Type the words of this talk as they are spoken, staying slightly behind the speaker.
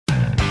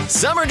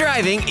Summer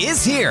driving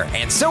is here,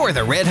 and so are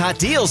the red-hot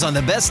deals on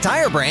the best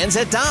tire brands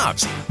at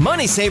Dobbs.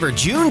 Money Saver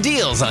June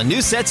deals on new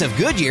sets of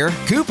Goodyear,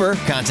 Cooper,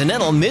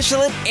 Continental,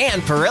 Michelin,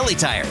 and Pirelli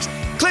tires.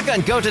 Click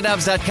on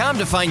GoToDobbs.com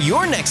to find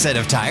your next set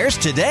of tires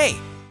today.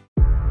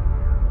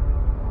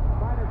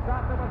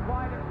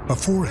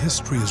 Before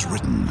history is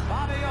written,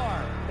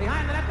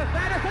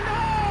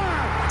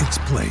 it's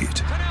played.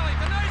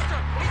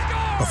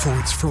 Before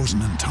it's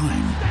frozen in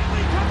time,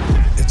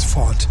 it's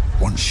fought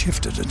one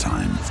shift at a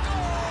time.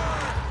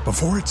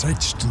 Before it's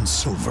etched in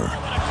silver,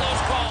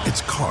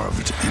 it's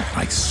carved in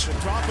ice.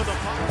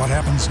 What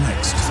happens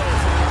next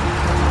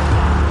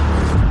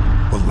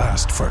will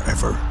last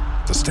forever.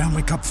 The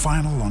Stanley Cup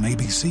Final on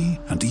ABC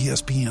and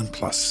ESPN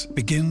Plus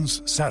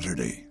begins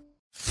Saturday.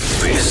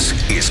 This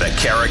is the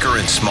Carricker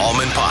and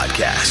Smallman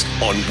podcast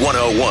on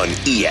 101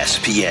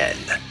 ESPN.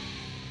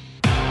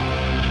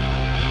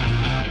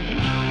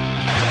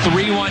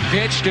 3-1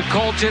 pitch to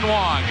Colton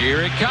Wong.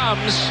 Here it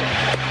comes.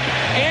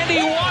 And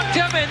he walked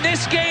him, and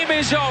this game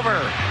is over.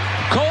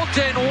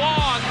 Colton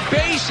Wong,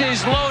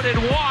 bases loaded,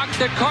 walk.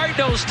 The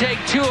Cardinals take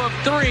 2 of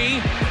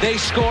 3. They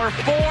score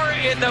 4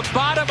 in the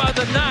bottom of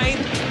the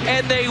 9th,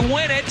 and they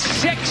win it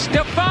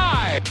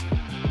 6-5.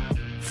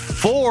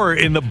 4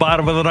 in the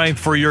bottom of the 9th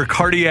for your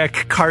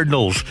cardiac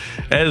Cardinals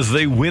as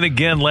they win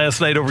again last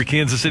night over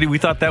Kansas City. We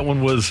thought that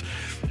one was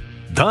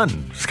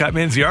done. Scott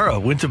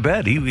Manziara went to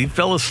bed. He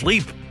fell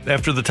asleep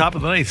after the top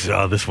of the night.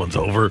 Oh, this one's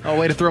over. Oh,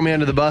 way to throw me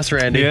under the bus,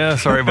 Randy. Yeah,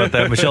 sorry about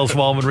that. Michelle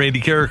Smallman,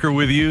 Randy Carricker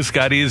with you.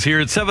 Scotty is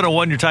here at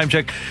 7:01. Your time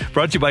check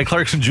brought to you by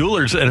Clarkson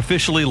Jewelers, an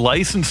officially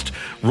licensed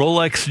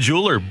Rolex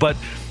jeweler. But,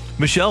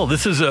 Michelle,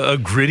 this is a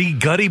gritty,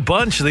 gutty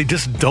bunch. They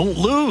just don't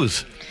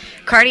lose.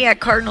 Cardiac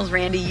Cardinals,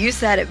 Randy, you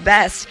said it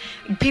best.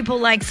 People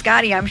like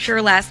Scotty, I'm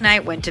sure last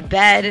night went to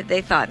bed.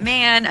 They thought,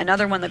 man,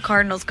 another one the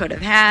Cardinals could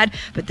have had.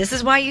 But this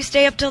is why you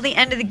stay up till the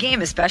end of the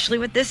game, especially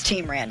with this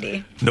team,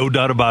 Randy. No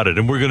doubt about it.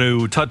 And we're going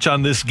to touch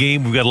on this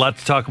game. We've got a lot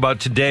to talk about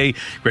today.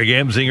 Greg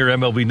Amsinger,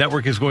 MLB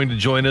Network, is going to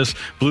join us.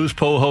 Blues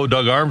Poho,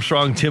 Doug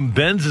Armstrong, Tim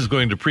Benz is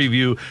going to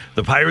preview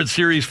the Pirates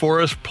series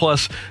for us,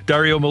 plus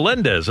Dario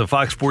Melendez of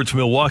Fox Sports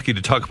Milwaukee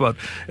to talk about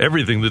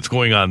everything that's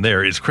going on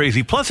there. It's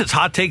crazy. Plus, it's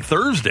Hot Take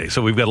Thursday,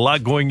 so we've got a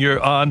lot going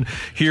on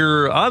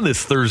here on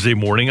this Thursday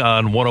morning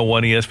on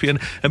 101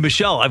 ESPN. And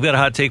Michelle, I've got a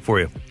hot take for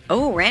you.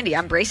 Oh, Randy,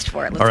 I'm braced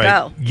for it. Let's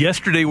go.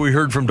 Yesterday we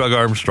heard from Doug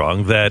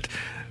Armstrong that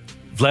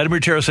Vladimir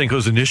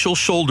Tarasenko's initial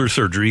shoulder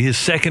surgery, his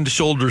second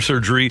shoulder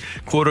surgery,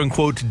 quote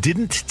unquote,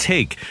 didn't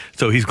take.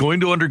 So he's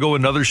going to undergo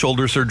another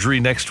shoulder surgery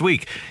next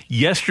week.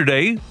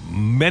 Yesterday,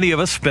 many of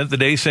us spent the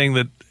day saying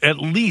that at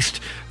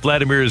least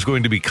Vladimir is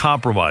going to be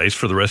compromised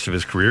for the rest of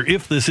his career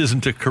if this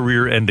isn't a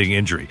career-ending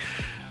injury.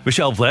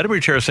 Michelle,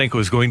 Vladimir Tarasenko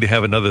is going to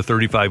have another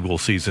 35-goal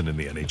season in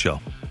the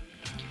NHL.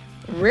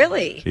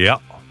 Really? Yeah.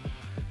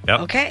 Yep.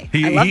 Okay.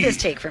 I love this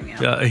take from you.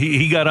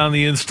 He got on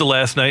the Insta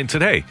last night and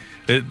said, hey,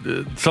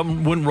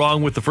 something went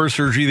wrong with the first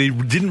surgery. They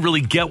didn't really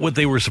get what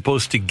they were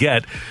supposed to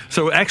get.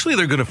 So actually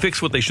they're going to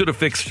fix what they should have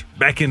fixed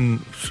back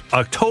in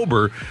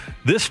October.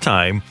 This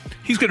time,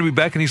 he's going to be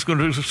back and he's going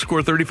to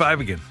score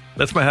 35 again.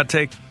 That's my hot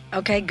take.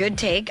 Okay, good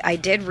take. I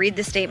did read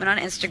the statement on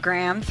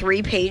Instagram,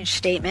 3-page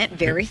statement,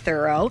 very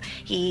thorough.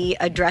 He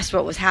addressed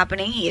what was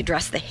happening. He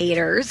addressed the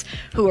haters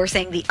who are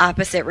saying the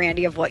opposite,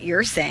 Randy, of what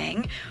you're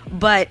saying.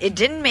 But it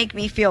didn't make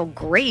me feel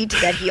great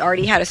that he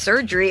already had a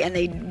surgery and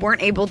they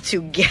weren't able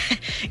to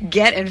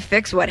get and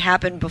fix what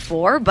happened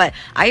before. But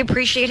I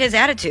appreciate his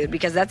attitude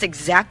because that's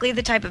exactly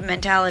the type of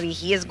mentality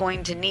he is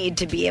going to need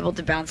to be able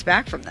to bounce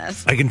back from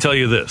this. I can tell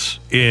you this.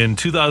 In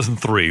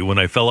 2003, when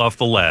I fell off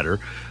the ladder,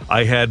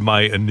 I had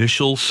my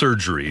initial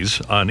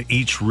surgeries on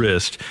each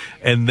wrist.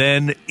 And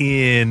then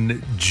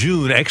in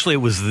June, actually it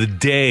was the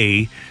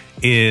day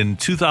in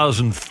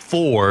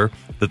 2004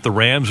 that the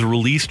Rams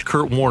released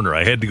Kurt Warner.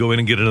 I had to go in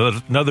and get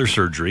another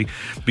surgery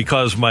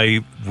because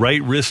my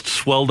right wrist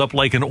swelled up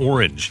like an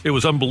orange. It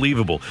was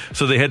unbelievable.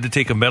 So they had to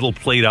take a metal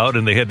plate out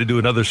and they had to do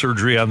another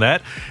surgery on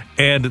that.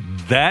 And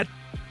that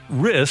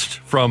wrist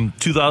from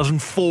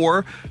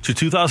 2004 to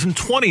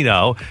 2020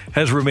 now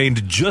has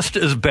remained just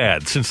as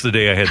bad since the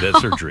day I had that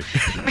surgery.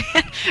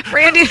 Man,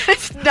 Randy,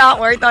 that's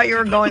not where I thought you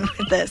were going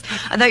with this.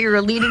 I thought you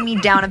were leading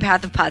me down a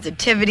path of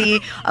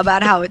positivity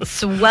about how it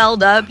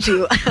swelled up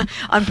to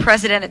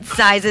unprecedented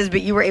sizes,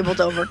 but you were able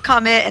to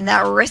overcome it, and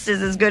that wrist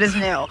is as good as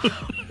new.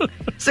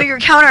 So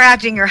you're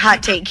counteracting your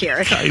hot take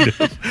here. Kind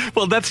of.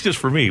 Well, that's just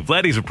for me.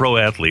 Vladdy's a pro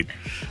athlete,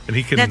 and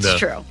he can. That's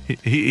true.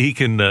 He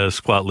can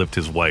squat lift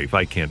his wife.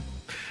 I can't.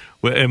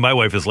 And my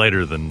wife is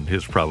lighter than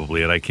his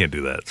probably, and I can't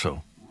do that.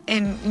 So.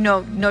 And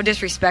no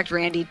disrespect,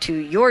 Randy, to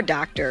your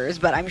doctors,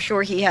 but I'm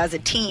sure he has a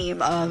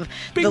team of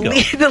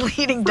the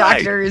leading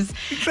doctors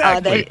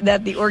Exactly.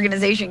 that the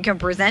organization can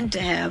present to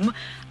him.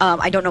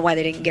 I don't know why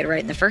they didn't get it right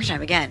in the first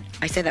time. Again,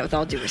 I say that with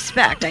all due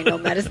respect. I know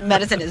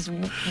medicine is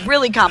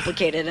really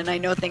complicated, and I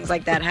know things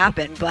like that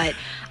happen, but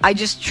I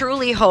just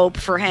truly hope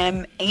for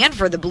him and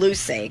for the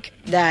Blues' sake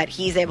that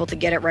he's able to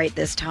get it right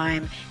this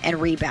time and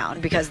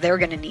rebound because they're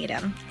going to need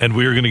him. And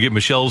we're going to get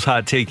Michelle's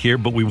hot take here,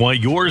 but we want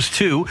yours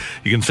too.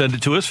 You can send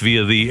it to us,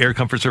 via the Air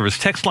Comfort Service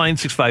text line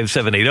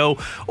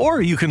 65780,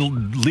 or you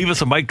can leave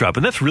us a mic drop.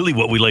 And that's really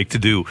what we like to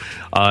do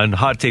on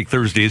Hot Take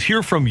Thursday, is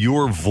hear from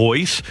your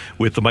voice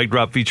with the mic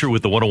drop feature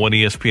with the 101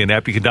 ESPN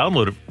app. You can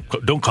download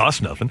it. Don't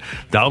cost nothing.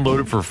 Download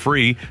it for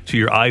free to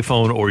your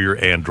iPhone or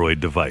your Android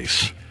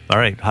device. All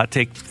right, Hot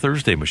Take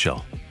Thursday,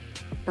 Michelle.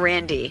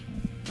 Randy,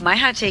 my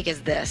hot take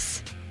is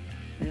this.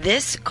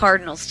 This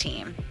Cardinals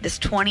team, this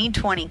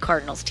 2020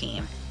 Cardinals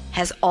team,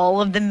 has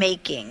all of the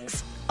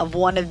makings of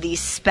one of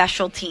these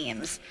special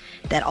teams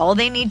that all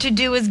they need to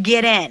do is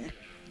get in,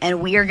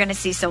 and we are going to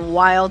see some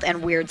wild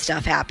and weird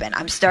stuff happen.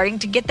 I'm starting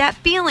to get that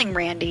feeling,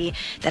 Randy,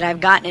 that I've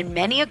gotten in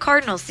many a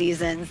Cardinals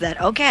seasons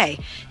that, okay,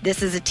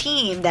 this is a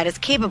team that is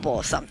capable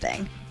of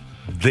something.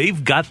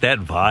 They've got that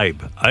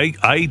vibe.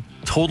 I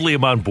totally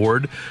am on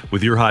board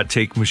with your hot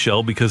take,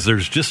 Michelle, because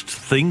there's just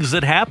things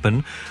that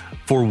happen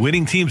for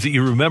winning teams that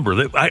you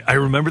remember. I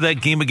remember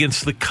that game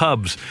against the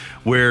Cubs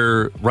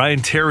where Ryan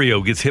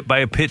Theriot gets hit by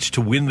a pitch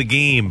to win the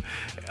game.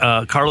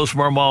 Carlos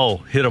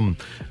Marmol hit him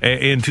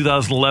in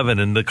 2011,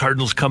 and the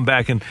Cardinals come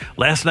back. And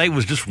last night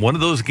was just one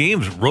of those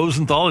games,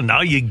 Rosenthal, and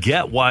now you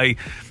get why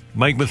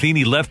Mike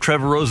Matheny left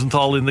Trevor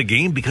Rosenthal in the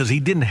game, because he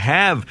didn't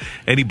have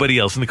anybody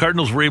else. And the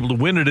Cardinals were able to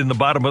win it in the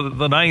bottom of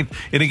the ninth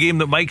in a game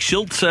that Mike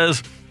Shildt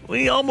says,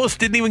 we almost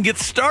didn't even get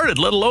started,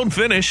 let alone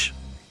finish.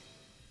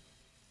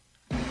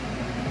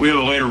 We have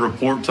a later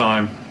report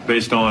time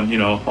based on,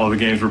 all the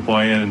games we're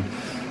playing.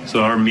 And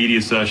so our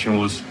media session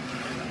was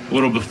a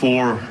little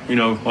before, a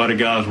lot of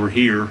guys were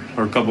here,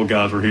 or a couple of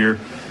guys were here.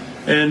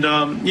 And,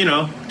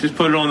 just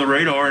put it on the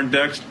radar. And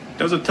Dex,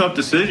 that was a tough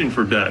decision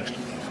for Dex.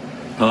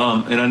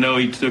 And I know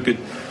he took it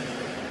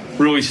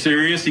really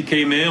serious. He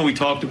came in, we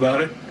talked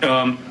about it.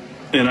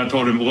 And I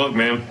told him, look,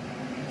 man,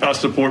 I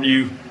support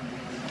you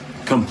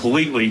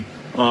completely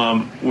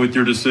with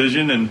your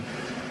decision. And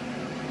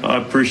I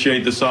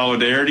appreciate the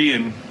solidarity,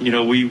 and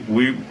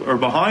we are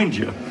behind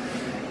you.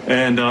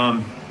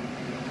 And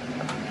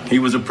he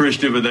was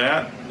appreciative of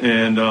that,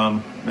 and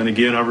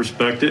again, I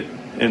respect it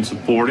and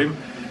support him,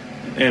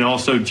 and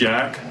also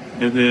Jack.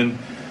 And then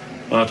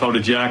I talked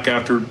to Jack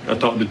after I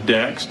talked to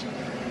Dex,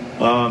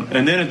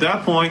 and then at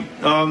that point,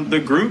 the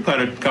group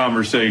had a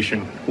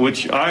conversation,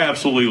 which I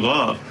absolutely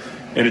love,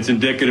 and it's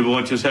indicative of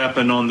what just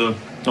happened on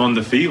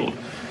the field.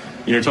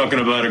 You're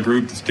talking about a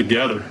group that's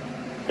together.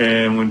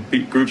 And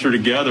when groups are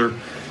together,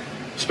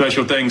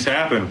 special things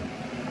happen.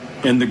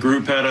 And the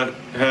group had a,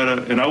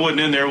 and I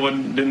wasn't in there,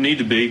 didn't need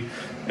to be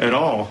at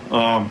all.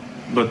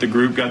 But the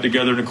group got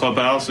together in the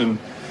clubhouse, and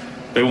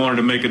they wanted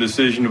to make a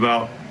decision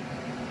about,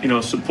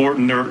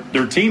 supporting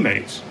their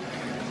teammates.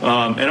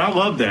 And I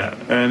love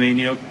that. I mean,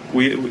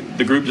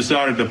 the group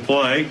decided to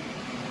play.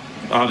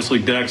 Obviously,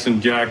 Dex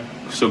and Jack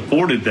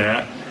supported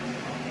that.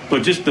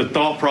 But just the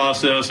thought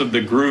process of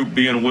the group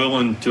being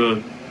willing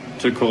to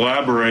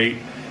collaborate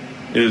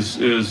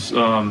is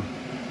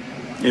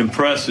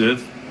impressive,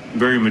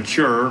 very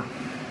mature,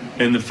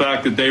 and the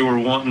fact that they were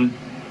wanting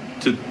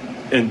to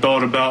and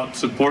thought about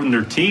supporting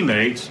their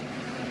teammates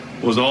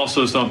was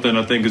also something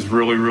I think is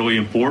really, really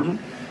important.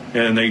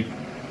 And they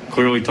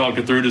clearly talked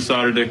it through,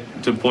 decided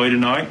to play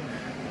tonight,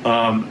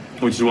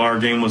 which is why our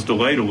game was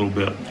delayed a little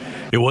bit.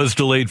 It was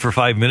delayed for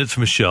 5 minutes,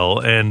 Michelle,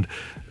 and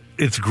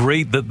it's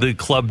great that the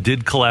club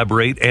did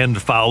collaborate,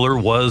 and Fowler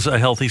was a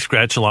healthy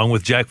scratch along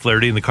with Jack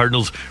Flaherty, and the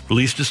Cardinals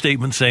released a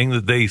statement saying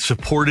that they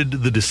supported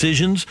the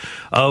decisions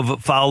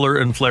of Fowler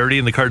and Flaherty,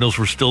 and the Cardinals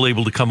were still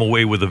able to come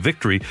away with a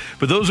victory.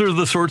 But those are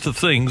the sorts of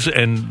things,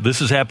 and this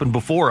has happened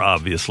before,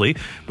 obviously,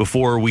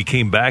 before we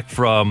came back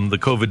from the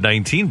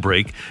COVID-19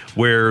 break,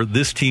 where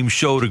this team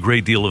showed a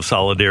great deal of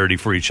solidarity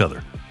for each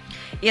other.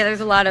 Yeah,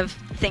 there's a lot of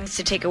things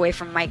to take away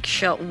from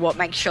what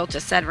Mike Shildt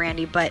just said,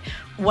 Randy, but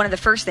one of the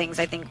first things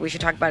I think we should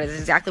talk about is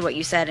exactly what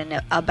you said,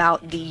 and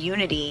about the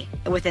unity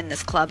within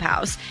this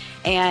clubhouse.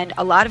 And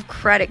a lot of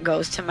credit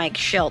goes to Mike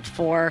Shildt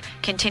for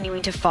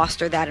continuing to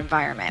foster that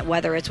environment,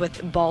 whether it's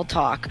with ball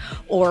talk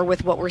or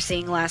with what we're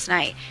seeing last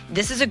night.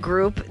 This is a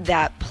group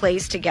that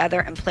plays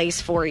together and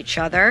plays for each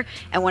other.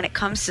 And when it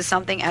comes to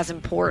something as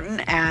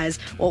important as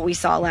what we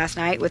saw last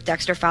night with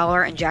Dexter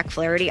Fowler and Jack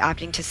Flaherty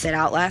opting to sit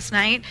out last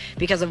night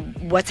because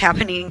of what's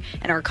happening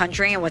in our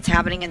country and what's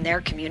happening in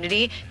their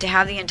community, to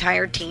have the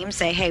entire team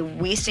say, hey,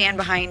 we stand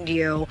behind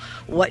you.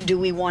 What do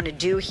we want to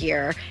do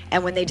here?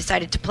 And when they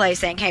decided to play,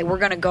 saying, hey, we're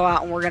going to go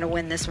out and we're going to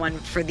win this one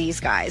for these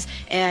guys.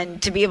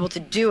 And to be able to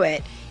do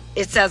it,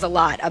 it says a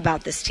lot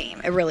about this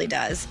team. It really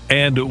does.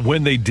 And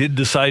when they did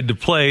decide to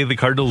play, the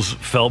Cardinals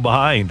fell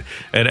behind.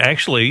 And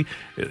actually,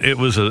 it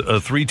was a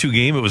 3-2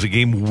 game. It was a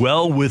game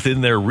well within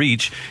their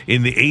reach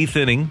in the 8th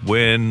inning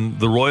when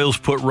the Royals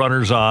put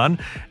runners on.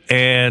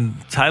 And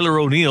Tyler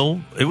O'Neill,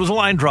 it was a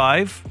line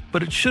drive,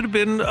 but it should have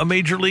been a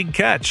major league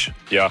catch.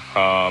 Yeah,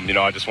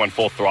 I just went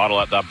full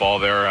throttle at that ball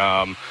there.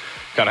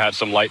 Kind of had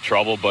some light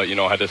trouble, but,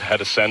 had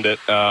to send it.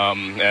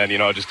 And,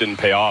 it just didn't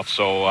pay off.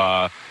 So,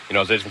 I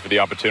was itching for the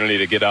opportunity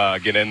to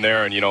get in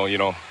there and,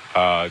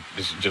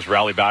 just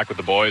rally back with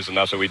the boys, and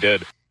that's what we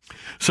did.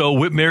 So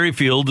Whit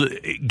Merrifield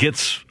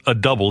gets a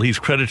double. He's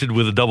credited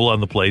with a double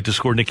on the play to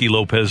score Nicky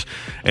Lopez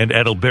and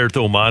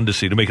Adalberto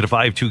Mondesi to make it a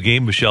 5-2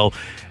 game, Michelle.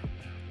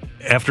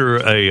 After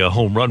a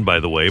home run, by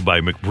the way, by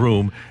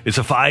McBroom, it's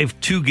a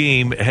 5-2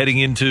 game heading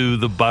into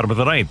the bottom of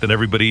the ninth, and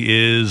everybody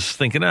is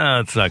thinking,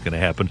 it's not going to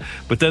happen.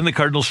 But then the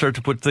Cardinals start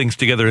to put things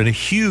together in a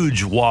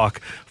huge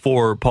walk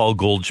for Paul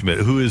Goldschmidt,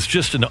 who is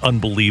just an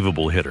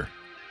unbelievable hitter.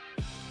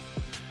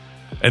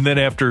 And then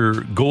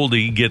after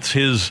Goldie gets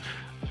his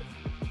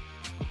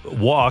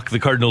walk, the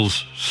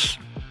Cardinals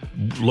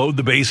load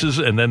the bases,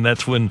 and then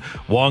that's when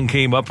Wong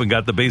came up and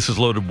got the bases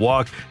loaded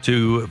walk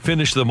to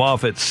finish them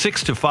off at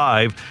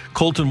 6-5.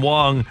 Colton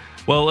Wong,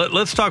 well,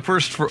 let's talk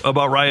first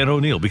about Ryan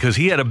O'Neal, because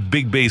he had a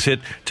big base hit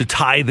to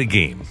tie the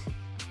game.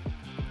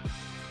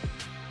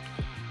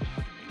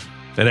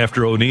 And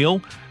after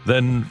O'Neal,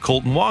 then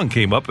Colton Wong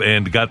came up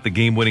and got the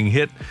game-winning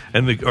hit,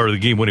 or the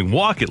game-winning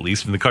walk at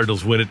least, and the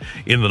Cardinals win it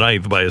in the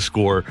ninth by a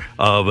score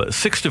of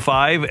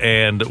 6-5.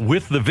 And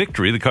with the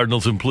victory, the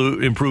Cardinals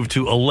improved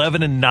to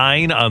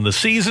 11-9 on the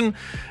season,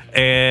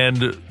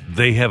 and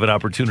they have an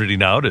opportunity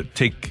now to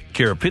take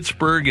care of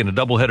Pittsburgh in a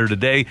doubleheader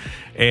today.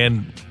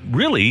 And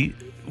really,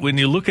 when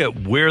you look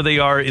at where they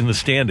are in the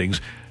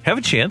standings, have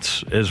a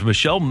chance, as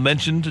Michelle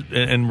mentioned,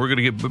 and we're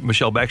going to get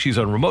Michelle back. She's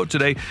on remote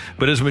today.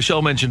 But as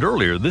Michelle mentioned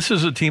earlier, this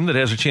is a team that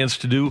has a chance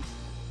to do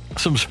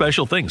some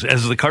special things.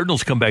 As the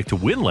Cardinals come back to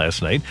win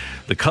last night,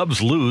 the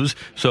Cubs lose.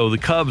 So the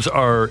Cubs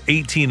are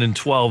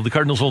 18-12. The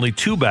Cardinals only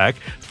 2 back,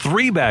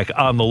 3 back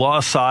on the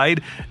loss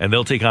side, and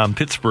they'll take on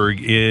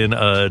Pittsburgh in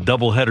a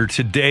doubleheader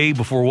today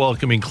before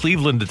welcoming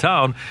Cleveland to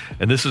town.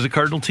 And this is a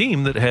Cardinal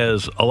team that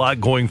has a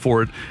lot going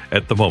for it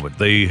at the moment.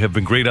 They have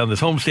been great on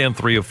this homestand,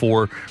 3 of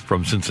 4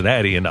 from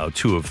Cincinnati, and now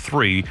 2 of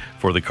 3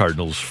 for the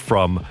Cardinals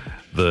from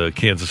the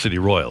Kansas City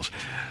Royals.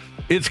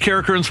 It's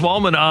Carricker and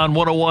Smallman on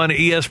 101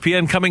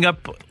 ESPN. Coming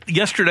up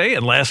yesterday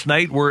and last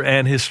night were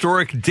an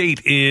historic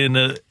date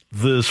in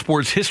the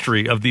sports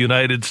history of the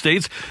United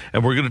States.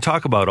 And we're going to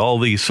talk about all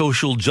the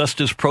social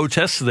justice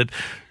protests that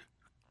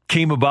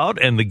came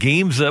about and the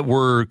games that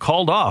were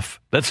called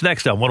off. That's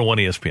next on 101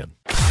 ESPN.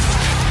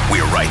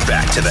 We're right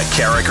back to the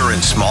Carricker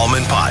and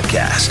Smallman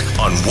podcast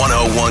on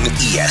 101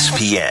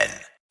 ESPN.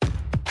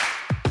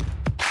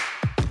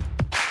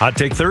 Hot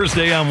Take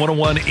Thursday on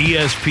 101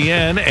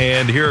 ESPN,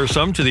 and here are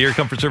some to the Air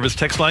Comfort Service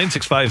text line,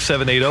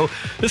 65780.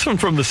 This one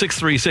from the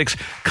 636.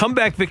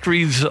 Comeback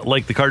victories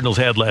like the Cardinals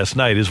had last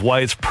night is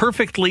why it's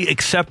perfectly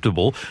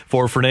acceptable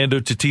for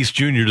Fernando Tatis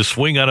Jr. to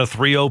swing on a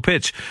 3-0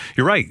 pitch.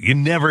 You're right. You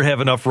never have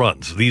enough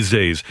runs these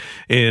days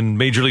in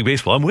Major League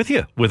Baseball. I'm with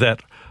you with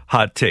that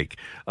hot take.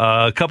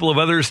 A couple of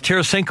others.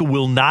 Tarasenko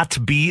will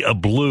not be a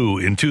Blue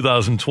in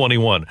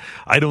 2021.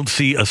 I don't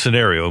see a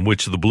scenario in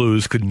which the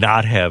Blues could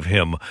not have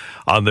him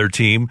on their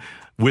team.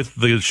 With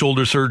the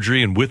shoulder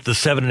surgery and with the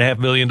 $7.5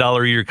 million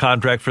a year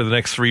contract for the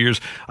next 3 years,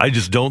 I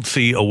just don't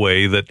see a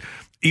way that,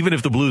 even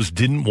if the Blues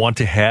didn't want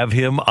to have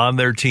him on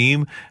their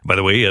team, by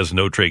the way, he has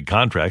no trade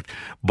contract,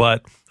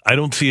 but I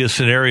don't see a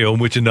scenario in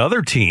which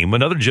another team,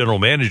 another general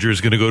manager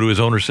is going to go to his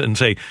owner and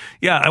say,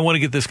 yeah, I want to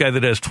get this guy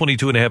that has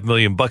 $22.5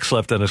 million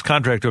left on his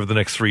contract over the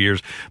next 3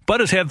 years, but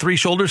has had 3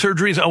 shoulder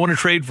surgeries. I want to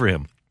trade for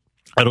him.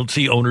 I don't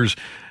see owners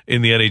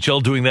in the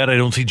NHL doing that. I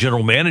don't see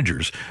general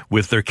managers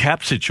with their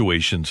cap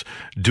situations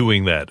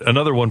doing that.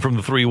 Another one from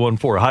the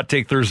 314. Hot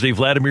Take Thursday.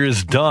 Vladimir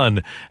is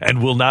done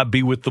and will not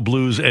be with the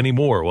Blues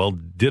anymore. Well,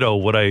 ditto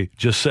what I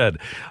just said.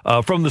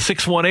 From the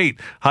 618.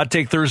 Hot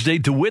Take Thursday.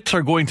 DeWitts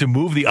are going to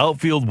move the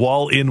outfield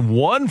wall in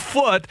 1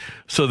 foot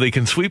so they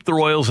can sweep the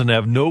Royals and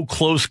have no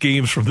close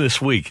games from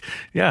this week.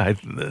 Yeah,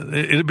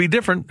 it'd be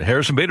different.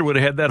 Harrison Bader would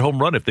have had that home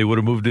run if they would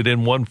have moved it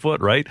in 1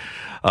 foot, right?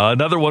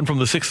 Another one from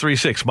the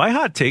 636. My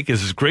hot take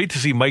is it's great to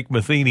see Mike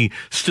Matheny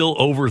still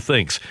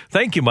overthinks.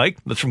 Thank you, Mike.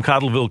 That's from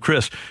Cottleville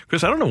Chris.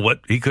 Chris, I don't know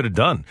what he could have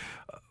done.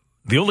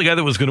 The only guy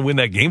that was going to win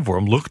that game for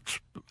him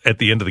looked at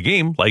the end of the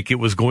game like it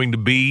was going to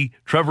be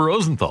Trevor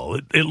Rosenthal.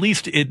 At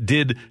least it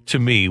did to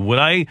me. When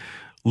I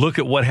look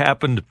at what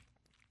happened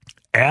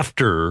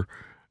after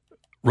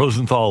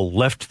Rosenthal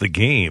left the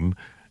game,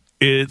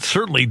 it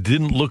certainly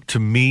didn't look to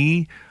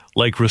me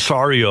like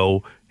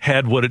Rosario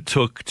had what it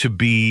took to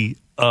be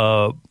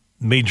a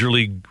major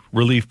league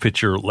relief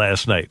pitcher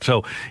last night.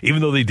 So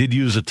even though they did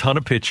use a ton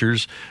of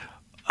pitchers,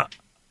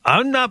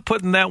 I'm not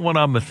putting that one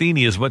on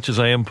Matheny as much as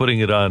I am putting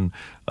it on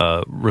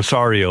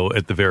Rosario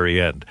at the very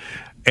end.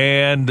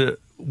 And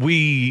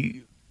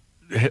we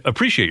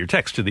appreciate your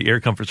text to the Air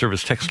Comfort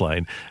Service text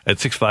line at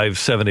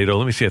 65780.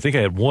 Let me see. I think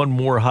I had one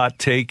more hot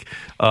take.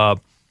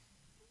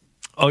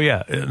 Oh,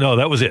 yeah. No,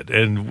 that was it.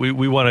 And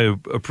we want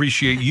to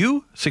appreciate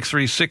you,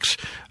 636,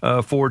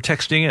 for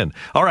texting in.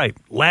 All right.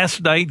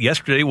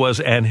 Yesterday was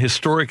an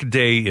historic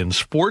day in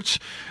sports.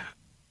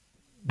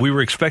 We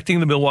were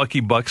expecting the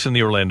Milwaukee Bucks and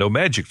the Orlando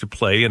Magic to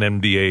play an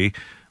NBA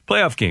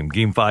playoff game,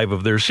 Game 5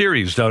 of their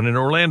series down in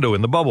Orlando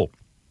in the bubble.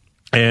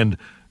 And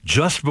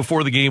just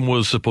before the game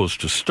was supposed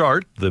to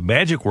start, the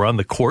Magic were on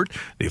the court.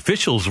 The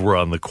officials were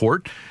on the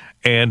court.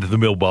 And the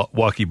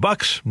Milwaukee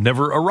Bucks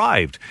never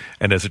arrived.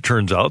 And as it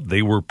turns out,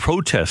 they were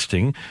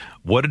protesting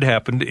what had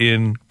happened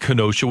in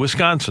Kenosha,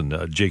 Wisconsin.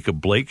 Jacob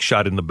Blake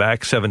shot in the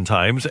back 7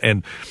 times.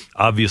 And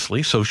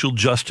obviously, social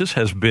justice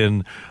has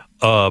been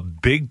a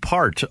big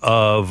part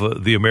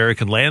of the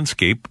American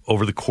landscape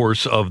over the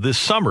course of this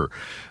summer.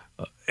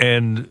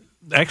 And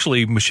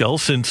actually, Michelle,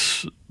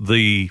 since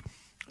the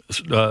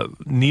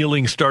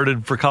kneeling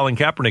started for Colin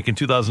Kaepernick in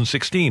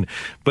 2016,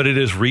 but it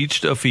has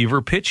reached a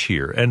fever pitch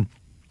here. And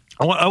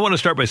I want to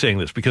start by saying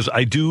this because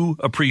I do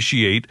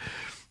appreciate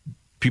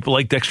people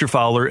like Dexter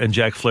Fowler and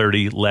Jack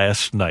Flaherty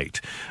last night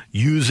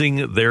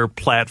using their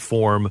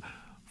platform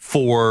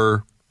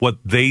for what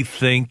they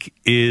think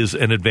is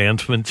an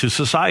advancement to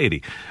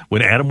society.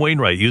 When Adam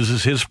Wainwright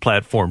uses his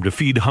platform to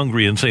feed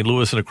hungry in St.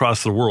 Louis and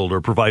across the world or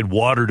provide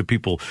water to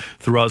people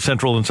throughout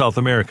Central and South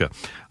America,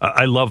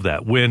 I love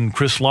that. When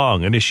Chris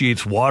Long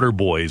initiates Water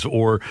Boys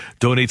or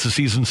donates a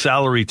season's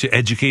salary to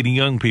educating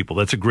young people,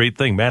 that's a great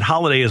thing. Matt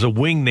Holliday has a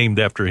wing named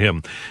after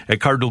him at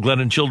Cardinal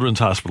Glennon Children's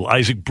Hospital.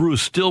 Isaac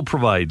Bruce still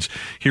provides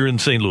here in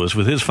St. Louis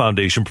with his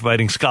foundation,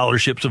 providing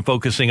scholarships and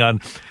focusing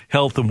on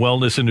health and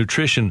wellness and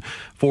nutrition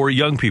for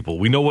young people.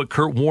 We know what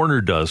Kurt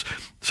Warner does.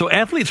 So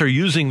athletes are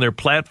using their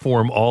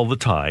platform all the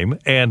time,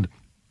 and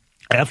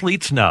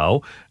athletes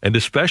now, and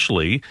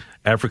especially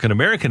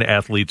African-American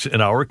athletes in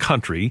our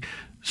country,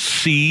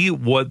 see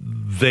what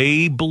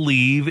they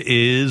believe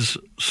is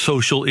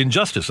social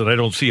injustice. And I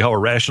don't see how a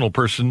rational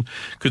person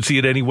could see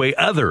it any way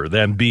other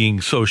than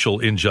being social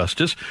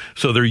injustice.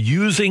 So they're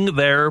using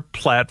their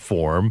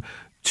platform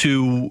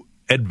to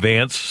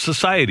advance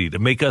society, to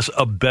make us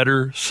a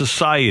better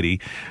society.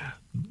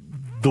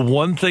 The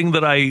one thing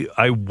that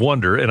I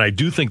wonder, and I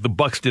do think the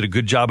Bucks did a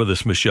good job of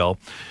this, Michelle,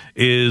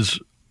 is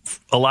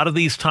a lot of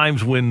these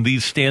times when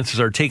these stances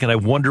are taken, I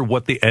wonder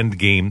what the end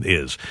game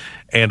is.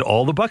 And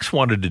all the Bucks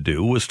wanted to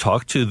do was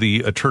talk to the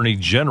Attorney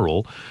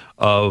General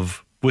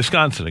of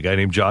Wisconsin, a guy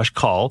named Josh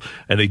Kaul,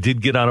 and they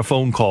did get on a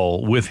phone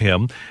call with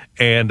him,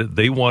 and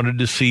they wanted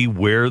to see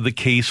where the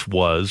case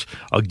was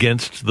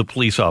against the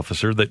police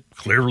officer that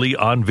clearly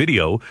on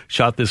video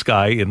shot this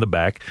guy in the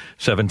back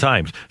 7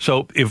 times.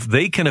 So if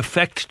they can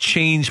affect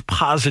change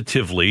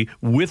positively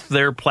with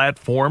their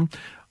platform,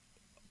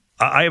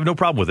 I have no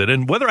problem with it.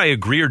 And whether I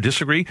agree or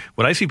disagree,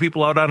 when I see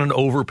people out on an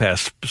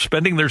overpass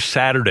spending their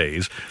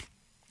Saturdays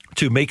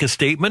to make a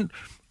statement,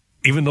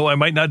 even though I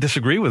might not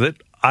disagree with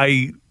it,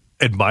 I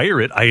admire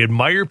it. I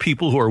admire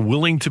people who are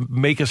willing to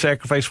make a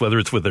sacrifice, whether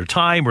it's with their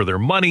time or their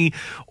money,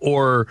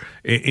 or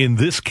in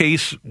this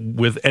case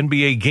with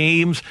NBA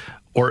games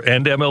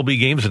and MLB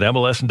games and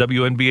MLS and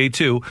WNBA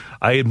too.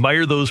 I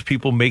admire those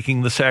people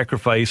making the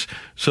sacrifice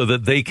so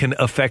that they can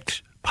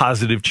affect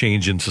positive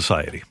change in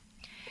society.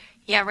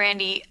 Yeah,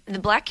 Randy, the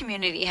Black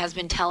community has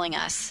been telling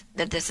us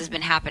that this has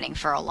been happening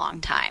for a long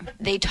time.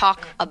 They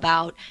talk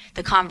about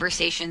the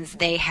conversations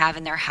they have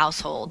in their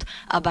household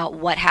about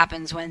what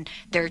happens when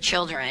their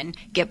children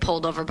get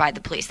pulled over by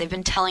the police. They've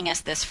been telling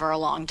us this for a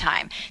long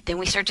time. Then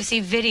we start to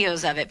see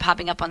videos of it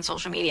popping up on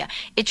social media.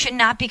 It should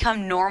not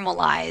become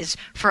normalized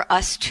for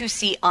us to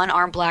see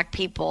unarmed Black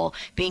people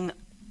being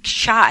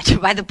shot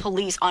by the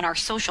police on our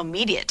social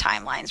media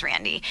timelines,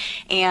 Randy.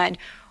 And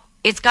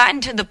it's gotten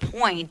to the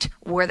point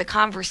where the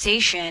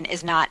conversation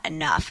is not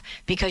enough,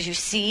 because you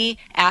see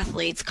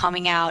athletes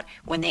coming out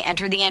when they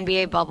enter the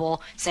NBA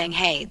bubble saying,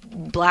 hey,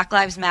 Black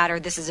Lives Matter.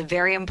 This is a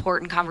very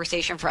important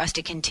conversation for us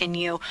to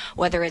continue,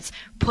 whether it's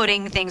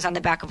putting things on the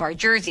back of our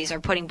jerseys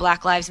or putting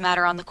Black Lives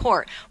Matter on the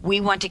court.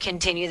 We want to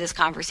continue this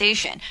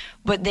conversation.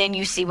 But then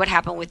you see what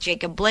happened with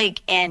Jacob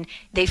Blake, and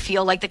they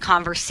feel like the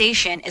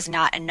conversation is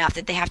not enough,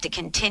 that they have to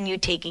continue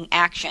taking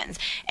actions.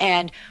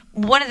 And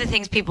one of the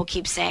things people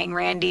keep saying,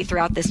 Randy,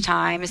 throughout this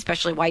time,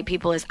 especially white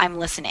people, is I'm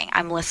listening.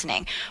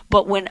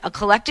 But when a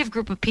collective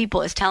group of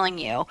people is telling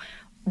you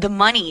the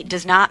money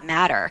does not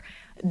matter,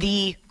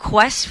 the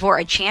quest for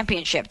a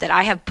championship that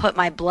I have put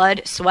my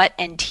blood, sweat,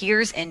 and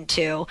tears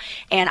into,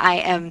 and I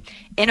am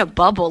in a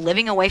bubble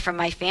living away from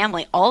my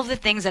family, all of the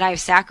things that I've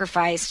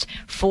sacrificed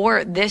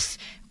for this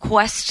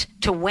quest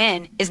to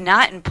win is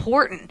not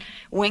important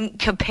when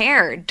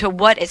compared to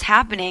what is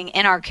happening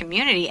in our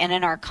community and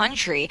in our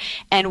country.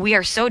 And we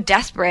are so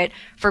desperate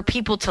for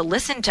people to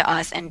listen to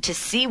us and to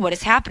see what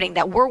is happening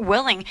that we're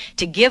willing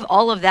to give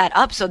all of that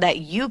up so that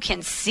you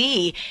can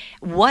see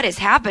what is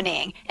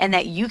happening and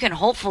that you can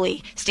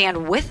hopefully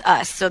stand with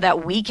us so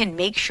that we can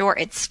make sure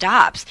it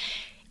stops.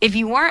 If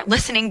you weren't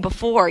listening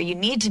before, you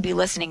need to be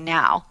listening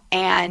now.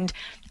 And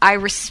I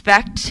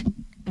respect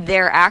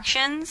their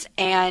actions,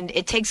 and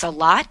it takes a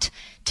lot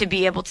to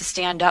be able to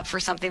stand up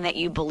for something that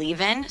you believe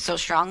in so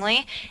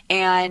strongly.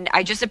 And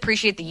I just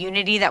appreciate the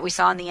unity that we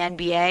saw in the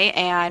NBA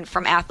and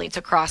from athletes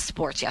across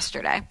sports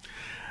yesterday.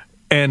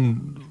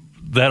 And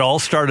that all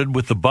started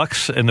with the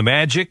Bucks and the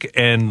Magic,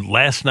 and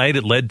last night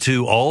it led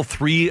to all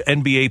 3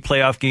 NBA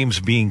playoff games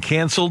being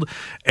canceled,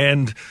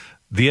 and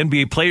the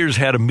NBA players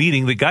had a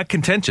meeting that got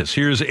contentious.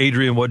 Here's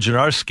Adrian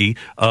Wojnarowski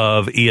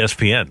of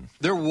ESPN.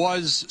 There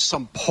was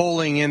some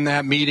polling in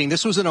that meeting.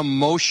 This was an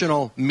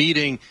emotional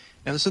meeting.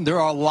 And listen,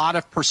 there are a lot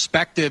of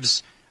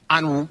perspectives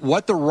on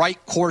what the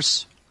right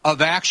course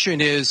of action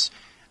is.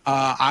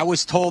 I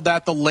was told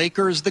that the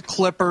Lakers, the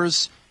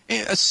Clippers,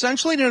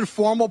 essentially in an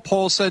informal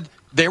poll said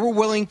they were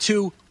willing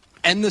to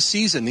end the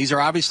season. These are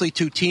obviously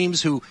two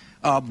teams who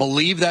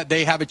believe that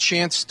they have a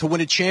chance to win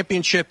a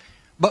championship.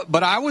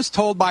 But I was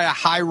told by a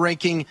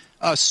high-ranking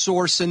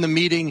source in the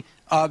meeting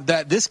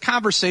that this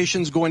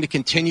conversation is going to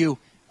continue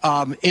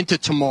into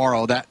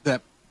tomorrow,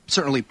 that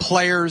certainly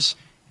players,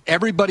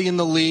 everybody in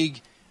the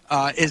league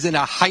is in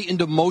a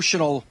heightened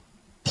emotional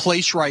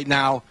place right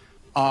now,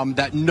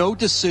 that no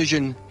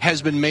decision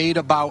has been made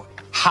about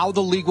how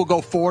the league will go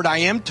forward. I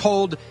am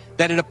told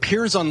that it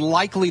appears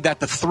unlikely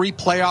that the 3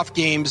 playoff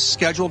games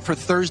scheduled for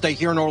Thursday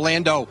here in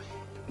Orlando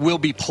will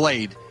be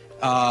played.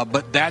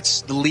 But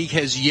the league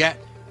has yet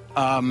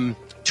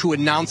to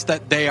announce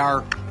that they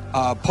are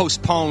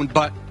postponed.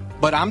 But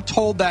I'm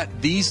told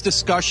that these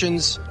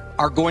discussions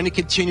are going to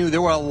continue.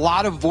 There were a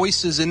lot of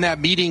voices in that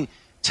meeting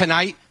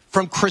tonight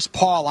from Chris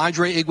Paul,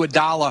 Andre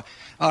Iguodala,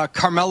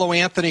 Carmelo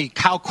Anthony,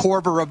 Kyle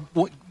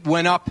Korver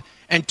went up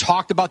and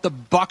talked about the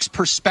Bucks'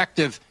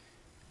 perspective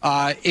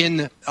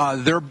in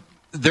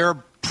their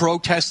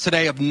protest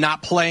today of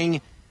not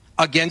playing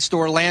against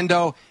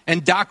Orlando.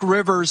 And Doc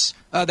Rivers,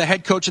 the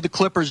head coach of the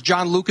Clippers,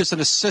 John Lucas, an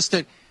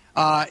assistant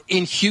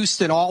in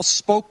Houston, all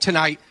spoke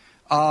tonight.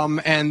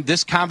 And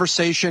this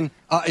conversation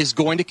is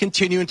going to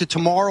continue into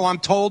tomorrow. I'm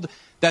told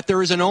that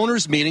there is an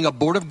owners meeting, a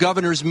board of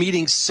governors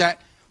meeting set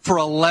for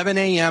 11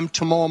 a.m.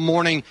 tomorrow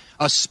morning,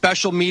 a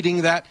special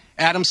meeting that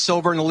Adam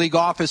Silver and the league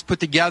office put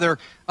together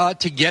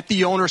to get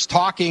the owners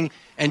talking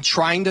and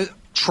trying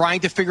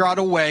to figure out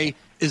a way.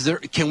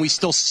 Can we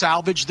still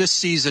salvage this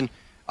season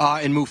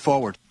and move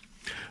forward?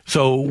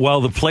 So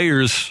while the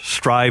players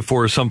strive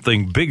for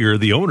something bigger,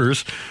 the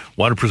owners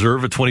want to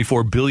preserve a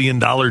 $24 billion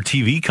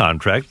TV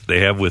contract they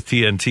have with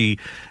TNT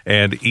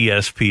and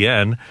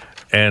ESPN.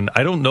 And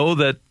I don't know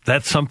that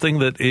that's something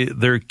that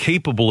they're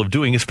capable of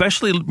doing,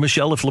 especially,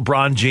 Michelle, if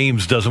LeBron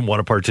James doesn't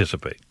want to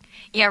participate.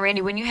 Yeah,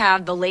 Randy, when you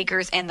have the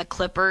Lakers and the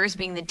Clippers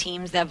being the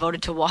teams that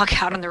voted to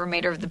walk out on the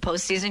remainder of the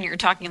postseason, you're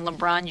talking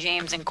LeBron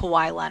James and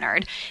Kawhi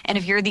Leonard. And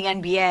if you're the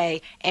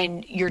NBA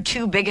and your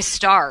two biggest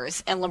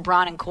stars and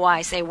LeBron and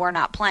Kawhi say we're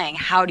not playing,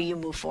 how do you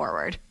move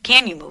forward?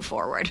 Can you move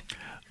forward?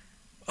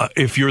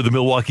 If you're the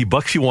Milwaukee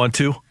Bucks, you want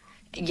to?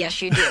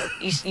 Yes, you do.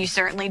 You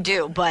certainly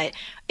do. But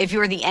if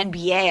you're the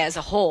NBA as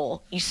a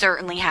whole, you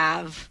certainly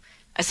have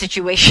a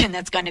situation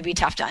that's going to be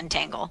tough to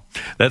untangle.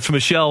 That's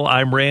Michelle.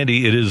 I'm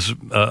Randy. It is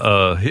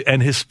an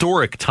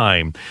historic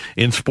time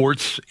in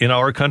sports in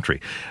our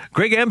country.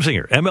 Greg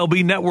Amsinger,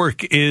 MLB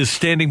Network, is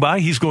standing by.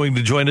 He's going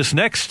to join us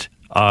next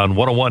on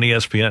 101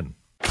 ESPN.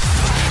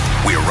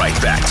 We're right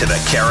back to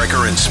the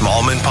Carricker and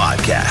Smallman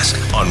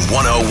podcast on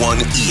 101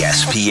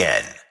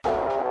 ESPN.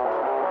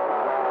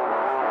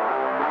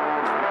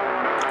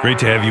 Great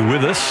to have you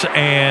with us.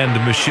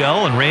 And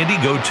Michelle and Randy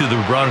go to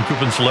the Brown and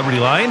Crouppen Celebrity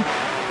Line.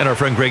 And our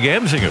friend Greg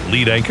Amsinger,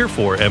 lead anchor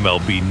for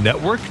MLB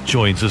Network,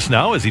 joins us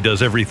now as he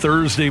does every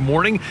Thursday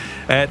morning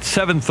at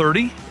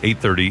 7:30,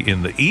 8:30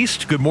 in the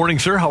East. Good morning,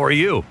 sir. How are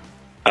you?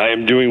 I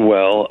am doing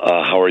well.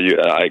 How are you?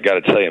 I got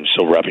to tell you, I'm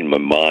still wrapping my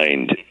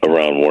mind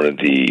around one of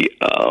the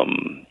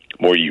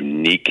more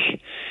unique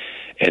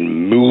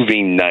and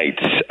moving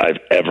nights I've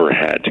ever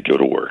had to go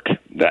to work.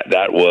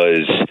 That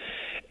was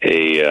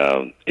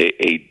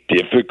a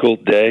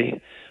difficult day,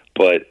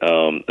 but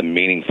a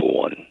meaningful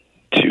one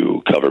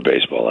to cover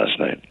baseball last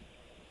night.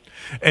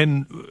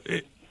 And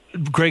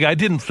Greg, I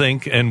didn't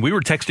think, and we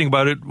were texting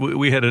about it.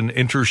 We had an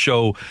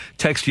inter-show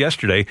text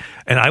yesterday,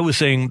 and I was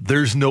saying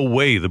there's no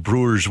way the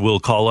Brewers will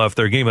call off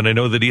their game. And I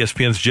know that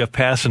ESPN's Jeff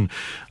Passan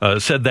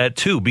said that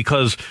too,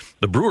 because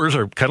the Brewers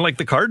are kind of like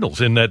the Cardinals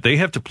in that they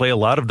have to play a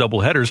lot of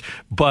doubleheaders,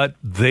 but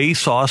they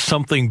saw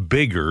something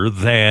bigger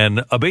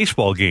than a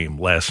baseball game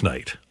last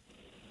night.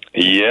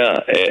 Yeah,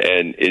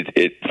 and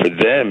it for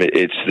them,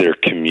 it's their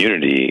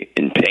community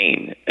in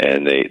pain,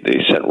 and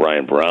they sent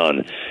Ryan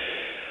Braun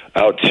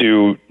out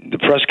to the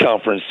press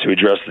conference to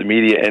address the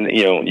media. And,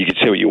 you know, you can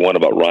say what you want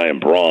about Ryan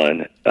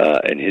Braun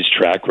and his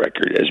track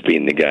record as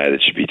being the guy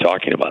that should be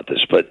talking about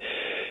this, but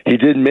he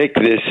did make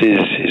this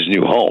his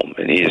new home,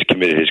 and he has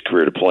committed his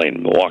career to playing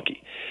in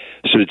Milwaukee.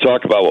 So to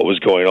talk about what was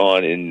going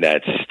on in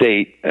that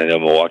state, I know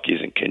Milwaukee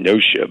is in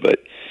Kenosha, but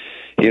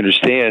he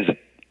understands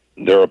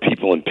there are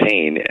people in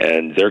pain,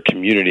 and their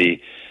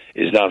community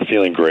is not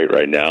feeling great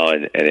right now,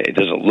 and it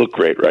doesn't look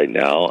great right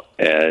now.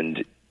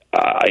 And,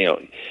 you know,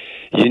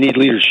 you need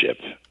leadership.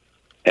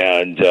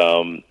 And,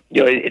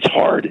 you know, it's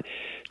hard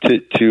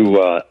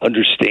to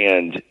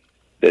understand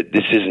that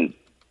this isn't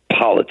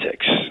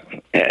politics.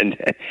 And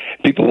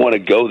people want to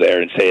go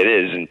there and say it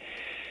is. And,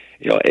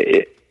 you know,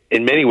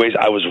 in many ways,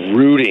 I was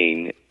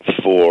rooting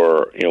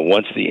for, you know,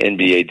 once the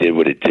NBA did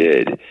what it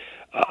did,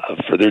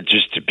 for there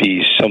just to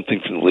be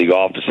something from the league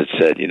office that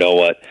said, you know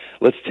what,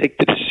 let's take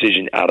the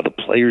decision out of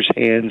the players'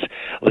 hands.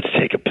 Let's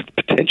take a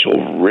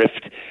potential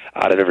rift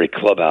out of every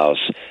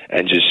clubhouse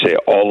and just say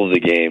all of the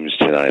games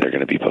tonight are going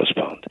to be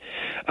postponed.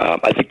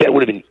 I think that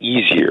would have been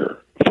easier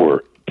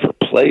for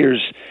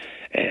players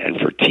and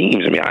for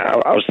teams. I mean,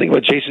 I was thinking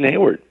about Jason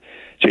Hayward.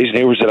 Jason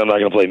Hayward said, I'm not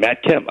going to play.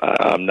 Matt Kemp,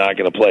 I'm not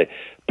going to play.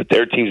 But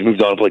their teams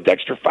moved on and played.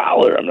 Dexter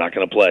Fowler, I'm not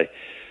going to play.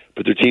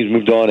 But their teams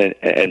moved on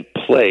and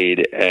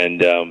played.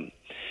 And,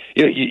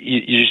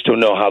 you just don't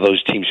know how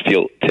those teams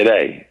feel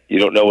today. You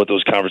don't know what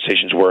those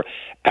conversations were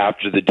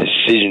after the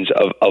decisions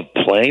of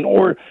playing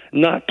or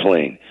not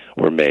playing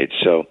were made.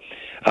 So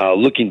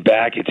looking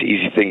back, it's an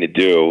easy thing to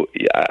do.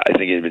 I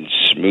think it would have been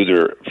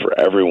smoother for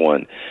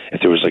everyone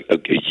if there was like a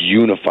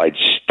unified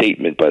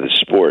statement by the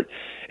sport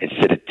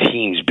instead of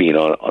teams being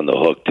on the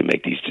hook to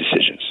make these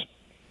decisions.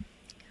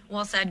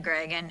 Well said,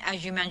 Greg. And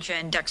as you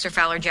mentioned, Dexter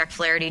Fowler, Jack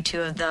Flaherty,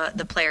 two of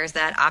the players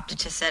that opted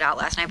to sit out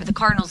last night. But the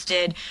Cardinals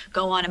did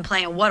go on and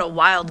play, and what a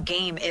wild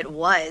game it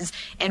was.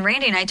 And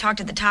Randy and I talked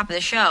at the top of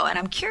the show, and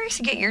I'm curious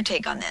to get your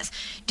take on this.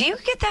 Do you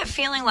get that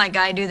feeling like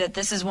I do that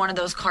this is one of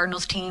those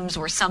Cardinals teams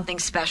where something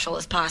special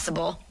is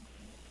possible?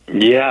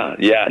 Yeah.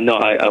 No,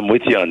 I'm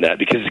with you on that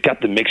because it's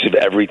got the mix of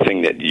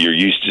everything that you're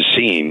used to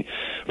seeing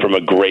from a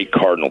great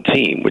Cardinal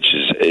team, which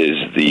is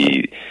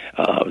the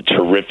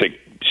terrific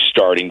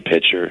starting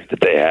pitcher that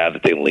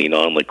they lean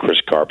on, like Chris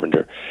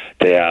Carpenter.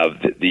 They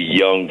have the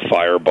young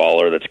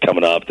fireballer that's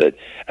coming up that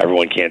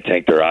everyone can't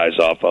take their eyes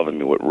off of. I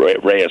mean, what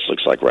Reyes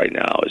looks like right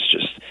now is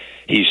just,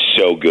 he's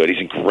so good. He's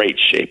in great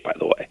shape, by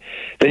the way.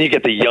 Then you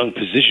get the young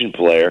position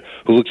player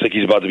who looks like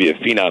he's about to be a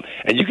phenom.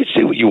 And you could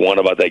say what you want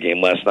about that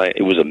game last night.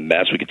 It was a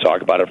mess. We could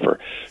talk about it for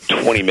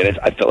 20 minutes.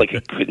 I felt like I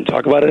couldn't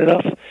talk about it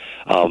enough.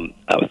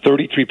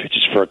 33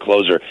 pitches for a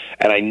closer.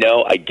 And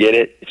I get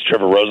it. It's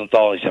Trevor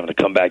Rosenthal. He's having to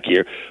come back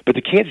here. But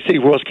the Kansas City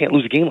Royals can't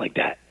lose a game like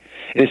that.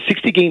 In a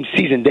 60-game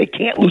season, they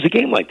can't lose a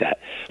game like that.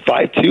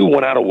 5-2,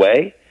 1 out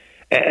away.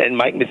 And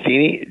Mike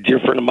Matheny, a dear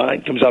friend of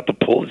mine, comes out to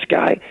pull this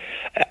guy.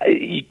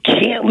 You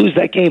can't lose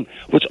that game.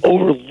 What's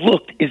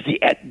overlooked is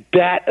the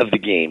at-bat of the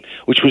game,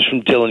 which was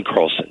from Dylan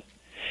Carlson.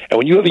 And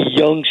when you have a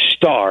young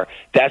star,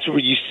 that's what we're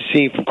used to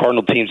seeing from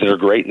Cardinal teams that are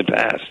great in the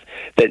past,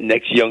 that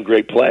next young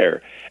great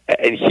player.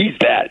 And he's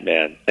that,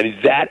 man. I mean,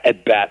 that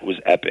at-bat was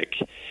epic.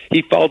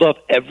 He fouled off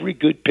every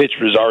good pitch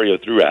Rosario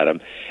threw at him.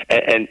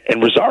 And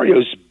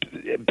Rosario's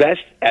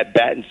best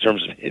at-bat in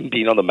terms of him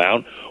being on the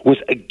mound was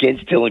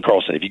against Dylan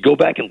Carlson. If you go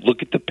back and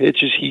look at the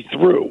pitches he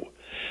threw,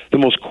 the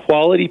most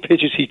quality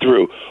pitches he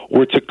threw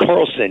were to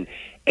Carlson,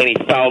 and he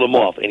fouled him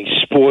off, and he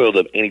spoiled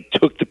him, and he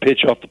took the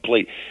pitch off the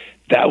plate.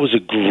 That was a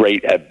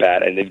great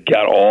at-bat, and they've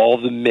got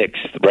all the mix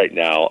right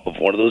now of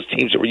one of those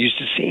teams that we're used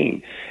to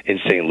seeing in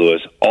St. Louis.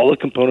 All the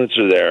components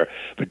are there,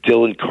 but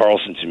Dylan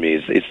Carlson, to me,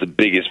 is the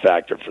biggest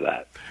factor for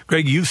that.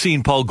 Greg, you've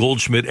seen Paul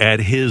Goldschmidt at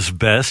his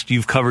best.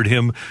 You've covered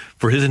him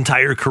for his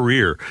entire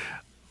career.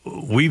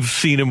 We've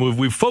seen him,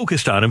 we've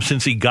focused on him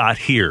since he got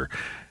here.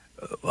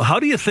 How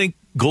do you think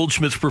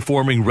Goldschmidt's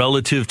performing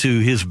relative to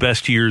his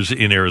best years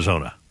in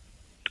Arizona?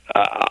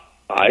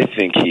 I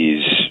think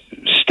he's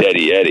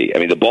steady Eddie. I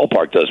mean, the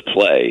ballpark does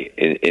play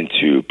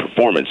into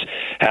performance.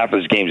 Half of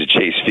his games at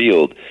Chase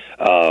Field,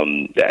 I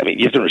mean,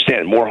 you have to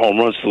understand, more home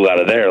runs flew out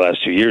of there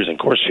last 2 years in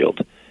Coors Field.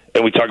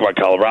 And we talk about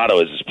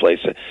Colorado as this place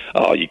that,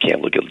 you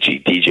can't look at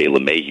DJ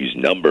LeMahieu's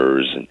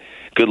numbers, and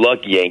good luck,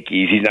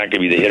 Yankees. He's not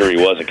going to be the hitter he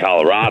was in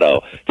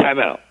Colorado.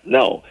 Timeout.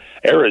 No.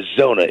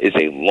 Arizona is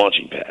a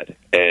launching pad,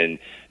 and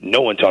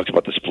no one talks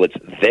about the splits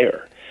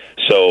there.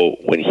 So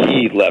when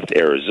he left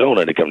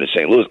Arizona to come to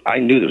St. Louis, I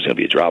knew there was going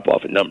to be a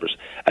drop-off in numbers.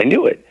 I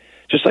knew it.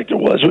 Just like there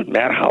was with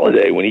Matt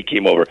Holliday when he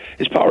came over.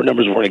 His power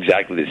numbers weren't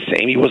exactly the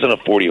same. He wasn't a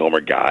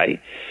 40-homer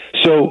guy.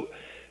 So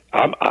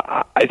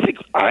I think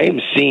I am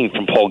seeing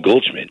from Paul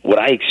Goldschmidt what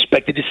I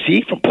expected to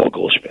see from Paul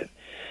Goldschmidt.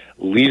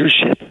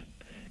 Leadership,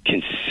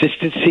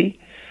 consistency,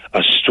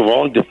 a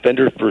strong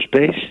defender at first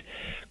base,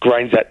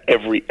 grinds out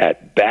every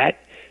at-bat.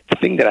 The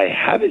thing that I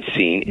haven't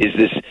seen is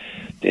this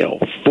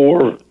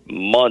 4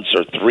 months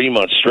or 3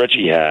 month stretch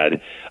he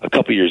had a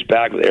couple years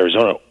back with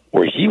Arizona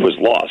where he was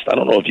lost. I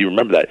don't know if you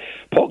remember that.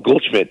 Paul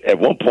Goldschmidt at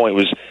one point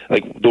was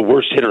like the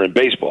worst hitter in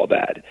baseball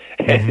bad.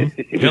 Mm-hmm.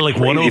 It was like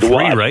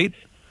 103, right?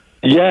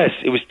 Yes,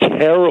 it was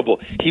terrible.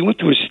 He went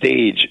through a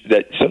stage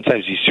that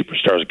sometimes these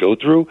superstars go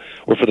through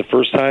where for the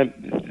first time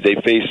they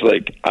face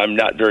like, I'm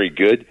not very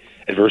good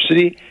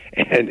adversity.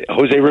 And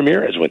Jose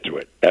Ramirez went through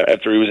it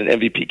after he was an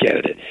MVP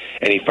candidate.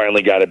 And he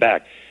finally got it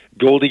back.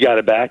 Goldie got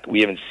it back.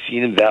 We haven't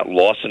seen him that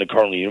lost in a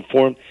Cardinal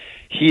uniform.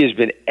 He has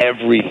been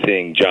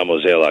everything John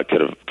Mozeliak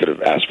could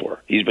have asked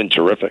for. He's been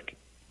terrific.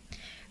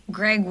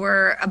 Greg,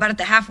 we're about at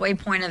the halfway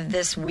point of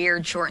this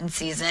weird shortened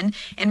season,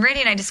 and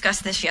Randy and I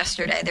discussed this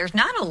yesterday. There's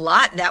not a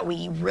lot that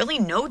we really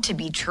know to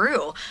be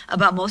true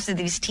about most of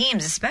these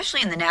teams,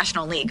 especially in the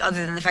National League,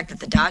 other than the fact that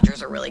the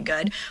Dodgers are really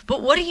good.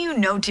 But what do you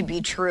know to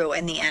be true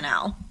in the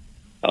NL?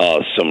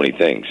 So many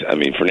things. I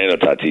mean, Fernando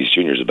Tatis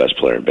Jr. is the best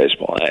player in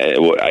baseball.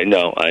 I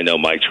know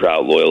Mike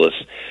Trout,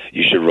 loyalists,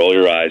 you should roll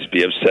your eyes,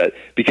 be upset,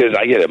 because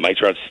I get it. Mike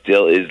Trout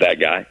still is that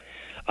guy.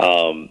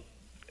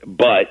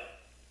 But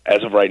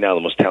as of right now,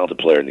 the most talented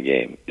player in the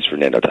game is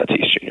Fernando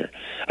Tatis Jr.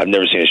 I've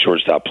never seen a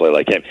shortstop play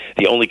like him.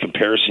 The only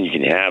comparison you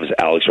can have is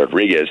Alex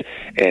Rodriguez,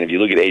 and if you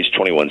look at age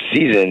 21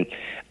 season,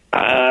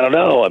 I don't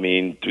know. I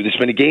mean, through this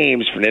many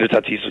games, Fernando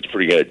Tatis looks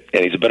pretty good,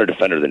 and he's a better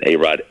defender than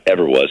A-Rod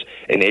ever was.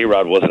 And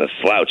A-Rod wasn't a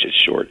slouch at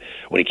short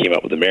when he came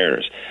out with the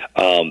Mariners.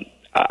 When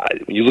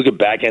you look at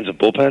back ends of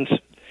bullpens,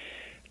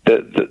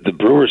 the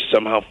Brewers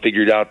somehow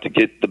figured out to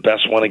get the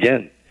best one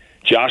again.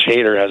 Josh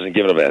Hader hasn't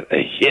given him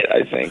a hit,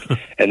 I think.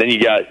 And then you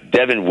got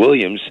Devin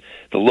Williams,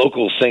 the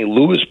local St.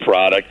 Louis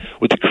product,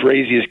 with the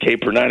craziest K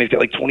per nine. He's got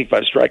like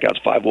 25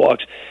 strikeouts, 5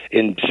 walks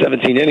in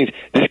 17 innings.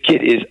 This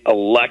kid is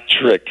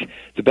electric.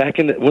 The back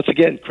end, once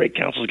again, Craig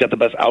Counsell's got the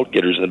best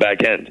out-getters in the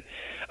back end.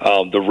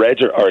 The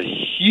Reds are a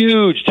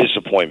huge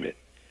disappointment.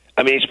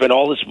 I mean, he spent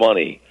all this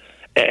money,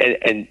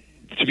 and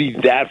to be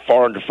that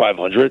far under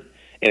 500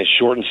 in a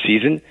shortened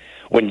season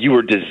when you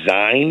were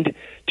designed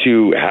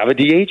to have a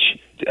DH,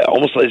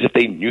 almost as if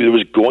they knew there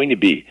was going to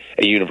be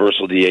a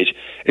universal DH.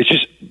 It's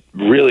just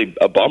really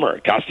a bummer.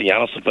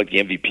 Castellanos looked like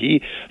the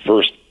MVP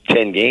first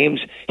 10 games.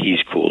 He's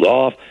cooled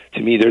off.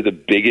 To me, they're the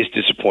biggest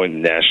disappointment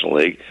in the National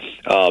League.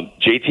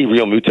 JT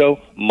Realmuto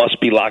must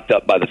be locked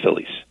up by the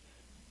Phillies.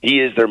 He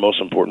is their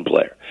most important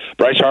player.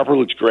 Bryce Harper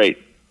looks great.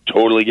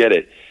 Totally get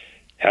it.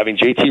 Having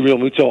JT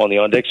Realmuto on the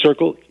on-deck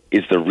circle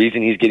is the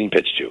reason he's getting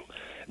pitched to.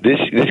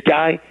 This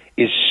guy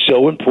is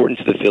so important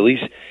to the Phillies,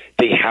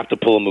 they have to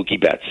pull a Mookie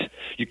Betts.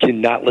 You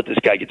cannot let this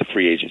guy get the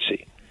free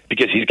agency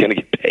because he's going to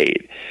get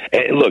paid.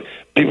 And look,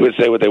 people would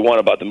say what they want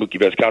about the Mookie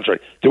Betts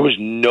contract. There was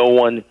no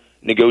one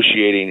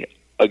negotiating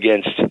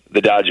against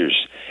the Dodgers,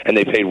 and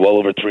they paid well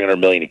over $300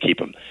 million to keep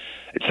him.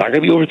 It's not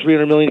going to be over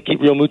 $300 million to keep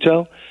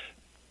Realmuto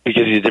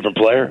because he's a different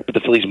player, but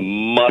the Phillies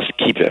must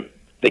keep him.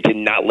 They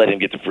cannot let him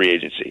get the free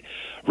agency.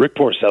 Rick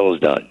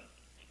Porcello's done.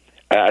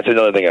 That's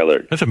another thing I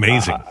learned. That's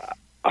amazing.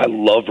 I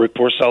love Rick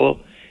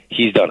Porcello.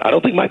 He's done. I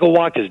don't think Michael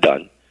Wacha is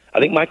done. I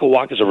think Michael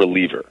Wacha is a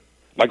reliever.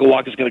 Michael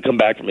Wacha is going to come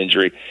back from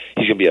injury.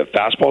 He's going to be a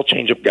fastball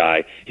changeup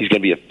guy. He's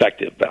going to be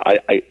effective. But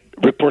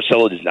Rick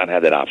Porcello does not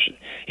have that option.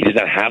 He does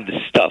not have the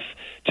stuff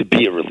to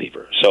be a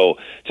reliever. So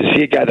to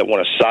see a guy that won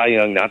a Cy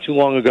Young not too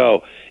long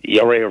ago,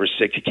 ERA over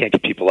 6, he can't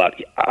get people out.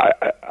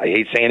 I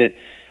hate saying it.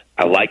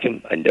 I like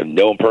him. I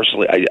know him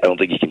personally. I don't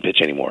think he can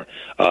pitch anymore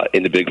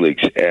in the big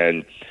leagues.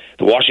 And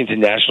the Washington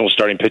Nationals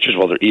starting pitchers,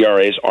 while their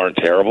ERAs aren't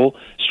terrible,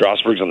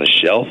 Strasburg's on the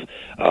shelf.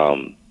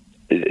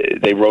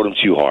 They rode him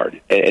too hard,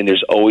 and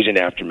there's always an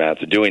aftermath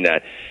to doing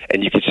that.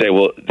 And you could say,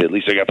 well, at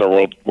least they got their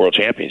world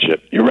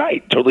championship. You're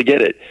right, totally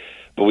get it.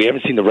 But we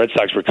haven't seen the Red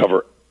Sox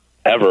recover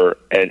ever,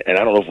 and I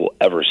don't know if we'll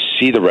ever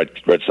see the Red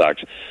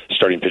Sox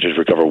starting pitchers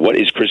recover. What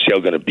is Chris Sale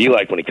going to be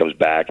like when he comes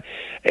back?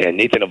 And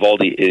Nathan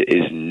Eovaldi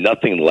is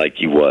nothing like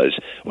he was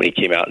when he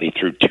came out and he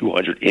threw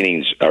 200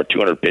 innings or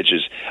 200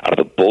 pitches out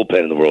of the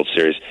bullpen in the World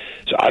Series.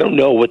 So I don't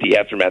know what the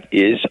aftermath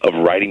is of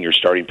riding your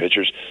starting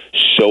pitchers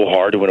so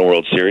hard to win a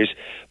World Series,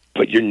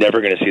 but you're never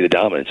going to see the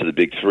dominance of the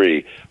big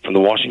three from the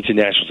Washington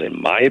Nationals,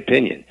 in my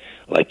opinion,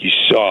 like you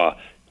saw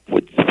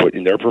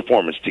in their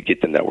performance to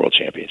get them that world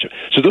championship.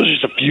 So those are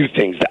just a few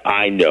things that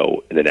I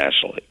know in the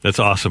National League. That's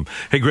awesome.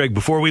 Hey, Greg,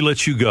 before we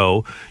let you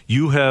go,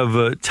 you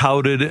have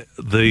touted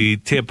the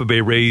Tampa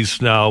Bay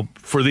Rays now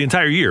for the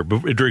entire year,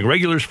 during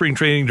regular spring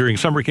training, during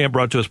summer camp,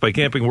 brought to us by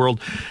Camping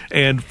World.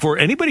 And for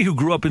anybody who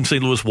grew up in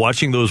St. Louis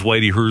watching those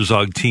Whitey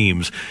Herzog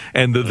teams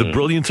and the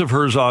brilliance of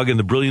Herzog and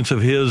the brilliance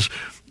of his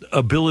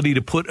ability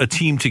to put a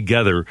team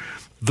together,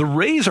 the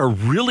Rays are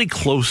really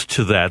close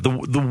to that.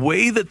 The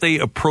way that they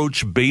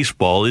approach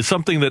baseball is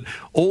something that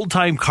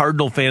old-time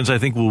Cardinal fans, I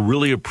think, will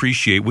really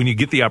appreciate when you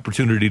get the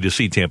opportunity to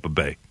see Tampa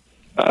Bay.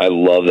 I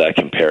love that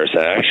comparison.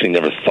 I actually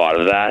never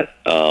thought of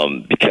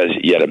that because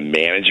you had a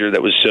manager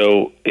that was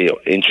so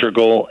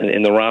integral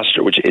in the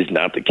roster, which is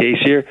not the case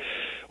here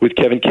with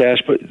Kevin Cash.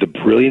 But the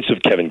brilliance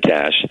of Kevin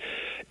Cash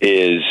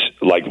is,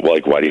 like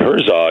Whitey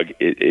Herzog,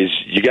 is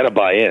you got to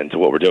buy in to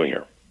what we're doing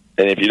here.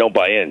 And if you don't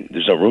buy in,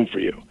 there's no room for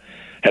you.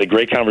 Had a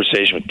great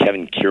conversation with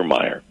Kevin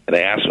Kiermaier, and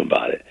I asked him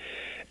about it.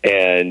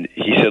 And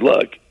he said,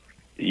 look,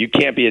 you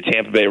can't be a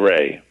Tampa Bay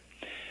Ray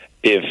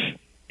if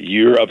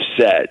you're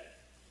upset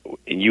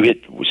and you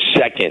hit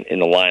second in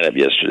the lineup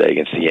yesterday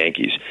against the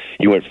Yankees.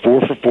 You went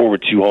 4 for 4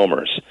 with 2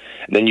 homers,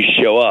 and then you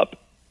show up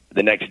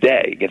the next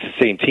day against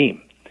the same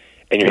team,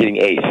 and you're hitting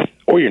 8th,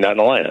 or you're not in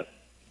the lineup.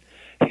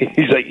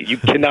 He's like, you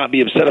cannot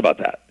be upset about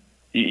that.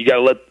 You got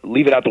to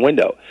leave it out the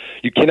window.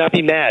 You cannot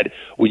be mad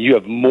when you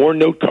have more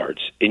note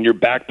cards in your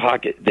back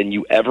pocket than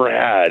you ever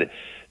had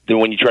than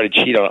when you try to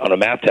cheat on a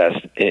math test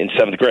in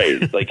 7th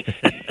grade. Like,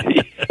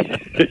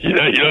 you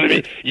know what I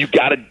mean? You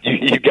got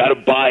to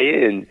buy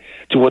in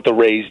to what the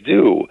Rays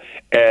do,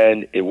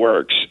 and it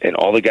works. And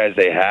all the guys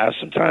they have,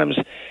 sometimes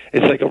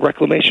it's like a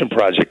reclamation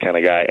project kind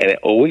of guy, and it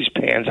always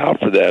pans out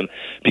for them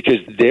because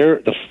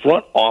the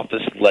front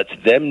office lets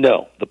them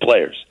know, the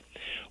players,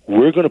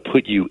 we're going to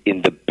put you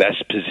in the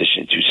best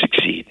position to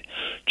succeed.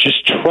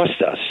 Just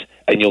trust us,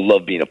 and you'll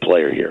love being a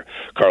player here.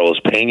 Carlos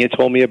Pena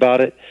told me about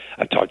it.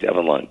 I've talked to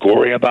Evan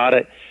Longoria about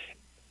it.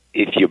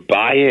 If you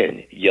buy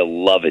in,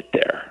 you'll love it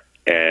there.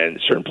 And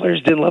certain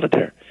players didn't love it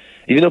there.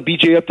 Even though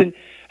B.J. Upton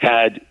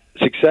had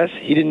success,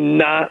 he did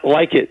not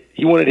like it.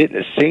 He wanted to hit in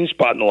the same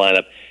spot in the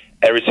lineup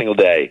every single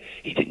day.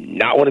 He did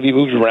not want to be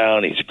moved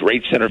around. He's a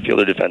great center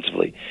fielder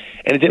defensively.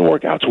 And it didn't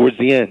work out towards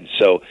the end.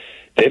 So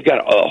they've got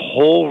a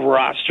whole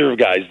roster of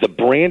guys. The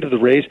brand of the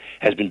Rays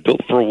has been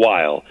built for a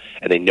while,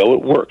 and they know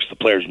it works. The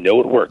players know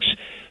it works.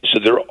 So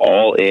they're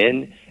all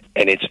in,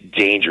 and it's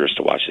dangerous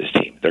to watch this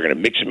team. They're going to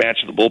mix and match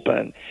in the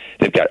bullpen.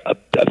 They've got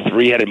a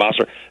three-headed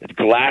monster.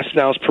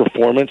 Glasnow's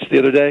performance the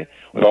other day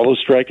with all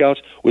those strikeouts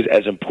was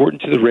as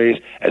important to the Rays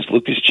as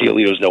Lucas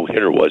Giolito's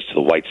no-hitter was to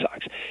the White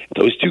Sox.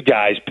 If those two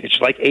guys pitch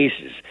like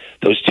aces,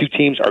 those two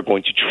teams are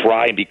going to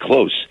try and be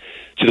close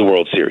to the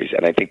World Series,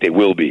 and I think they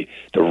will be.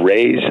 The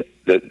Rays,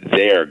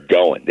 they're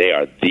going. They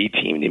are the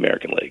team in the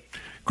American League.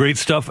 Great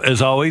stuff,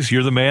 as always.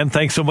 You're the man.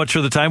 Thanks so much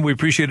for the time. We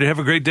appreciate it. Have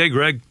a great day,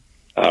 Greg.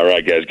 All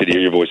right, guys. Good to hear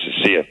your voices.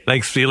 See you.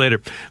 Thanks. See you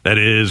later. That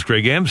is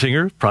Greg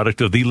Amsinger,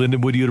 product of the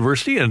Lindenwood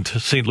University and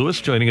St.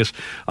 Louis, joining us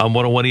on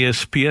 101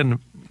 ESPN.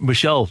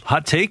 Michelle,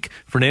 hot take,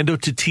 Fernando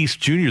Tatis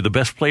Jr., the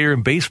best player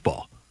in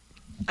baseball.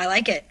 I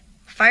like it.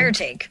 Fire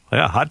take.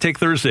 Yeah, Hot Take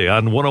Thursday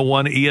on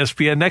 101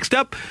 ESPN. Next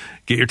up,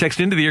 get your text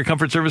into the Air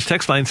Comfort Service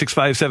text line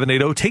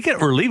 65780. Take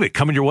it or leave it.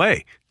 Coming your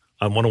way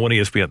on 101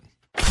 ESPN.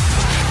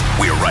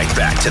 We're right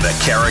back to the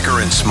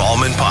Carragher and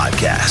Smallman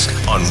podcast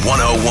on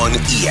 101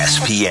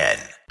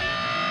 ESPN.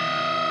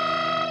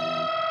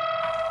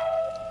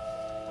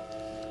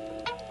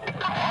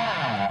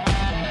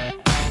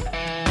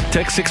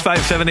 Text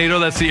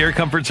 65780, that's the Air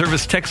Comfort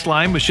Service text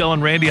line. Michelle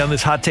and Randy on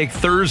this Hot Take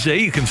Thursday.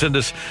 You can send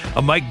us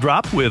a mic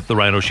drop with the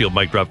Rhino Shield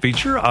mic drop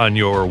feature on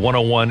your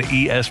 101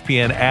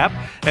 ESPN app.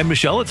 And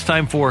Michelle, it's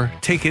time for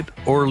Take It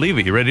or Leave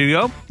It. You ready to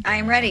go? I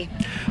am ready.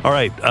 All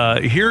right,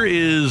 here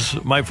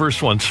is my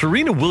first one.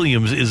 Serena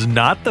Williams is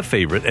not the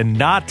favorite and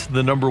not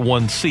the number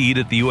one seed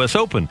at the U.S.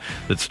 Open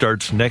that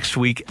starts next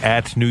week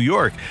at New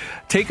York.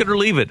 Take it or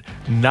leave it.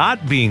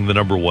 Not being the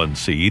number one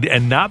seed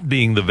and not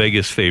being the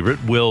Vegas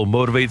favorite will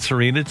motivate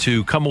Serena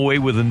to come away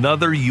with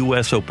another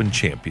U.S. Open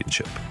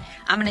championship.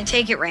 I'm going to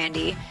take it,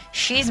 Randy.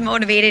 She's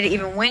motivated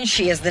even when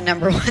she is the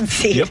number one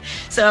seed. Yep.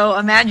 So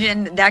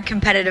imagine that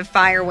competitive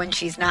fire when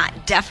she's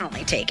not.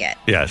 Definitely take it.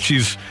 Yeah,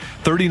 she's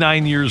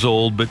 39 years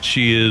old, but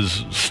she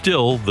is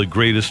still the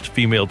greatest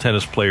female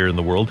tennis player in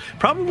the world.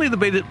 Probably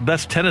the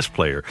best tennis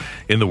player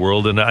in the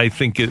world, and I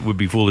think it would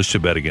be foolish to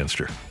bet against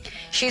her.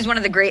 She's one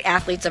of the great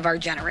athletes of our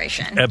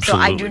generation.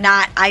 Absolutely. So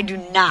I do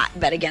not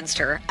bet against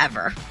her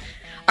ever.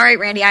 All right,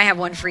 Randy, I have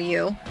one for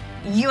you.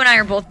 You and I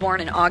are both born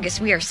in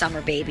August. We are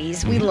summer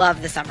babies. We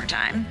love the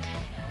summertime.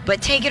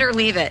 But take it or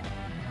leave it.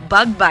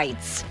 Bug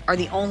bites are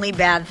the only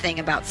bad thing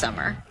about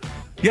summer.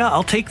 Yeah,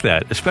 I'll take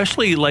that.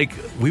 Especially like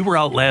we were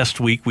out last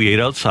week. We ate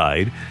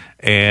outside,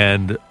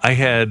 and I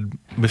had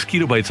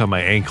mosquito bites on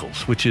my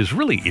ankles, which is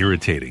really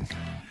irritating.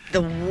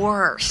 The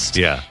worst.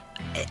 Yeah.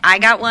 I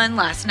got one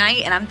last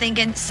night, and I'm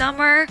thinking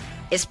summer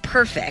is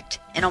perfect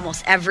in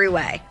almost every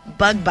way.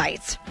 Bug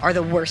bites are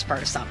the worst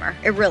part of summer.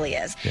 It really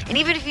is. Yeah. And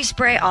even if you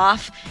spray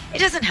off, it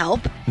doesn't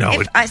help.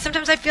 No.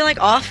 Sometimes I feel like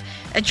off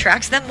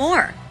attracts them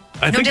more.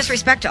 No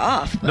disrespect to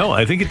off. But. No,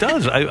 I think it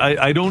does.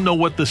 I don't know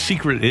what the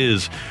secret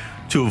is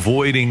to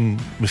avoiding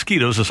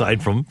mosquitoes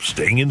aside from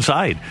staying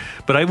inside.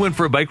 But I went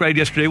for a bike ride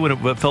yesterday when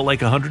it felt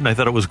like 100, and I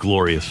thought it was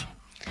glorious.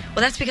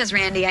 Well, that's because,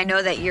 Randy, I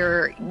know that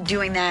you're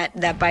doing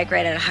that bike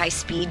ride at a high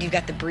speed. You've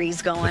got the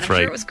breeze going. That's I'm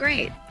sure it was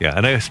great. Yeah,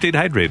 and I stayed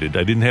hydrated.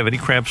 I didn't have any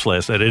cramps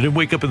last night. I didn't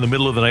wake up in the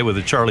middle of the night with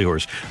a Charlie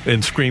horse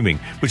and screaming,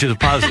 which is a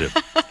positive.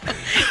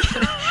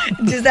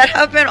 Does that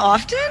happen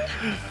often?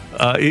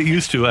 It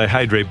used to. I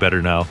hydrate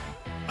better now.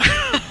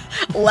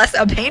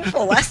 A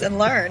painful lesson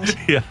learned.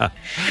 Yeah.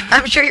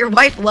 I'm sure your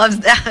wife loves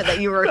that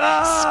you were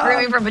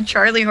screaming from a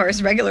Charlie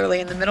horse regularly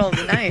in the middle of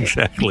the night.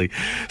 Exactly.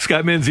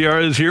 Scott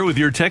Manziara is here with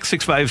your text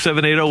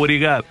 65780. What do you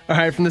got? All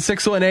right, from the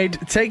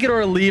 618, take it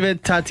or leave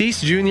it.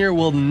 Tatis Jr.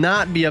 will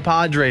not be a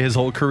Padre his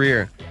whole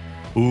career.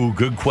 Ooh,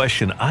 good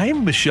question.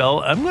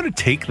 Michelle. I'm going to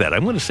take that.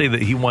 I'm going to say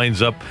that he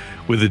winds up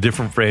with a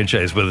different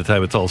franchise by the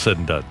time it's all said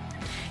and done.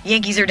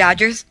 Yankees or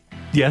Dodgers?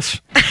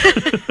 Yes.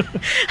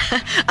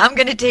 I'm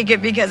going to take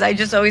it because I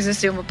just always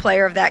assume a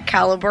player of that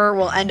caliber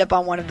will end up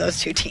on one of those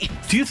two teams.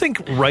 Do you think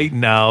right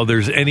now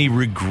there's any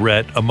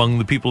regret among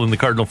the people in the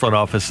Cardinal front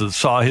office that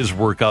saw his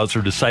workouts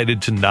or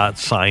decided to not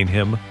sign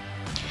him?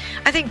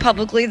 I think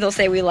publicly they'll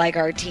say we like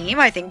our team.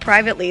 I think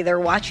privately they're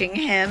watching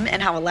him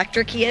and how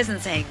electric he is and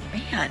saying,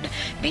 man,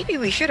 maybe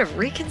we should have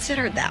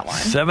reconsidered that one.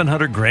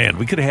 $700,000.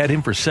 We could have had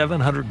him for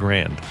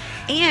 $700,000.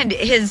 And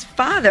his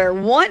father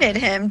wanted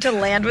him to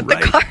land with the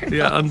Cardinals.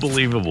 Yeah,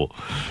 unbelievable.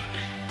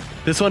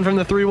 This one from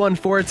the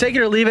 314. Take it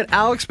or leave it.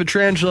 Alex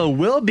Pietrangelo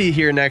will be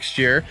here next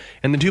year,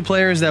 and the two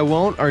players that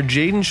won't are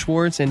Jaden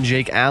Schwartz and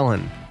Jake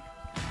Allen.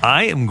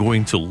 I am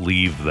going to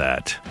leave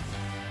that.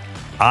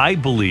 I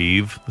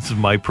believe, this is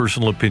my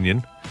personal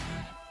opinion,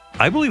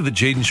 I believe that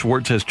Jaden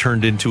Schwartz has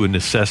turned into a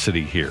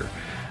necessity here.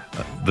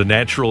 The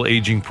natural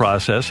aging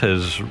process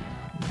has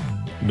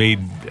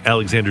made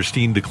Alexander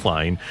Steen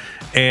decline.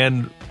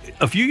 And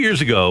a few years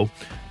ago,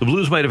 the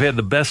Blues might have had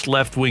the best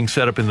left wing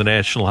setup in the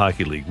National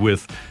Hockey League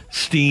with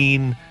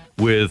Steen,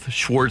 with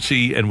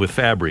Schwartzy, and with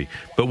Fabry.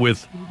 But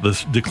with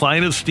the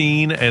decline of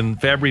Steen and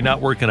Fabry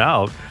not working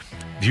out,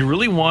 Do you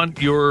really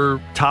want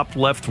your top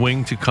left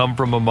wing to come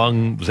from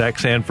among Zach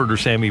Sanford or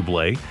Sammy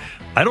Blais?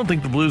 I don't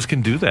think the Blues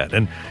can do that.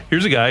 And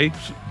here's a guy,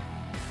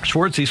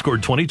 Schwartz, he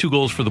scored 22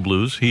 goals for the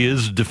Blues. He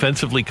is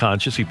defensively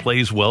conscious. He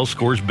plays well,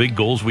 scores big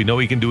goals. We know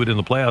he can do it in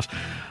the playoffs.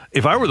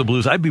 If I were the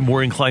Blues, I'd be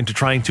more inclined to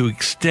trying to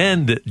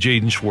extend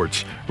Jaden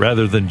Schwartz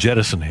rather than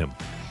jettison him.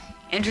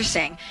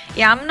 Interesting.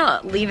 Yeah, I'm going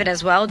to leave it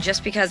as well,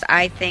 just because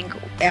I think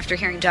after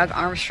hearing Doug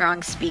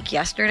Armstrong speak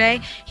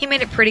yesterday, he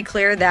made it pretty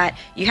clear that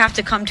you have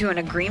to come to an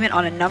agreement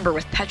on a number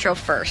with Petro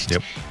first.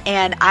 Yep.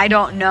 And I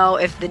don't know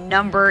if the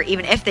number,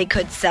 even if they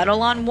could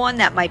settle on one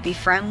that might be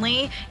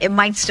friendly, it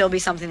might still be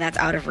something that's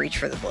out of reach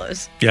for the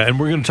Blues. Yeah, and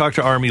we're going to talk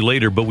to Army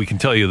later, but we can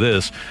tell you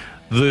this.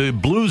 The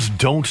Blues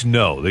don't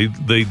know.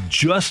 They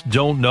just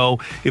don't know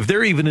if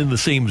they're even in the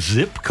same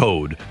zip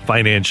code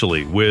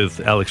financially with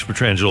Alex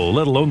Pietrangelo,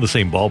 let alone the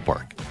same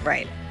ballpark.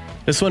 Right.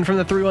 This one from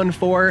the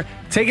 314.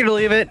 Take it or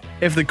leave it.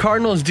 If the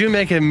Cardinals do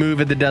make a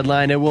move at the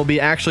deadline, it will be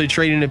actually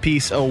trading a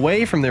piece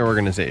away from their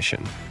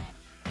organization.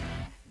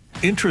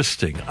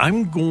 Interesting.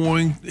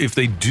 If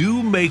they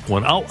do make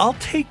one, I'll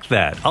take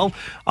that.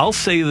 I'll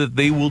say that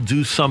they will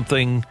do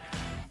something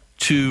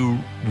to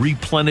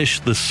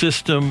replenish the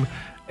system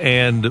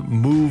and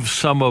move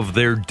some of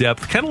their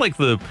depth, kind of like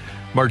the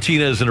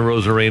Martinez and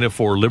Arozarena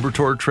for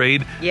Liberatore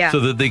trade, so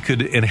that they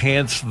could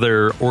enhance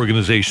their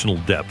organizational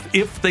depth.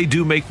 If they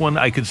do make one,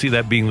 I could see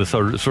that being the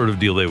sort of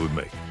deal they would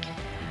make.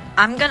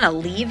 I'm going to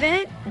leave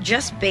it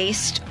just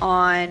based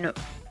on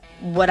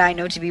what I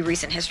know to be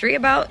recent history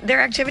about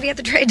their activity at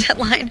the trade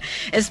deadline,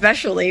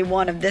 especially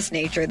one of this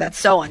nature that's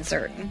so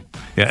uncertain.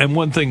 Yeah, and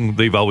one thing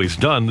they've always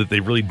done that they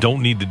really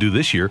don't need to do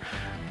this year,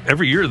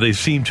 every year they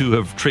seem to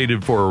have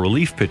traded for a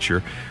relief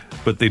pitcher,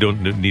 but they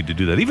don't need to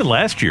do that. Even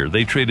last year,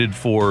 they traded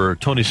for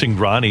Tony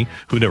Cingrani,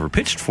 who never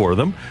pitched for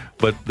them,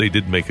 but they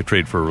did make a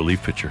trade for a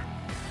relief pitcher.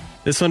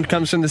 This one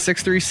comes from the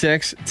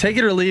 636. Take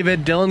it or leave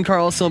it. Dylan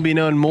Carlson will be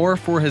known more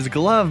for his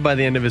glove by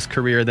the end of his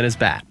career than his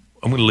bat.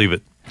 I'm going to leave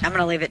it. I'm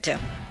going to leave it too.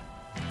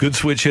 Good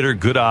switch hitter,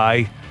 good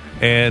eye,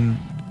 and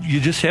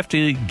you just have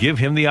to give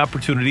him the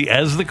opportunity,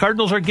 as the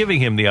Cardinals are giving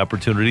him the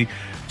opportunity,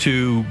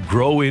 to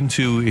grow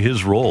into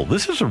his role.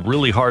 This is a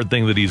really hard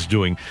thing that he's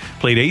doing.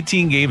 Played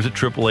 18 games at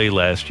AAA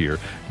last year.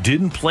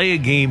 Didn't play a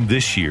game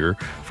this year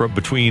from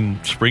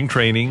between spring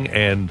training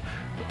and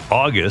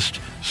August.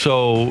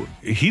 So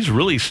he's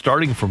really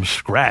starting from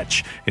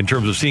scratch in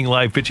terms of seeing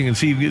live pitching and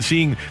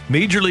seeing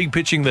major league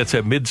pitching that's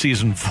at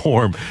midseason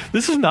form.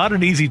 This is not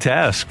an easy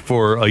task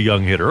for a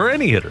young hitter or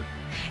any hitter.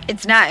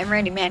 It's not. And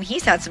Randy, man,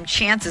 he's had some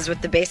chances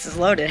with the bases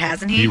loaded,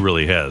 hasn't he? He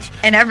really has.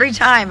 And every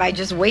time I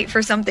just wait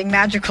for something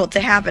magical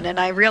to happen, and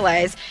I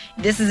realize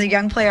this is a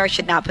young player. I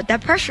should not put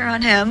that pressure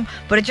on him,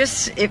 but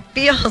it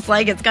feels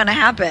like it's going to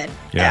happen.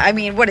 Yeah. I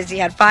mean, what has he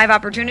had, 5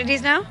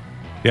 opportunities now?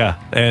 Yeah,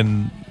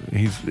 and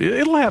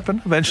it'll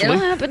happen eventually. It'll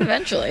happen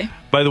eventually.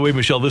 By the way,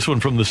 Michelle, this one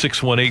from the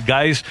 618.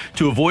 Guys,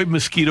 to avoid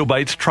mosquito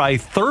bites, try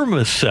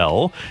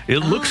Thermacell. It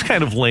looks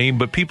kind of lame,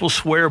 but people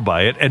swear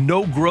by it. And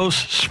no gross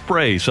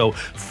spray. So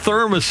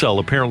Thermacell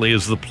apparently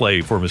is the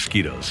play for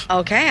mosquitoes.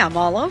 Okay, I'm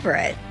all over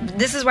it.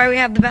 This is why we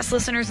have the best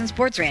listeners in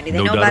sports, Randy.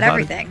 They know about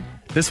everything.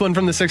 This one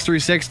from the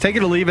 636. Take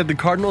it or leave it. The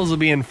Cardinals will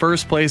be in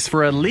first place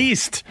for at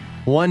least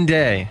one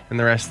day in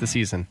the rest of the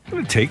season. I'm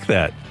going to take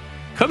that.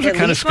 Cubs are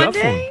kind of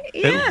scuffling.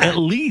 Yeah. At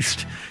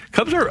least.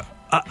 Cubs are...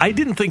 I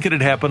didn't think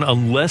it'd happen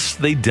unless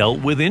they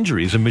dealt with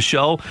injuries. And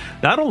Michelle,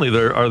 not only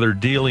are they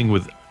dealing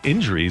with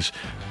injuries,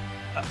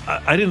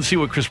 I didn't see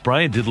what Chris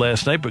Bryant did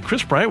last night, but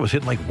Chris Bryant was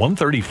hitting like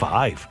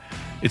 135.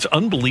 It's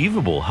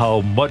unbelievable how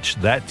much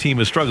that team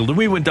has struggled. And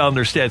we went down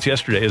their stats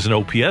yesterday as an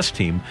OPS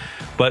team,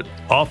 but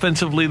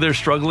offensively they're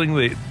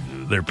struggling.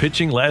 They're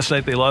pitching. Last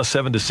night they lost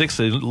 7-6.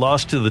 They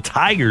lost to the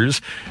Tigers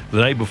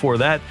the night before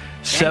that,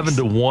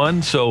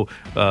 7-1. So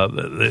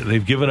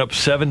they've given up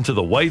 7 to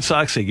the White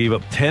Sox. They gave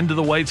up 10 to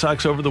the White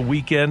Sox over the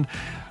weekend.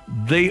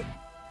 They,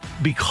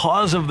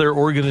 because of their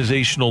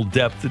organizational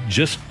depth,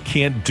 just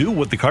can't do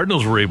what the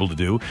Cardinals were able to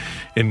do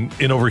in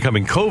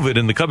overcoming COVID,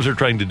 and the Cubs are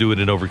trying to do it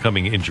in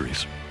overcoming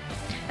injuries.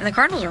 And the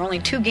Cardinals are only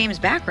 2 games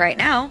back right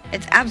now.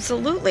 It's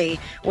absolutely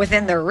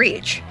within their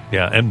reach.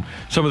 Yeah, and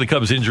some of the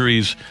Cubs'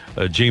 injuries,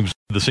 James,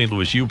 the St.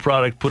 Louis U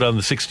product, put on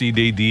the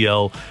 60-day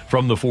DL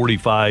from the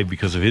 45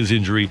 because of his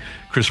injury.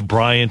 Chris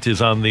Bryant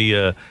is on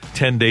the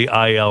 10-day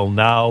IL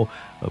now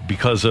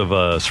because of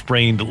a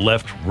sprained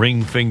left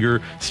ring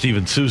finger.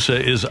 Steven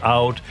Souza is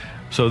out.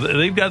 So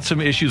they've got some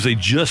issues. They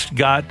just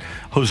got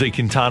Jose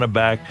Quintana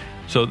back.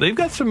 So they've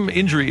got some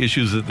injury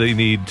issues that they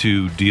need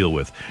to deal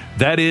with.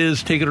 That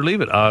is Take It or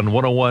Leave It on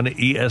 101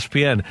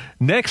 ESPN.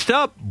 Next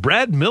up,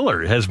 Brad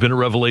Miller has been a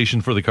revelation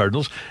for the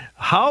Cardinals.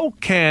 How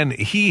can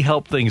he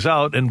help things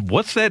out, and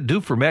what's that do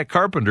for Matt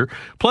Carpenter?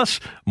 Plus,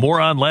 more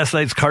on last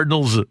night's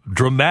Cardinals'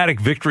 dramatic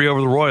victory over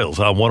the Royals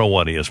on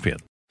 101 ESPN.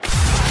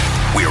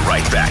 We're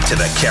right back to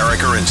the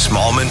Carricker and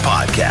Smallman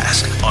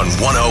podcast on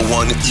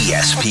 101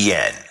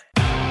 ESPN.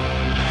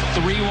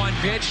 3-1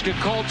 pitch to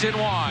Colton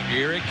Wong.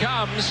 Here it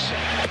comes.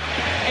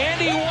 And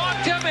he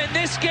walked him, and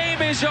this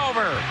game is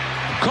over.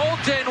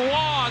 Colton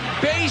Wong,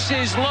 base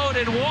bases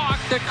loaded walk.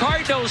 The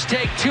Cardinals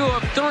take 2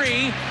 of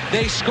 3.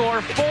 They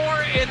score 4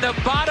 in the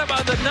bottom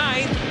of the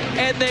 9th,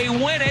 and they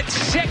win it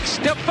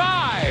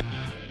 6-5.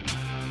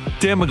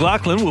 Dan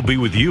McLaughlin will be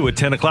with you at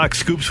 10 o'clock,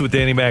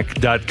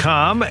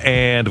 scoopswithdannymac.com.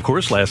 And, of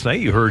course, last night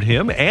you heard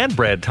him and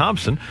Brad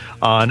Thompson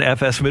on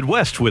FS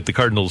Midwest with the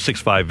Cardinals'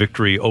 6-5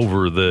 victory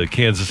over the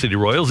Kansas City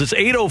Royals. It's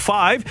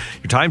 8:05.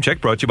 Your time check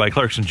brought to you by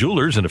Clarkson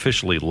Jewelers, an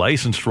officially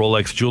licensed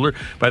Rolex jeweler.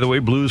 By the way,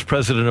 Blues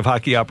President of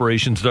Hockey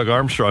Operations Doug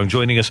Armstrong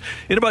joining us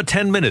in about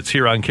 10 minutes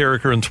here on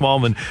Carricker and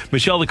Smallman.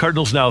 Michelle, the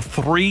Cardinals now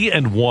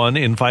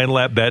 3-1 in final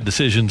at-bat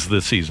decisions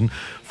this season.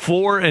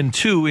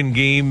 4-2 in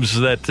games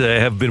that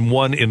have been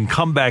won in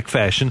comeback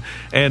fashion,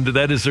 and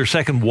that is their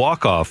second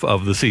walk-off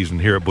of the season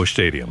here at Busch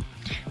Stadium.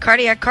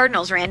 Cardiac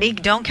Cardinals, Randy.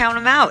 Don't count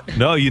them out.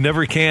 No, you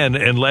never can.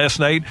 And last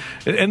night,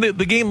 and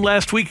the game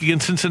last week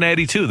against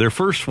Cincinnati, too, their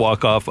first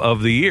walk-off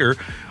of the year,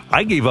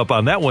 I gave up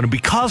on that one. And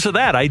because of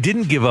that, I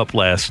didn't give up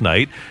last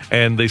night.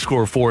 And they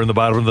score 4 in the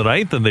bottom of the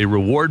 9th, and they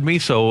reward me.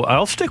 So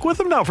I'll stick with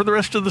them now for the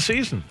rest of the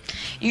season.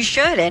 You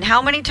should. And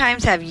how many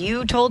times have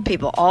you told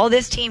people all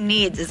this team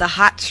needs is a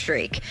hot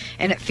streak?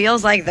 And it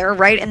feels like they're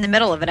right in the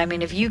middle of it. I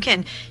mean, if you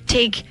can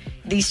take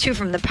these 2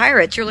 from the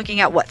Pirates, you're looking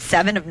at,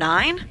 7 of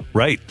 9?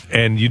 Right.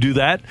 And you do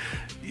that.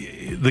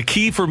 The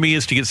key for me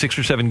is to get 6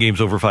 or 7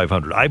 games over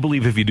 500. I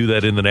believe if you do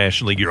that in the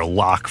National League, you're a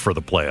lock for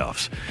the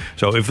playoffs.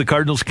 So if the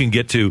Cardinals can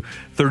get to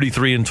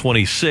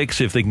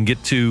 33-26, if they can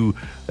get to,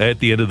 at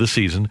the end of the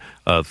season,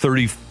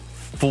 34-26,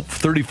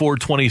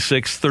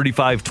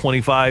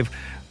 35-25,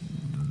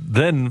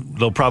 then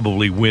they'll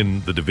probably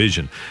win the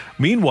division.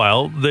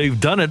 Meanwhile, they've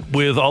done it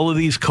with all of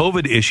these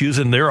COVID issues,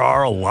 and there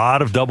are a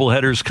lot of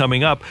doubleheaders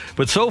coming up.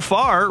 But so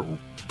far,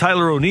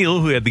 Tyler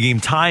O'Neill, who had the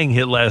game-tying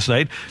hit last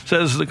night,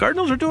 says the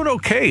Cardinals are doing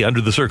okay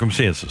under the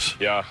circumstances.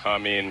 Yeah, I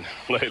mean,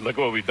 look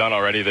what we've done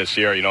already this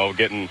year. You know,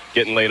 getting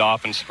laid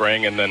off in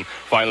spring, and then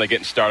finally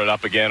getting started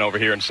up again over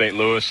here in St.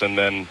 Louis, and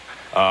then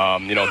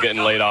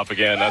getting laid off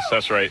again.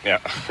 That's right. Yeah,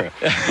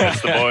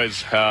 that's the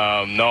boys.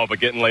 But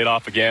getting laid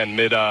off again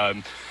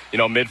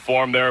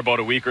mid-form there, about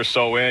a week or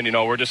so in.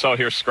 We're just out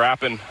here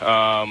scrapping.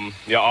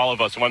 All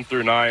of us, 1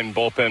 through 9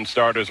 bullpen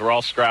starters, we're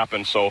all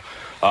scrapping. So,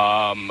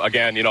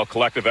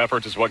 collective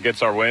effort is what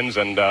gets our wins,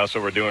 and that's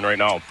what we're doing right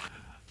now.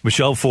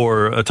 Michelle,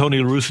 for a Tony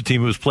La Russa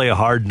team, it was play a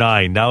hard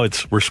 9. Now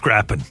we're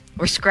scrapping.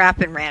 We're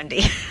scrapping,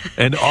 Randy.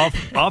 And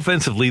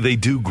offensively, they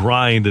do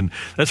grind. And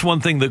that's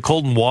one thing that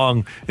Colton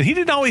Wong, and he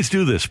didn't always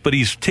do this, but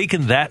he's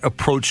taken that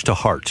approach to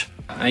heart.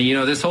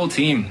 This whole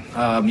team,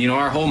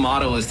 our whole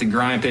motto is to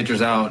grind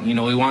pitchers out.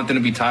 We want them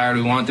to be tired.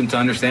 We want them to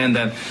understand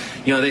that,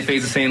 they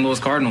face the St. Louis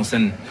Cardinals.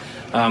 And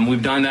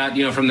we've done that,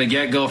 from the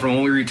get-go, from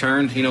when we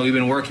returned. We've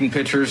been working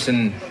pitchers,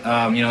 and,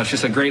 it's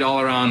just a great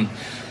all-around,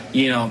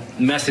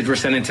 message we're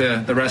sending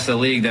to the rest of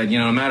the league that,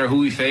 no matter who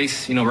we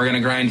face, we're going to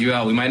grind you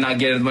out. We might not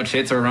get as much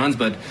hits or runs,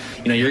 but,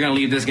 you're going to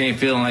leave this game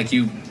feeling like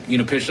you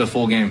pitched a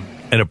full game.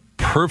 And a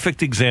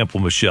perfect example,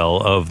 Michelle,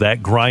 of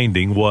that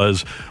grinding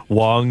was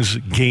Wong's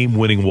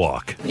game-winning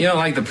walk.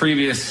 Like the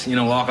previous,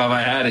 walk-off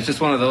I had, it's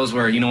just one of those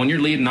where, when you're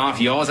leading off,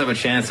 you always have a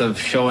chance of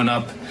showing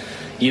up,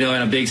 in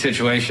a big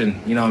situation.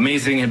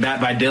 Amazing at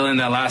bat by Dylan,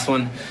 that last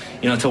one,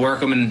 to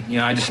work him. And,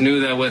 I just knew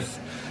that with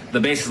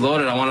the bases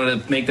loaded, I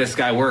wanted to make this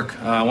guy work.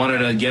 I wanted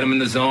to get him in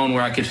the zone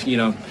where I could,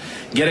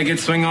 get a good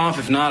swing off.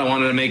 If not, I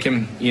wanted to make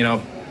him,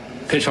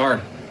 pitch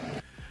hard.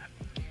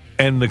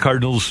 And the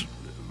Cardinals,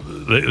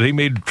 they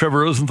made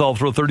Trevor Rosenthal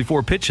throw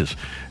 34 pitches.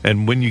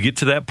 And when you get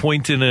to that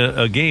point in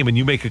a game and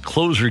you make a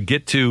closer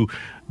get to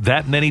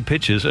that many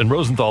pitches, and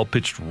Rosenthal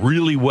pitched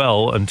really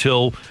well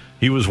until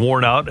he was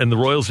worn out and the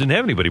Royals didn't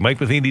have anybody.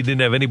 Mike Matheny didn't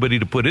have anybody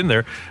to put in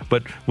there.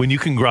 But when you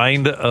can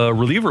grind a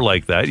reliever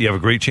like that, you have a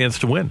great chance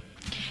to win.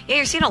 Yeah,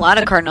 you've seen a lot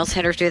of Cardinals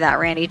hitters do that,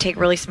 Randy. Take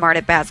really smart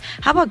at bats.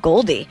 How about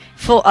Goldie?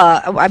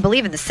 I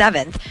believe in the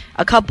 7th,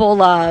 a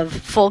couple of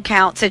full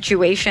count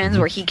situations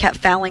where he kept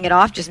fouling it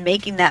off, just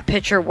making that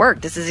pitcher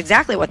work. This is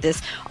exactly what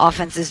this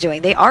offense is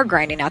doing. They are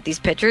grinding out these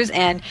pitchers,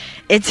 and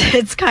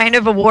it's kind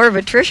of a war of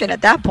attrition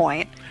at that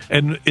point.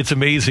 And it's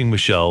amazing,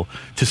 Michelle,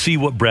 to see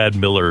what Brad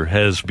Miller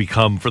has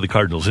become for the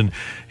Cardinals. And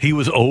he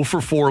was 0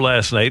 for 4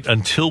 last night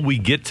until we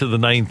get to the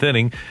 9th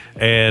inning.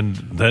 And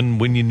then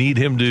when you need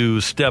him to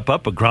step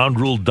up, a ground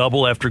rule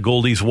double after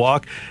Goldie's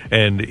walk.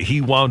 And he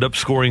wound up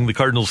scoring the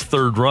Cardinals'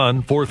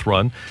 4th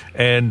run.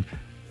 And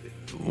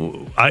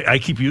I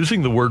keep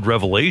using the word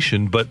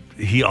revelation, but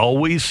he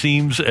always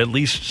seems, at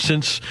least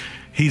since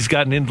he's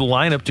gotten into the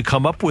lineup, to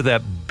come up with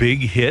that big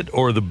hit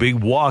or the big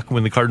walk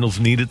when the Cardinals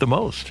need it the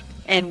most.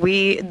 And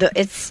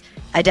it's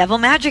a devil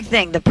magic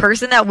thing. The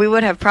person that we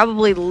would have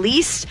probably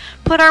least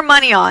put our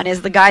money on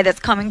is the guy that's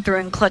coming through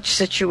in clutch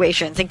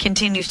situations and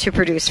continues to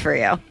produce for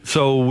you.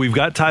 So we've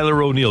got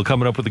Tyler O'Neill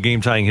coming up with the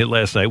game-tying hit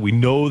last night. We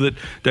know that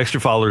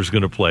Dexter Fowler is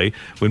going to play.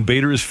 When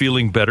Bader is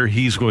feeling better,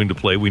 he's going to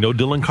play. We know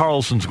Dylan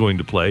Carlson's going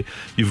to play.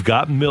 You've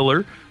got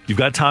Miller. You've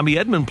got Tommy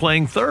Edman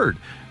playing third.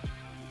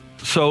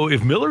 So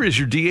if Miller is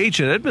your DH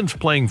and Edman's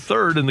playing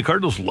third and the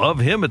Cardinals love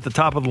him at the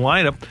top of the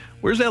lineup,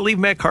 where does that leave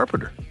Matt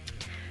Carpenter?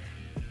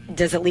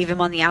 Does it leave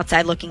him on the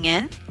outside looking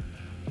in?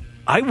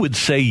 I would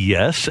say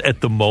yes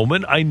at the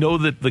moment. I know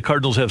that the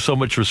Cardinals have so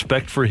much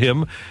respect for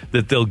him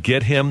that they'll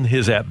get him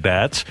his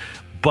at-bats,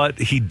 but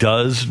he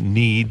does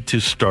need to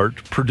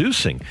start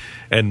producing.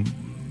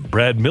 And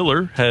Brad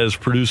Miller has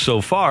produced so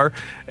far,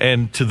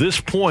 and to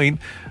this point,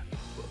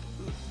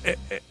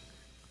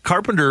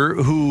 Carpenter,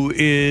 who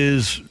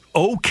is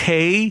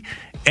okay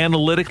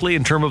analytically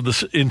in terms of the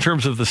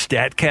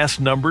StatCast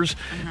numbers,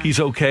 he's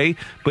okay.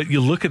 But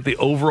you look at the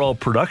overall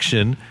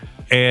production,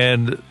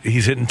 and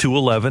he's hitting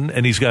 .211,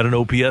 and he's got an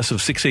OPS of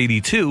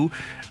 .682,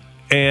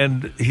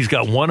 and he's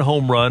got 1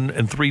 home run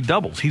and 3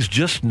 doubles. He's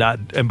just not.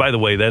 And by the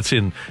way, that's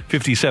in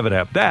 57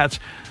 at bats.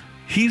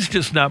 He's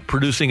just not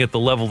producing at the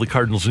level the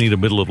Cardinals need a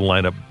middle of the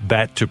lineup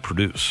bat to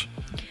produce.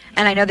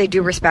 And I know they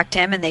do respect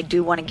him, and they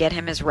do want to get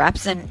him his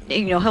reps, and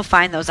he'll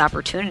find those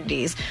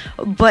opportunities.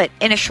 But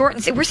in a short,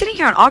 we're sitting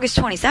here on August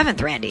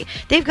 27th, Randy.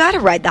 They've got to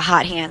ride the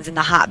hot hands and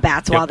the hot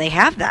bats while they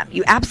have them.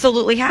 You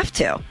absolutely have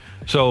to.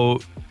 So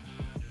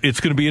it's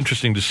going to be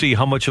interesting to see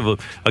how much of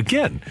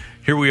again,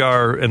 here we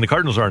are, and the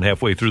Cardinals aren't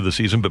halfway through the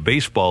season, but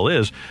baseball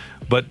is.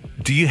 But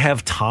do you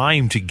have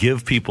time to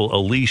give people a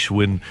leash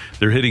when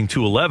they're hitting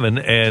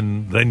 .211?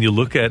 And then you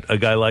look at a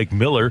guy like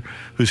Miller,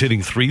 who's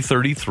hitting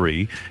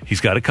 .333. He's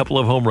got a couple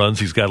of home runs.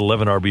 He's got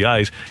 11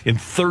 RBIs. In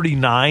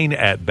 39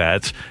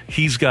 at-bats,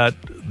 he's got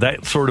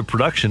that sort of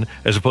production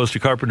as opposed to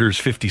Carpenter's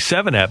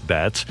 57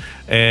 at-bats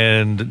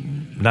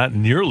and not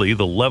nearly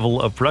the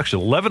level of production.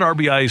 11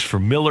 RBIs for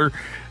Miller,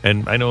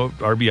 and I know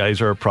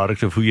RBIs are a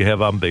product of who you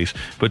have on base,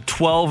 but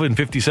 12 and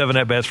 57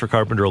 at-bats for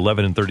Carpenter,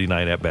 11 and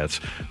 39 at-bats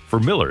for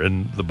Miller.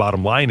 And the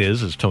bottom line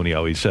is, as Tony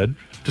always said,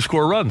 to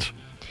score runs.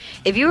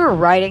 If you were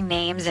writing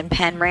names in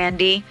pen,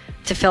 Randy,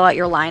 to fill out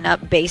your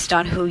lineup based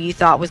on who you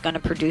thought was going to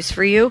produce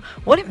for you,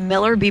 wouldn't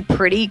Miller be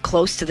pretty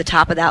close to the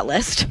top of that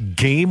list?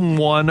 Game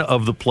 1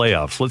 of the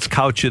playoffs. Let's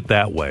couch it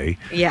that way.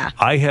 Yeah.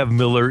 I have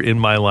Miller in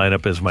my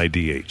lineup as my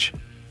DH.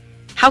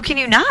 How can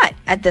you not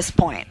at this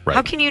point? Right.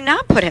 How can you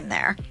not put him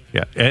there?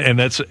 Yeah, and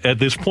that's at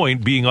this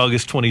point being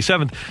August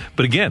 27th.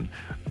 But again,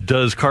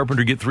 does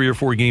Carpenter get 3 or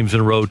 4 games in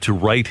a row to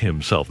right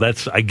himself?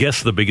 That's, I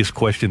guess, the biggest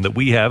question that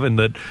we have and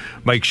that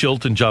Mike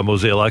Schilt and John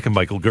Mozeliak and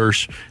Michael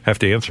Gersh have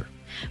to answer.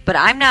 But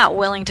I'm not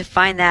willing to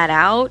find that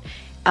out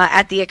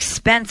at the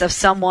expense of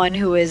someone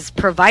who has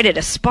provided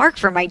a spark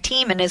for my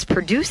team and is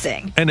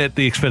producing. And at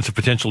the expense of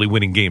potentially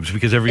winning games,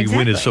 because every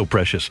win is so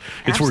precious.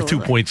 It's Absolutely.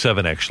 worth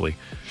 2.7, actually.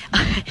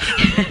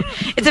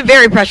 It's a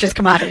very precious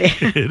commodity.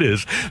 It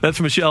is.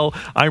 That's Michelle.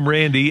 I'm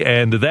Randy,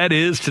 and that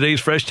is today's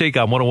Fresh Take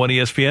on 101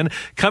 ESPN.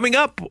 Coming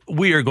up,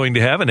 we are going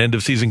to have an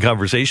end-of-season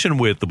conversation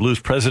with the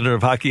Blues president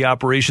of hockey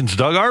operations,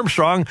 Doug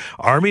Armstrong.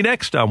 Army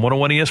next on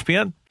 101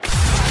 ESPN.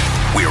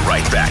 We're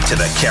right back to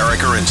the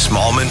Carricker and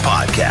Smallman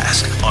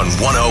podcast on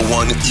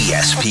 101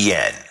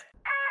 ESPN.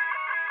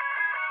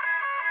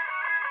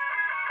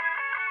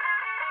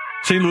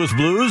 St. Louis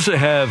Blues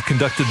have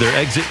conducted their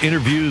exit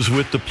interviews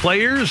with the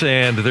players,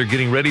 and they're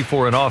getting ready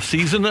for an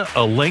off-season,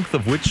 a length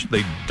of which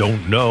they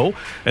don't know.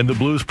 And the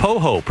Blues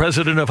Poho,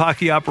 president of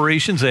hockey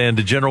operations and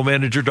general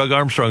manager Doug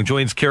Armstrong,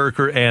 joins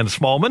Carricker and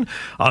Smallman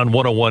on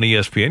 101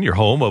 ESPN, your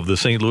home of the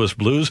St. Louis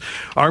Blues.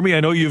 Army,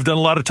 I know you've done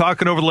a lot of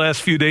talking over the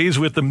last few days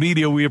with the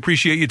media. We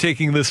appreciate you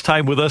taking this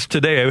time with us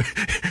today.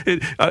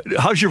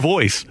 How's your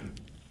voice?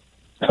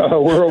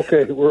 We're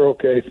okay. We're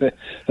okay.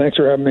 Thanks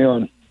for having me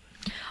on.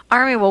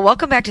 Army, well,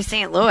 welcome back to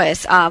St.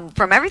 Louis.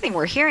 From everything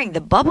we're hearing,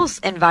 the bubble's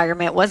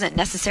environment wasn't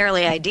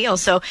necessarily ideal.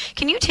 So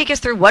can you take us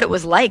through what it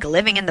was like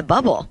living in the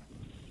bubble?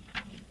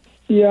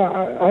 Yeah,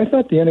 I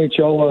thought the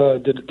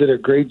NHL did a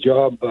great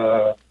job.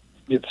 The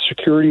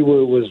security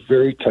was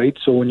very tight.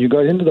 So when you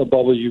got into the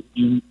bubble,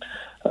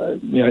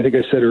 I think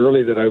I said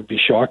earlier that I would be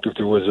shocked if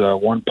there was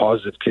one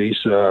positive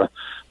case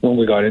when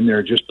we got in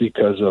there, just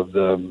because of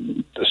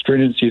the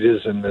stringency it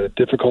is and the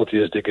difficulty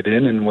it is to get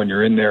in. And when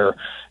you're in there,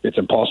 it's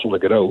impossible to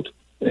get out.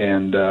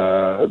 And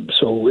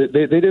so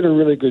they did a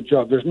really good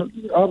job.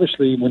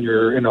 Obviously, when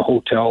you're in a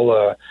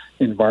hotel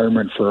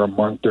environment for a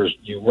month,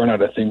 you run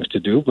out of things to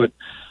do. But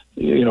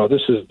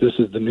this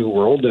is the new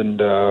world, and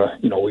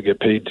we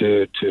get paid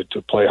to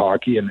play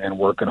hockey and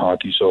work in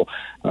hockey. So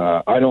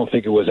I don't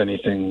think it was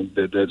anything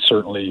that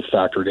certainly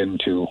factored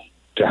into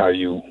how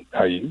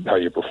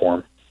you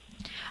perform.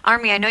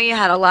 Army, I know you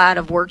had a lot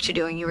of work to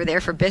do, and you were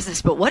there for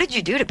business. But what did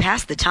you do to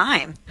pass the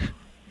time?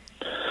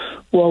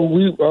 Well,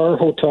 our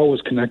hotel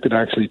was connected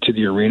actually to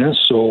the arena,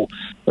 so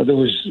there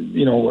was,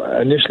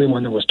 initially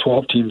when there was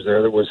 12 teams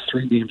there was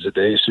 3 games a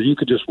day, so you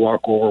could just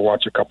walk over,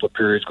 watch a couple of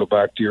periods, go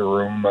back to your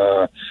room,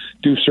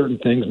 do certain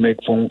things, make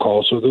phone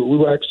calls. So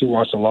we actually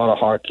watched a lot of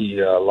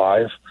hockey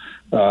live,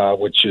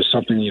 which is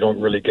something you don't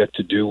really get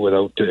to do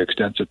without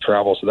extensive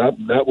travel. So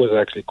that was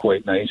actually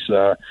quite nice.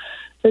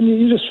 And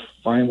you just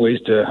find ways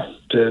to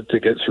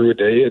get through a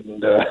day,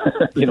 and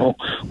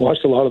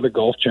watched a lot of the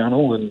Golf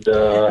Channel, and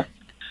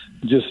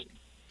just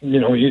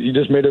you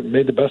just made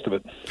the best of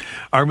it.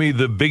 Army,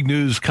 the big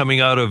news coming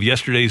out of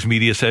yesterday's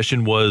media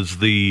session was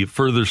the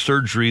further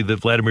surgery that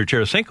Vladimir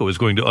Tarasenko is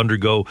going to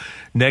undergo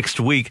next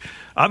week.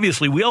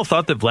 Obviously, we all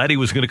thought that Vladdy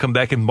was going to come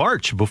back in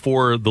March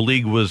before the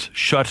league was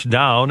shut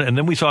down, and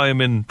then we saw him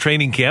in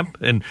training camp,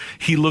 and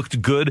he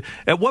looked good.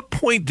 At what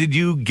point did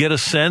you get a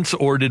sense,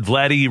 or did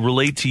Vladdy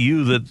relate to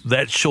you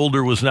that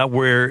shoulder was not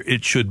where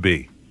it should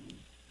be?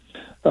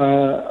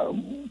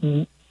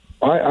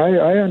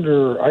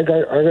 I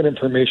got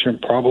information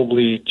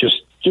probably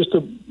just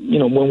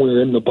when we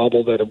were in the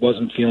bubble that it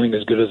wasn't feeling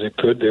as good as it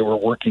could. They were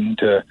working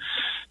to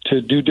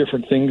do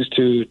different things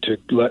to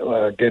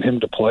get him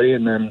to play,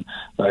 and then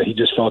he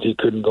just felt he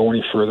couldn't go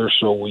any further.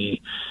 So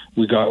we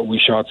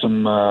shot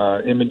some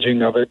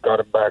imaging of it, got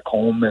him back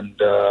home, and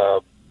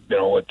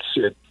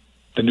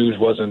the news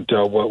wasn't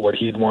what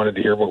he'd wanted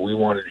to hear, what we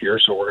wanted to hear.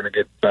 So we're going to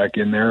get back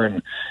in there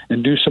and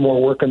do some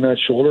more work on that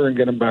shoulder and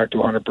get him back to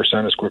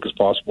 100% as quick as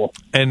possible.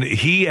 And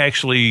he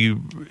actually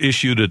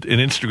issued an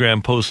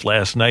Instagram post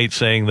last night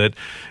saying that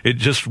it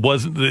just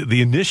wasn't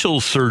the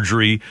initial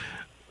surgery.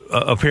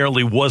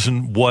 Apparently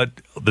wasn't what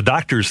the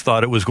doctors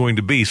thought it was going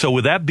to be. So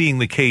with that being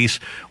the case,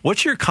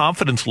 what's your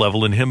confidence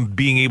level in him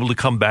being able to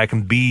come back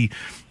and be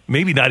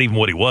maybe not even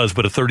what he was,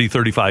 but a 30,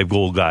 35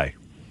 goal guy?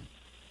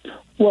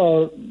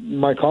 Well,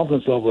 my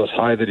confidence level is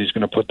high that he's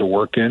going to put the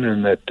work in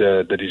and that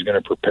he's going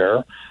to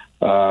prepare.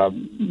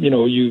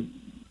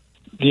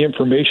 The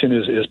information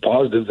is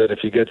positive that if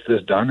he gets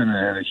this done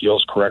and it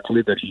heals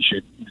correctly, that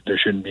there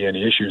shouldn't be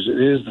any issues. It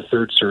is the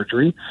third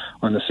surgery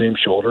on the same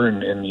shoulder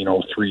in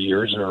 3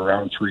 years or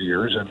around 3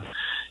 years, and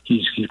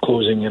he's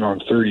closing in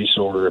on 30,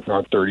 or if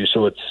not 30.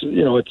 So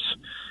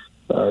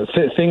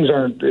things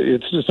aren't.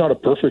 It's not a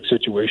perfect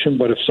situation,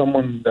 but if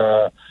someone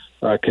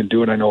can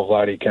do it, I know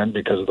Vladdy can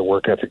because of the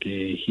work ethic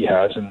he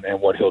has and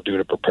what he'll do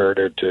to prepare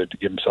to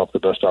give himself the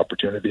best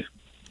opportunity.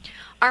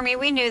 Army,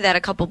 we knew that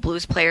a couple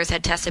Blues players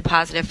had tested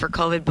positive for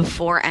COVID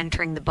before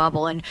entering the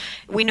bubble, and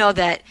we know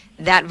that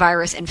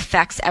virus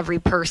affects every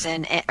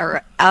person in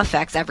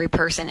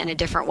a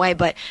different way.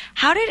 But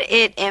how did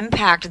it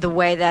impact the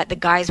way that the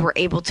guys were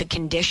able to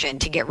condition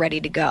to get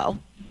ready to go?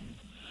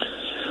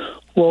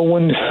 Well,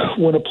 when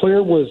a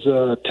player was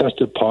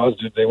tested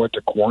positive, they went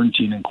to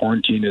quarantine, and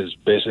quarantine is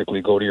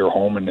basically go to your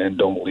home and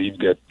don't leave,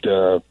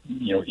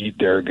 eat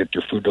there, get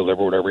your food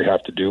delivered, whatever you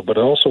have to do. But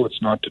also,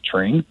 it's not to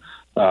train.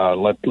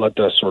 Let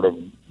the sort of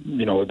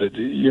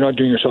you're not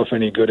doing yourself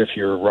any good if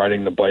you're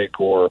riding the bike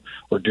or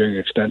doing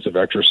extensive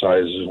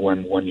exercises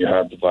when you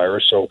have the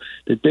virus. So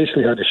they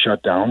basically had to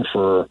shut down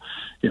for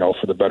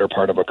the better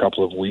part of a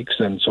couple of weeks,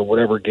 and so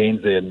whatever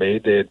gains they had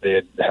made, they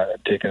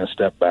had taken a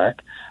step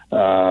back.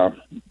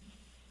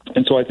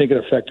 And so I think it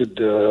affected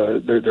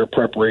their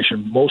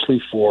preparation mostly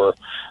for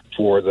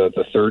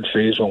the third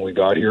phase when we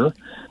got here,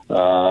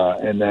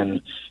 and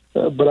then.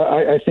 But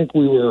I think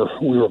we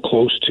were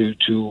close to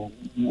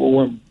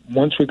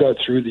once we got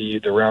through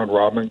the round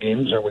robin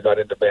games and we got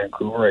into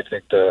Vancouver. I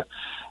think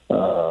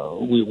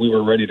we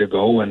were ready to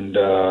go, and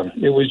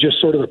it was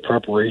just sort of a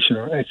preparation.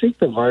 I think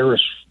the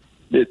virus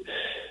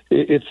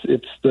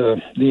it's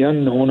the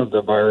unknown of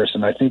the virus,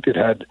 and I think it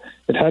had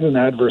an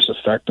adverse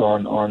effect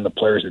on the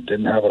players that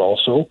didn't have it.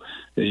 Also,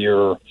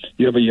 you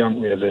have a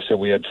young, as I said,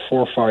 we had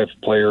 4 or 5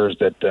 players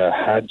that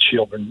had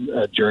children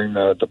during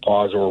the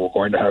pause or were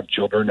going to have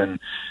children, and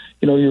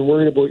you're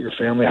worried about your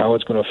family, how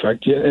it's going to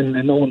affect you, and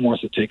no one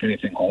wants to take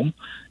anything home.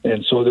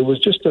 And so there was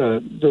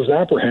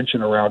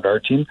apprehension around our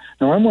team.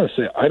 Now, I want to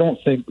say, I don't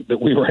think that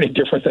we were any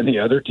different than the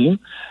other team.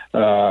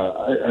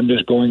 I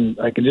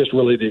can just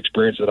relay the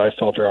experience that I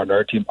felt around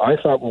our team. I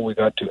thought when we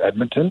got to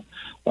Edmonton,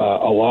 a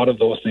lot of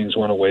those things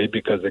went away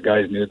because the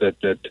guys knew that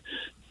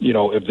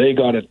if they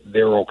got it,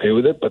 they were okay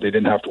with it, but they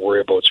didn't have to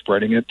worry about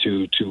spreading it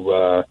to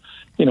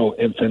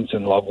infants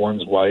and loved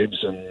ones,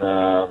 wives, and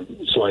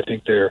so I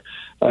think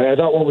I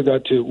thought when we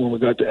got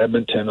to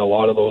Edmonton, a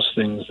lot of those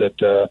things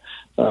that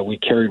we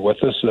carried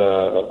with us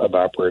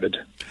evaporated.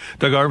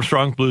 Doug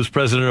Armstrong, Blues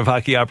President of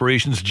Hockey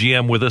Operations,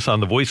 GM, with us on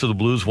the Voice of the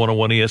Blues,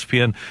 101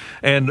 ESPN.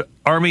 And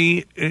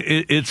Army,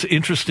 it's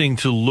interesting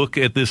to look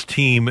at this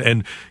team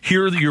and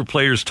hear your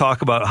players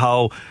talk about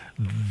how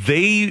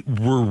they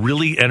were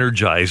really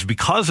energized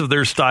because of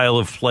their style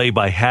of play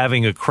by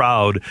having a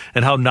crowd,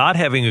 and how not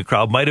having a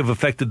crowd might have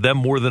affected them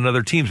more than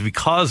other teams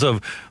because of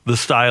the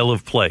style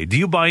of play. Do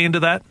you buy into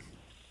that?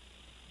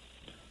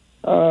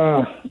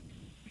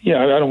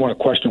 Yeah, I don't want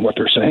to question what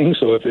they're saying.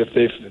 So if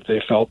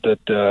they felt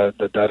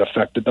that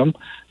affected them,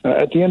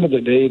 at the end of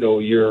the day, though,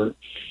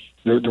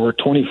 there were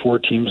 24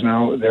 teams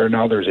now.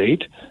 There's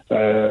 8.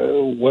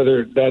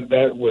 Whether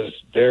that was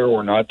there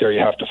or not there, you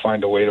have to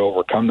find a way to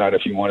overcome that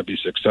if you want to be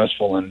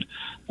successful, and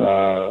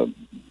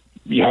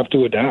you have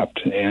to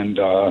adapt. And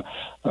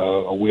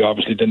we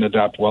obviously didn't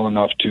adapt well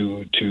enough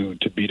to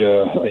beat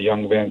a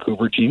young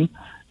Vancouver team,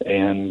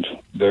 and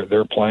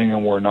they're playing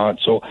and we're not.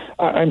 So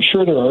I'm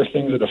sure there are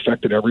things that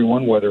affected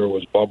everyone, whether it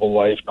was bubble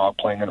life, not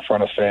playing in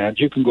front of fans.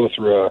 You can go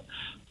through a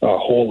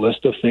whole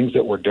list of things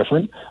that were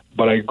different,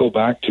 but I go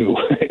back to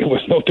it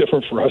was no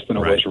different for us than it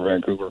was for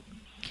Vancouver.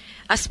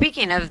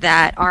 Speaking of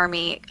that,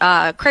 Army,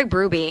 Craig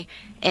Berube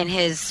in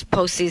his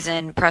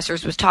postseason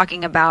pressers was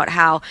talking about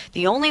how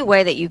the only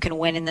way that you can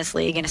win in this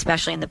league, and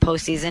especially in the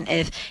postseason,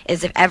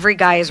 is if every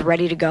guy is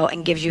ready to go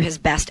and gives you his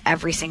best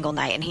every single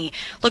night. And he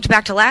looked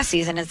back to last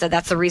season and said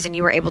that's the reason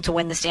you were able to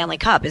win the Stanley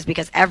Cup, is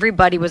because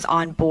everybody was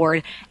on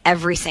board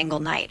every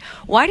single night.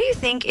 Why do you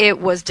think it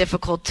was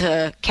difficult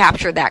to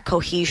capture that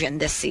cohesion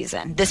this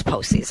season, this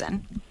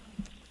postseason?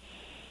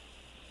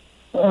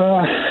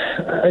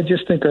 I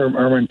just think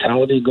our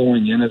mentality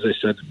going in, as I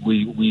said,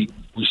 we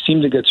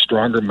seemed to get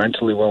stronger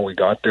mentally when we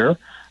got there.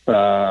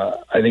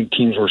 I think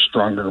teams were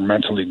stronger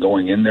mentally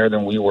going in there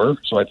than we were,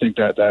 so I think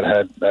that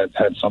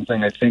had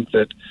something. I think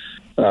that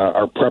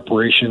our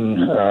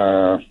preparation,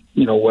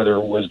 whether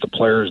it was the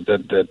players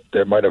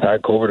that might have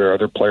had COVID or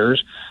other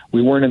players,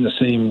 we weren't in the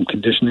same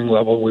conditioning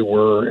level we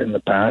were in the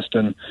past,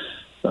 and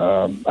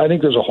I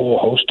think there's a whole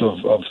host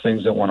of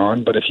things that went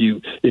on. But if you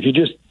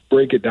just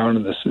break it down to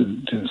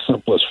the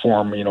simplest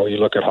form, you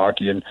look at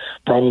hockey and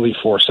probably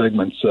 4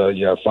 segments.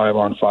 You have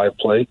 5-on-5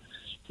 play,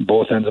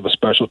 both ends of a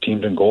special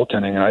teams and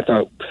goaltending. And I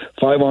thought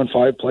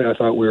 5-on-5 play, I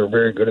thought we were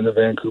very good in the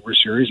Vancouver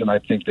series, and I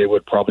think they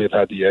would probably have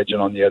had the edge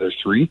on the other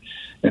 3.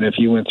 And if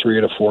you win 3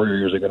 out of 4, you're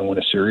usually going to win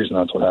a series, and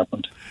that's what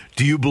happened.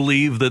 Do you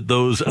believe that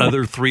those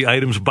other 3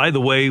 items, by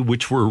the way,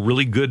 which were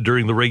really good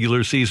during the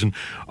regular season,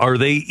 are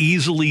they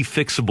easily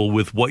fixable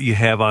with what you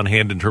have on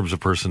hand in terms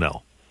of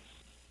personnel?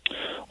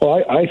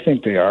 Well, I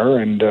think they are,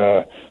 and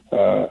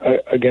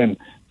again,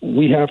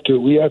 we have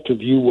to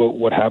view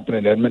what happened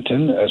in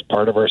Edmonton as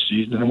part of our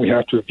season, and we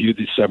have to view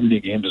the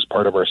 70 games as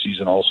part of our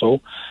season also.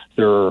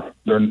 Though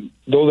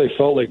they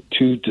felt like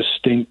 2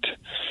 distinct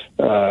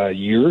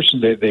years,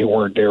 they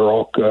weren't. They were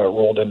all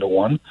rolled into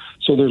one.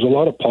 So there's a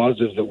lot of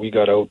positives that we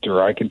got out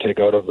there. I can take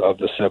out of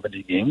the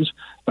 70 games,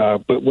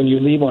 but when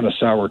you leave on a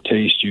sour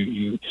taste,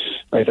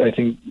 I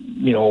think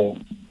you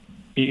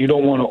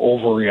don't want to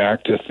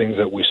overreact to things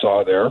that we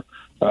saw there.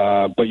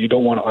 But you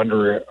don't want to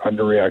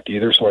underreact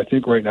either. So I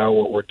think right now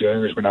what we're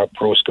doing is we're now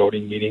pro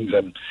scouting meetings,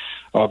 and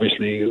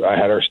obviously I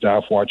had our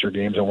staff watch our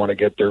games. I want to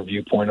get their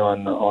viewpoint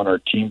on our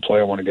team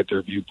play. I want to get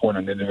their viewpoint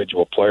on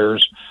individual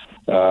players.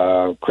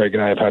 Craig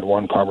and I have had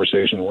one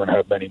conversation. We're going to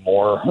have many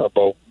more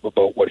about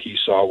what he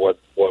saw,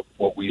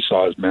 what we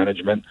saw as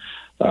management.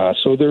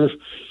 So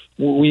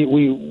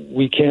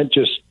we can't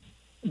just.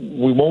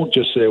 We won't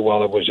just say,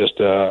 well, it was just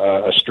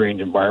a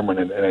strange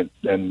environment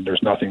and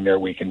there's nothing there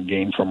we can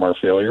gain from our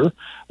failure.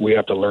 We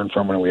have to learn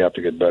from it and we have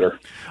to get better.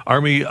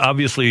 Army,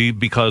 obviously,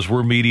 because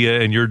we're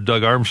media and you're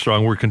Doug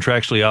Armstrong, we're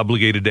contractually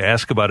obligated to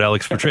ask about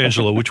Alex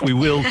Pietrangelo, which we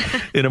will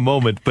in a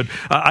moment. But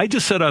I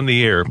just said on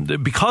the air,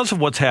 because of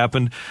what's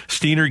happened,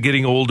 Steiner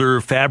getting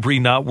older, Fabry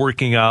not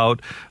working out,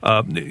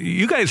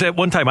 you guys at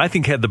one time, I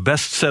think, had the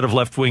best set of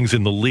left wings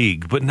in the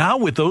league. But now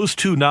with those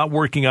 2 not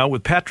working out,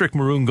 with Patrick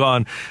Maroon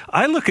gone,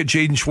 I look at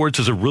Jaden Schwartz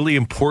as a really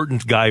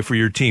important guy for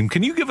your team.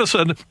 Can you give us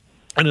an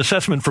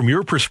assessment from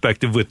your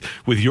perspective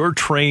with your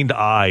trained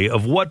eye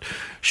of what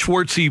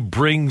Schwartzy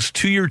brings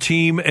to your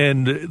team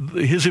and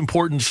his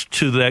importance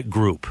to that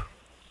group?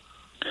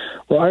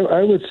 Well,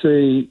 I would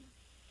say,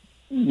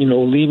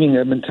 leaving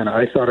Edmonton,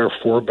 I thought our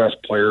 4 best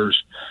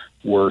players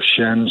were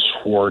Schenn,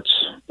 Schwartz,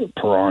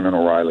 Perron, and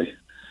O'Reilly,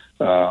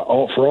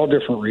 for all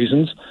different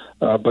reasons.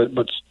 But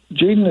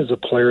Jaden is a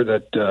player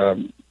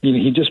that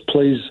he just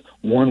plays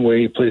one way.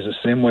 He plays the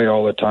same way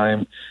all the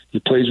time. He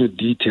plays with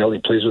detail. He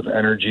plays with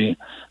energy.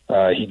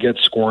 He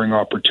gets scoring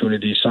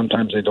opportunities.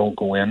 Sometimes they don't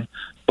go in,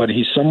 but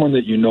he's someone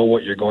that you know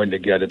what you're going to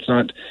get.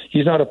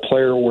 He's not a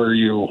player where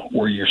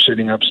you're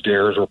sitting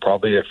upstairs, or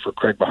probably if for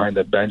Craig behind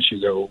the bench,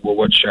 you go, well,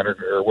 what Schenn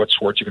or what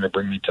Schwartz you going to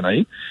bring me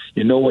tonight?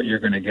 You know what you're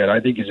going to get.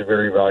 I think he's a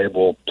very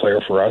valuable player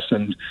for us,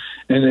 and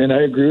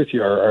I agree with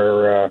you.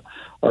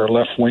 Our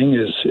left wing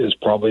is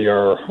probably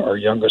our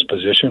youngest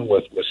position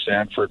with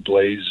Sanford,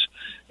 Blaze,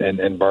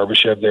 and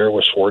Barbashev there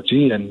with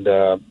Schwartzy, and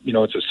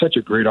it's such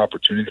a great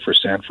opportunity for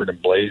Sanford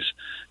and Blaze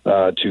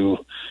to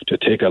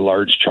take a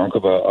large chunk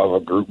of a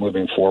group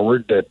moving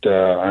forward. That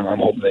I'm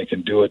hoping they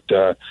can do it.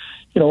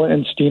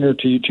 And Steiner,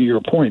 to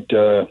your point,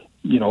 I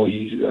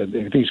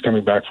think he's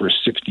coming back for his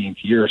 16th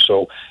year.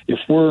 So if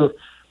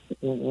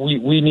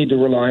we need to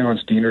rely on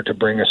Steiner to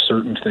bring a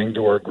certain thing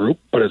to our group,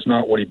 but it's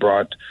not what he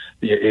brought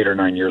 8 or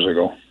 9 years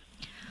ago.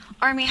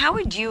 Army, how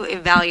would you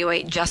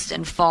evaluate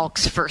Justin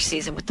Falk's first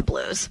season with the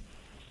Blues?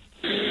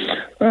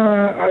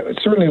 It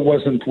certainly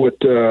wasn't what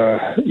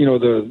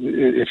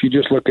if you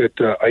just look at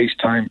ice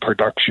time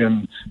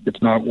production,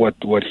 it's not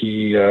what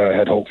he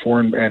had hoped for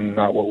and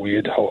not what we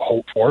had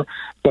hoped for.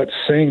 But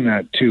saying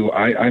that too,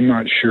 I'm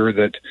not sure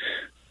that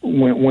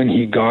when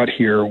he got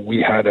here,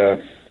 we had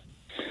a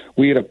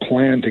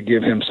plan to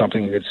give him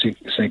something he could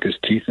sink his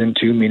teeth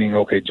into, meaning,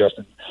 okay,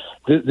 Justin,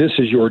 this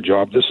is your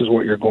job. This is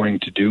what you're going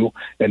to do,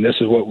 and this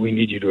is what we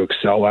need you to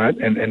excel at.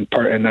 And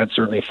that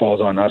certainly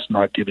falls on us,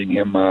 not giving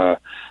him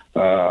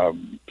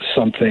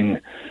something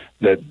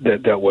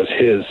that was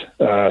his.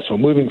 So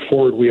moving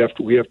forward, we have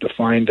to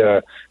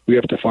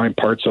find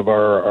parts of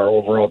our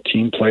overall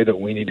team play that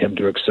we need him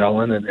to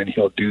excel in, and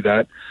he'll do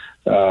that.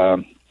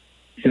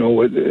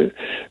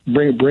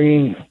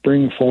 bringing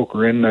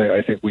Folker in,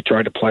 I think we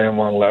tried to play him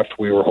on left.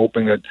 We were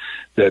hoping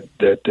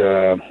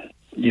that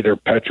either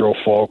Petro,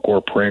 Falk,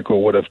 or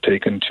Parayko would have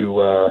taken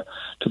to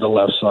the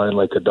left side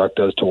like a duck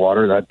does to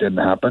water. That didn't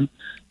happen.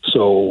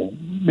 So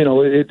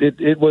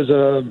it was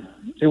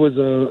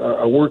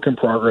a work in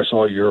progress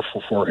all year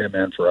for him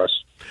and for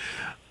us.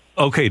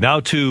 Okay, now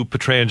to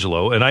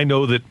Pietrangelo, and I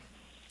know that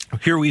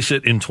here we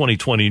sit in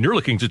 2020, and you're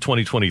looking to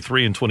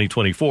 2023 and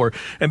 2024.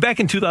 And back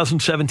in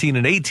 2017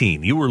 and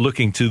 18, you were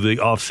looking to the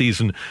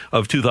offseason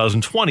of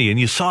 2020, and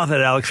you saw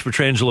that Alex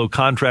Pietrangelo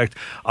contract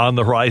on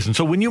the horizon.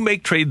 So when you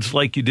make trades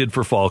like you did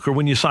for Falk, or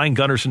when you sign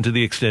Gunnarsson to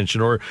the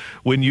extension, or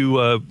when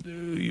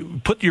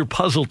you put your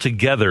puzzle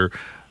together,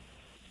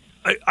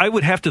 I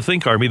would have to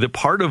think, Army, that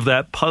part of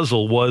that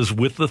puzzle was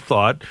with the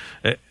thought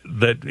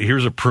that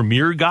here's a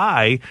premier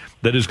guy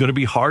that is going to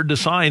be hard to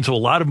sign. So a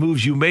lot of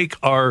moves you make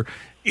are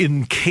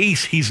in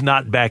case he's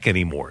not back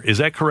anymore. Is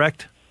that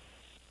correct?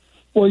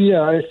 Well,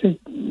 yeah, I think,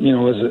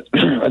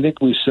 I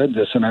think we said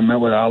this, and I met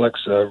with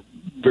Alex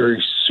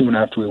very soon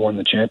after we won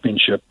the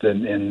championship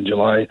in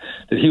July,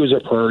 that he was a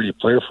priority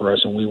player for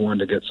us and we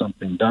wanted to get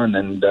something done.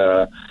 And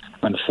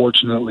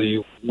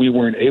unfortunately, we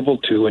weren't able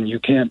to, and you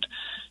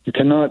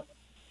cannot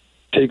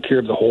take care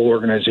of the whole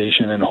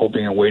organization and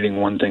hoping and waiting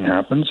one thing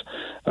happens.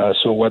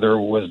 So whether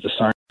it was the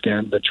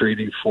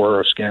trading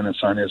for Scan and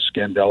signing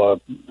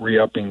Scandella,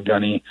 re-upping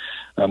Gunny,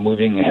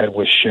 moving ahead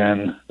with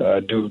Shen,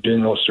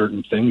 doing those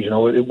certain things,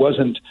 it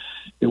wasn't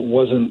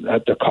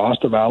at the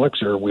cost of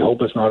Alex, or we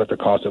hope it's not at the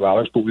cost of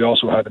Alex, but we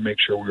also had to make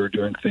sure we were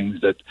doing things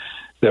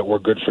that were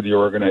good for the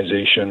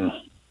organization,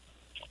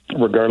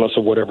 regardless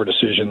of whatever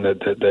decision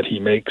that he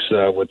makes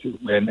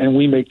and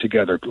we make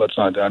together.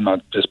 I'm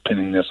not just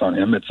pinning this on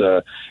him. It's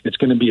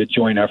going to be a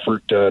joint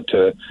effort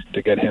to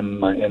get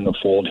him in the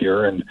fold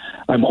here, and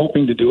I'm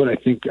hoping to do it. I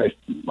think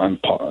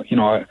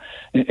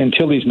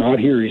until he's not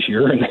here, he's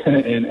here, and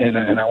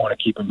I want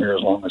to keep him here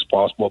as long as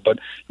possible. But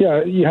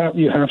yeah, you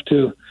have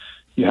to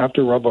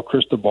rub a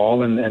crystal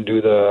ball and do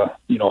the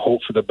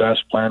hope for the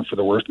best, plan for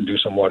the worst, and do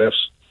some what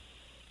ifs.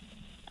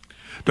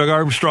 Doug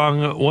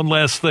Armstrong, one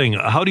last thing.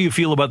 How do you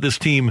feel about this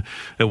team,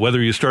 whether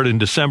you start in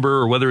December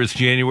or whether it's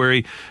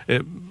January,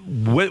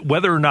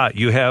 whether or not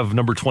you have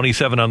number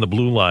 27 on the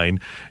blue line?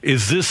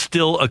 Is this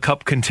still a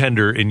cup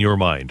contender in your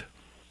mind?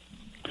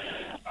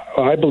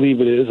 I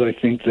believe it is. I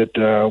think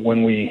that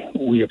when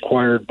we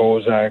acquired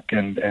Bozak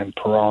and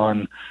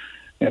Perron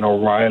and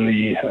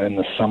O'Reilly in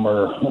the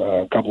summer,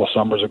 a couple of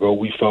summers ago,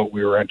 we felt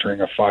we were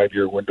entering a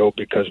 5-year window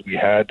because we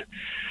had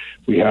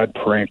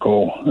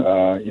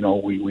Parayko,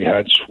 we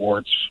had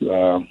Schwartz,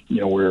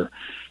 we're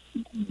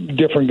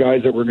different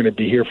guys that were going to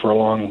be here for a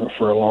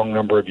long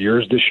number of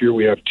years. This year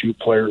we have 2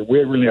 players. We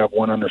really have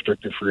one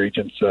unrestricted free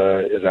agent,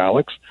 is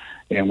Alex,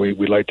 and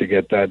we'd like to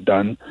get that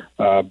done.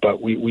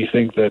 But we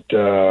think that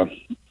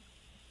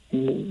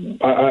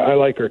I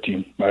like our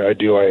team. I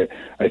do.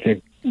 I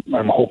think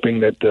I'm hoping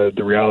that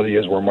the reality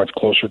is we're much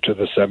closer to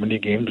the 70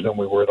 games than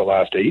we were the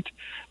last 8.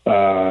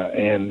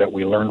 And that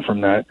we learn from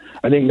that.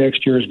 I think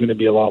next year is going to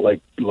be a lot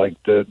like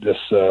this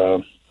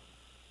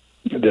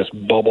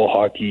bubble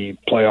hockey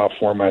playoff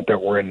format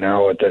that we're in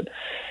now. That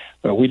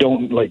we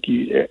don't like.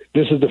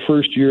 This is the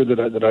first year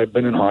that I've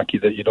been in hockey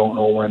that you don't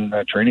know when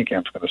training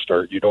camp's going to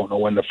start. You don't know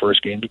when the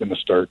first game's going to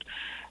start.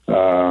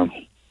 So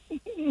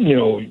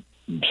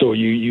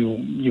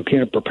you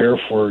can't prepare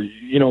for.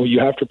 You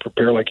have to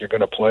prepare like you're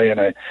going to play.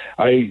 And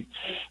I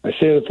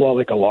say it's a lot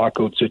like a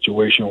lockout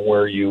situation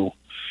where you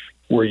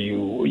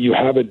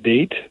have a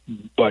date,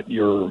 but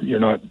you're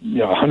not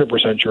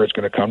 100% sure it's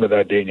going to come to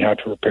that date, and you have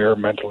to prepare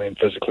mentally and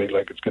physically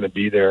like it's going to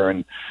be there.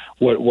 And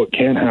what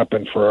can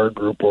happen for our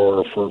group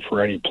or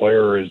for any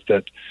player is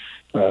that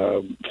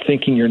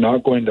thinking you're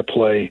not going to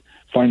play,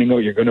 finding out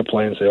you're going to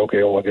play, and say,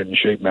 okay, well, I'll get in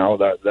shape now.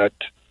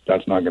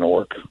 That's not going to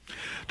work.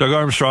 Doug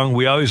Armstrong,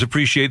 we always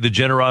appreciate the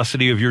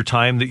generosity of your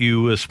time that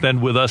you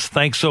spend with us.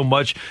 Thanks so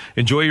much.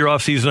 Enjoy your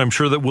off season. I'm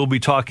sure that we'll be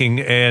talking,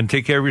 and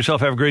take care of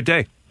yourself. Have a great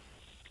day.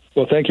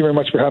 Well, thank you very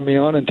much for having me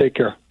on, and take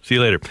care. See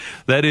you later.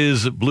 That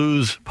is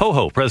Blues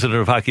Poho, President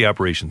of Hockey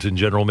Operations and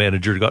General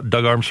Manager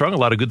Doug Armstrong. A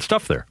lot of good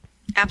stuff there.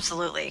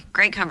 Absolutely.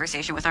 Great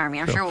conversation with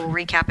Army. I'm sure we'll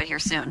recap it here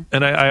soon.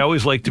 And I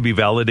always like to be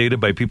validated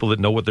by people that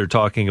know what they're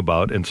talking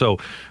about. And so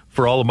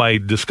for all of my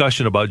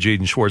discussion about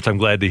Jaden Schwartz, I'm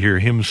glad to hear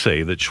him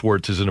say that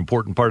Schwartz is an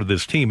important part of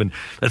this team. And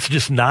that's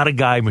just not a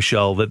guy,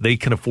 Michelle, that they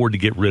can afford to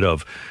get rid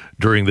of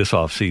during this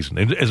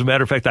offseason. And as a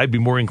matter of fact, I'd be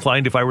more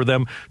inclined, if I were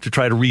them, to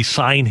try to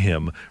re-sign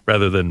him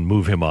rather than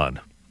move him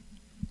on.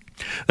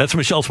 That's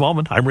Michelle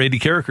Smallman. I'm Randy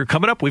Carricker.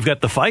 Coming up, we've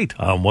got The Fight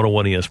on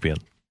 101 ESPN.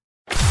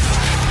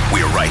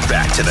 We're right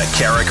back to the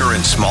Carricker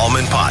and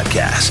Smallman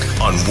podcast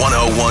on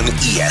 101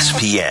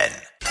 ESPN.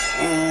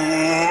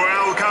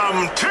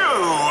 Welcome to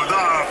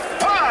The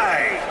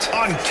Fight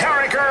on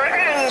Carricker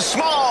and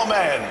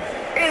Smallman.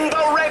 In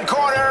the red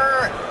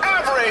corner,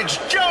 Average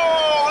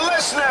Joe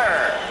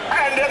Listener.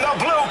 And in the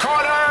blue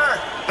corner,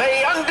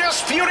 the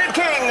undisputed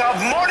king of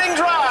morning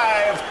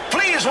drive.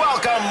 Please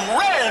welcome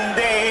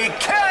Randy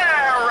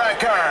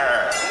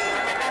Carricker.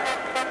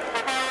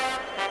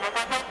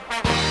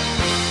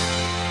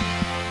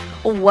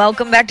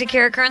 Welcome back to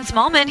Carricker and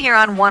Smallman here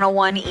on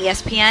 101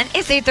 ESPN.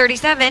 It's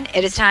 8:37.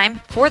 It is time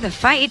for the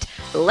fight.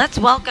 Let's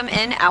welcome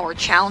in our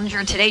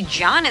challenger today.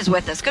 John is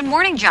with us. Good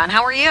morning, John.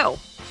 How are you?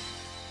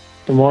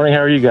 Good morning.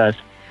 How are you guys?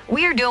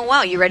 We are doing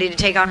well. You ready to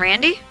take on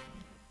Randy?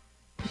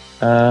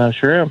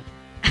 Sure am.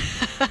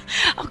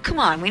 Oh, come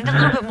on. We need a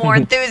little bit more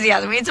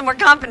enthusiasm. We need some more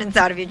confidence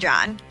out of you,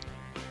 John.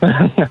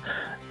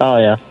 Oh,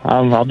 yeah.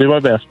 I'll do my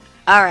best.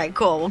 All right,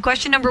 cool. Well,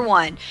 question number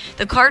 1.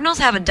 The Cardinals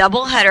have a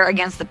doubleheader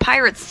against the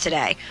Pirates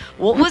today.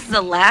 What was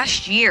the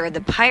last year the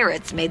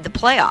Pirates made the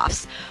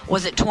playoffs?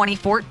 Was it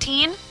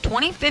 2014,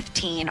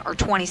 2015, or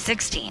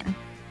 2016?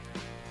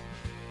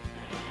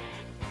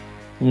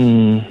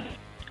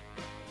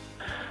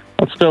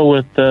 Let's go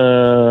with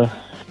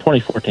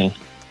 2014. All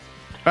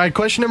right,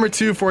 question number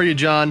 2 for you,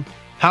 John.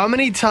 How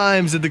many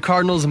times did the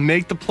Cardinals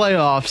make the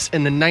playoffs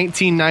in the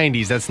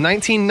 1990s? That's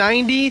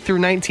 1990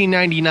 through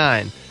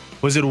 1999.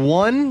 Was it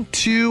 1,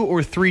 2,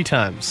 or 3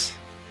 times?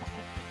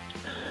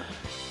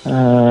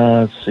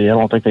 Let's see. I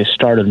don't think they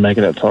started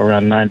making it until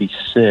around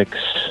 96.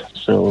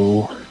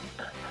 So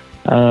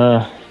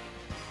let's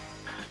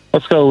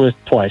go with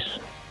twice.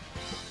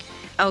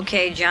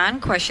 Okay, John,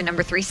 question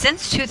number 3.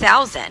 Since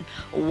 2000,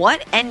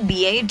 what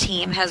NBA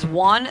team has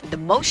won the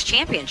most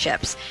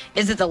championships?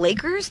 Is it the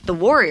Lakers, the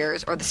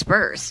Warriors, or the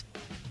Spurs?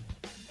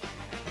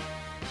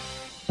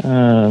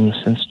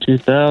 Since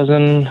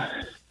 2000...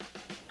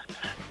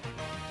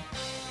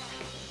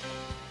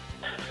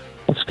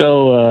 Let's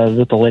go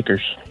with the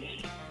Lakers.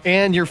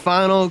 And your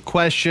final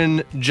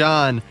question,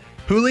 John.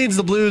 Who leads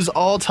the Blues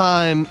all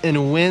time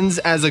in wins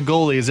as a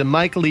goalie? Is it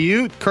Mike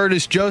Liut,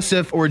 Curtis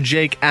Joseph, or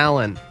Jake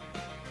Allen?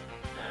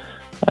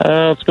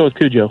 Let's go with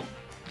Cujo.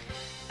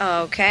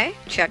 Okay,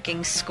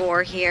 checking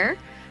score here.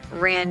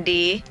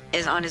 Randy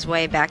is on his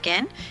way back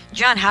in.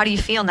 John, how do you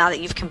feel now that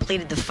you've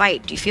completed the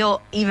fight? Do you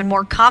feel even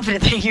more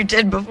confident than you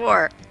did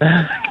before?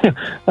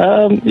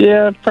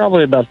 Yeah,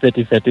 probably about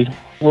 50-50.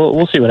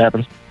 We'll see what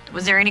happens.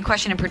 Was there any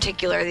question in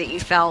particular that you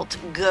felt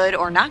good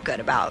or not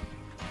good about?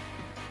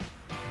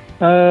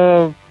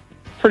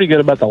 Pretty good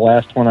about the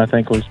last one. I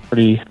think was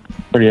pretty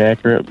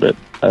accurate, but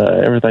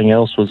everything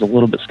else was a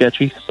little bit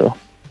sketchy. So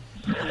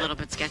a little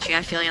bit sketchy.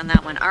 I feel you on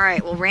that one. All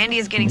right. Well, Randy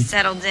is getting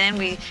settled in.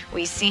 We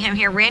see him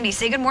here. Randy,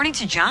 say good morning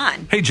to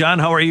John. Hey, John.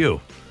 How are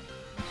you?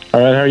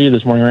 All right. How are you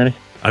this morning, Randy?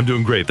 I'm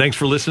doing great. Thanks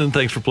for listening.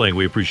 Thanks for playing.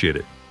 We appreciate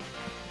it.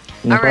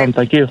 No problem.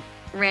 Thank you.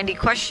 Randy,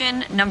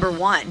 question number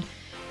 1.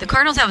 The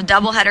Cardinals have a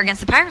doubleheader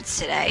against the Pirates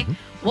today.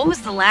 What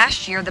was the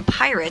last year the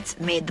Pirates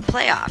made the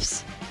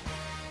playoffs?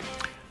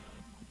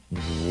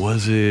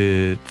 Was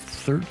it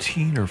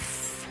 13 or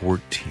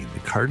 14?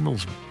 The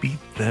Cardinals beat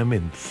them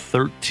in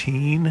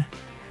 13.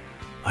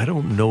 I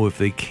don't know if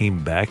they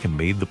came back and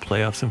made the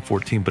playoffs in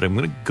 14, but I'm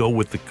going to go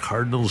with the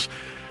Cardinals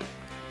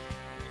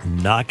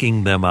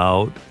knocking them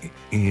out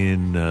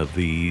in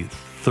the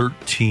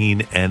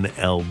 13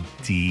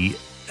 NLDS.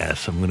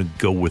 I'm going to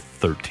go with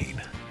 13.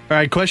 All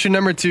right, question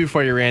number 2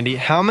 for you, Randy.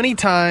 How many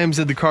times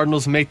did the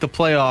Cardinals make the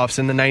playoffs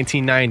in the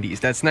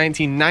 1990s? That's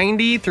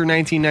 1990 through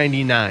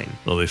 1999.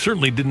 Well, they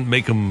certainly didn't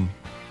make them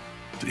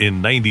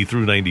in 90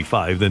 through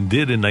 95, then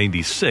did in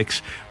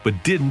 96,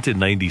 but didn't in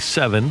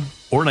 97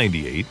 or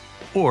 98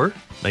 or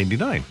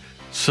 99.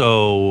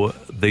 So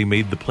they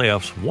made the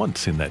playoffs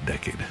once in that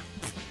decade.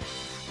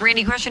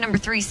 Randy, question number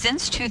 3.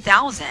 Since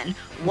 2000,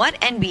 what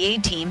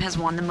NBA team has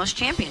won the most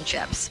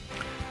championships?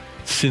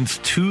 Since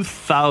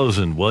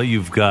 2000, well,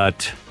 you've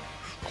got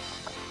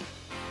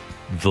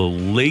the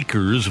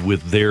Lakers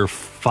with their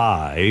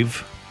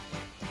 5,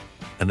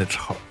 and it's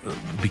hard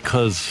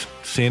because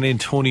San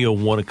Antonio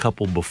won a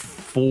couple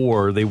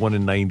before. They won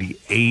in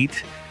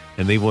 98,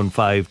 and they won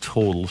 5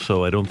 total,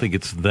 so I don't think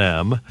it's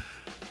them.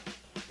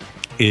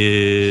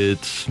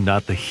 It's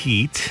not the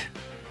Heat.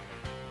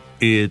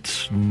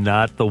 It's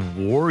not the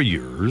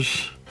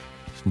Warriors.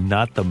 It's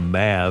not the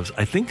Mavs.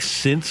 I think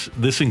since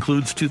this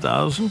includes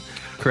 2000.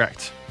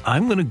 Correct.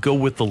 I'm going to go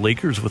with the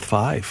Lakers with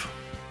 5.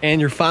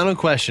 And your final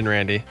question,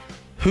 Randy.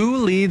 Who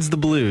leads the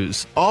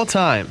Blues all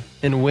time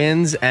in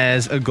wins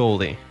as a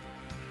goalie?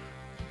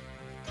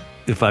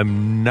 If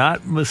I'm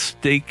not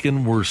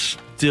mistaken, we're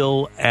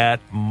still at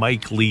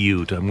Mike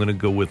Liut. I'm going to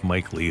go with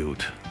Mike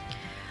Liut.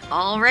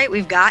 All right,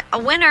 we've got a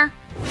winner.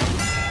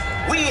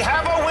 We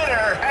have a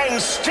winner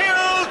and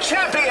still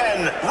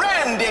champion,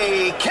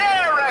 Randy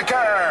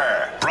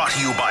Carricker. Brought to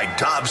you by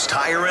Dobbs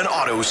Tire and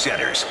Auto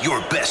Centers.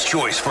 Your best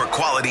choice for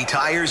quality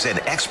tires and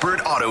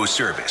expert auto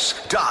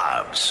service.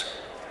 Dobbs.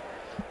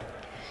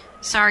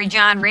 Sorry,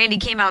 John. Randy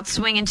came out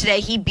swinging today.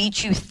 He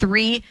beat you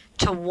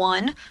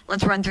 3-1.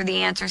 Let's run through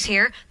the answers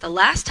here. The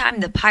last time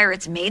the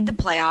Pirates made the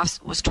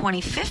playoffs was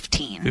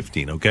 2015.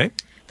 15, okay.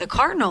 The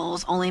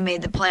Cardinals only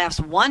made the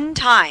playoffs one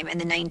time in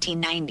the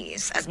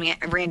 1990s. As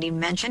Randy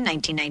mentioned,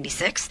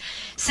 1996.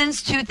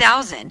 Since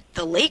 2000,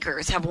 the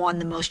Lakers have won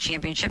the most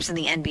championships in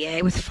the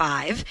NBA with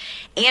 5.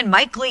 And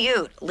Mike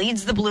Liut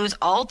leads the Blues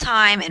all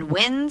time and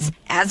wins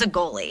as a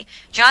goalie.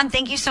 John,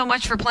 thank you so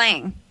much for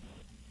playing.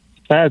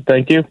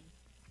 Thank you.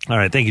 All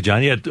right, thank you,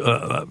 John. Yeah,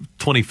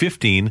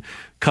 2015,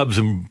 Cubs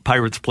and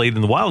Pirates played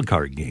in the wild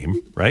card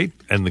game, right?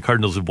 And the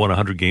Cardinals had won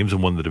 100 games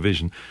and won the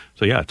division.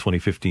 So, yeah,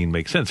 2015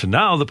 makes sense. And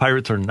now the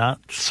Pirates are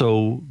not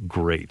so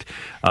great.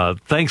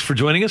 Thanks for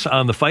joining us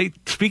on The Fight.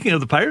 Speaking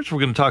of the Pirates, we're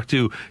going to talk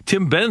to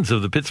Tim Benz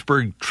of the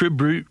Pittsburgh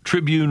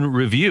Tribune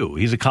Review.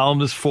 He's a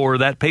columnist for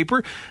that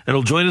paper, and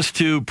he'll join us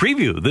to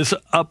preview this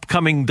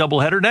upcoming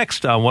doubleheader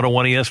next on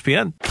 101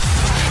 ESPN.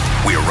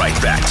 We're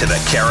right back to the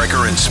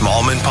Carricker and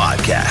Smallman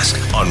podcast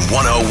on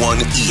 101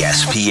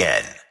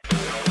 ESPN.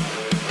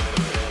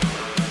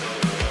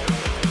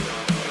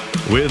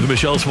 With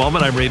Michelle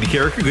Smallman, I'm Randy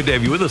Carricker. Good to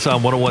have you with us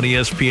on 101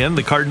 ESPN.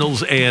 The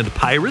Cardinals and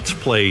Pirates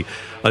play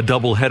a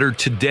doubleheader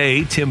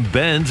today. Tim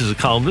Benz is a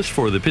columnist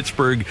for the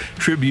Pittsburgh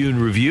Tribune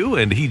Review,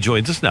 and he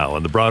joins us now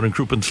on the Brown and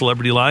Crouppen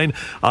Celebrity Line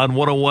on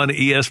 101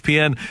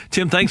 ESPN.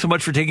 Tim, thanks so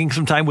much for taking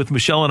some time with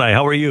Michelle and I.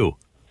 How are you?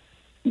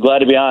 Glad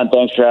to be on.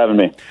 Thanks for having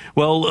me.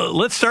 Well,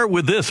 let's start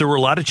with this. There were a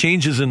lot of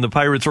changes in the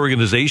Pirates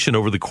organization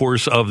over the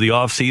course of the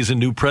offseason.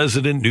 New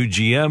president, new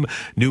GM,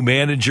 new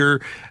manager.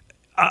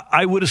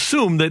 I would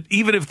assume that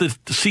even if the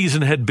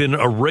season had been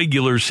a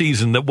regular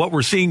season, that what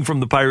we're seeing from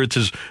the Pirates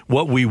is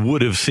what we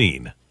would have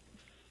seen.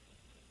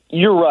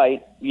 You're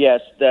right. Yes,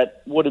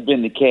 that would have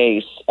been the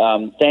case.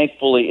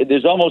 Thankfully,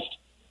 there's almost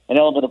an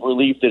element of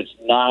relief that it's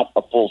not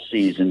a full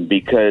season,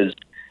 because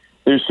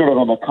there's sort of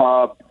a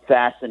macabre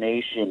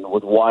fascination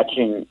with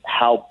watching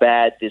how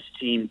bad this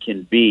team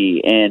can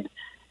be, and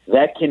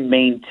that can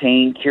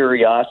maintain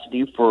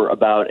curiosity for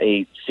about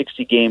a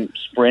 60-game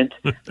sprint,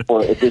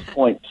 or at this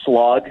point,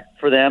 slog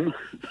for them.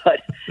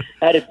 But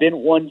had it been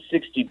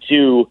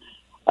 162,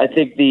 I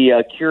think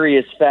the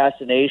curious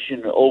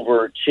fascination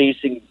over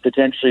chasing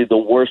potentially the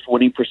worst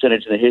winning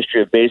percentage in the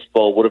history of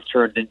baseball would have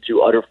turned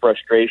into utter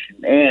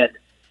frustration, and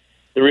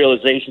the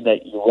realization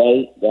that you're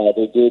right,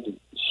 they did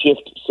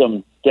shift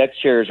some deck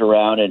chairs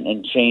around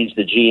and change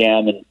the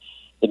GM and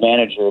the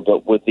manager,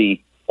 but with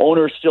the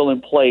owner still in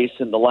place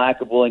and the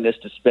lack of willingness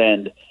to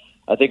spend,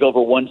 I think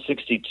over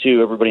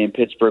 162, everybody in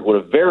Pittsburgh would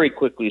have very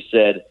quickly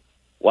said,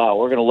 wow,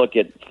 we're going to look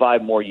at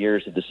 5 more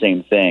years of the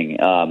same thing.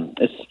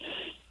 It's,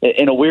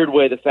 in a weird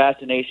way, the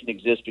fascination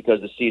exists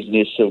because the season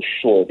is so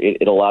short.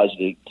 It allows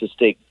you to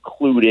stay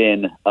clued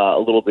in a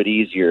little bit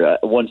easier.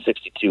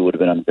 162 would have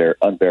been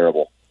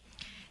unbearable.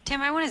 Tim,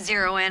 I want to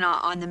zero in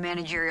on the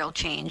managerial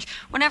change.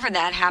 Whenever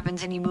that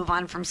happens and you move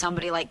on from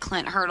somebody like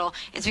Clint Hurdle,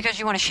 it's because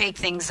you want to shake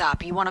things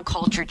up. You want a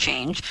culture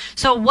change.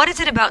 So what is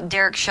it about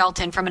Derek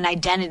Shelton from an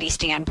identity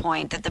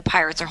standpoint that the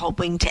Pirates are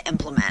hoping to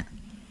implement?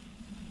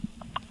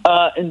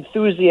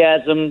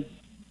 Enthusiasm,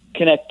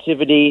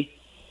 connectivity.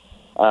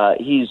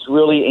 He's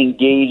really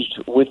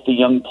engaged with the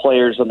young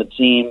players on the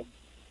team.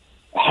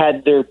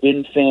 Had there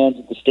been fans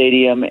at the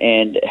stadium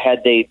and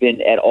had they been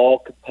at all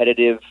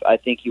competitive, I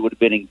think he would have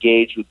been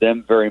engaged with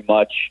them very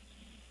much.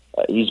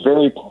 He's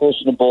very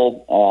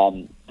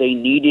personable. They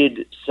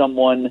needed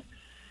someone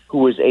who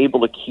was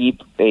able to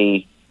keep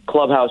a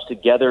clubhouse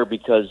together,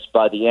 because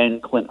by the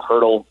end, Clint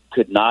Hurdle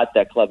could not.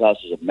 That clubhouse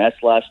was a mess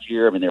last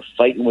year. I mean, they're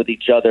fighting with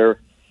each other.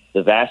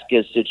 The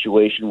Vasquez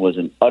situation was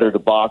an utter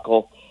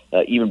debacle,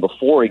 even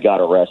before he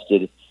got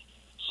arrested.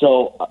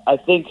 So I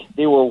think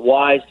they were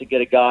wise to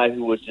get a guy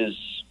who was as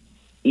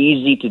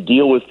easy to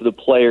deal with for the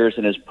players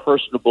and as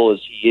personable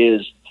as he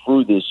is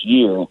through this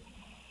year,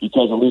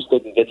 because at least they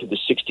can get through the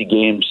 60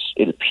 games,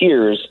 it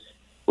appears,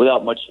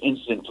 without much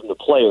incident from the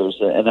players,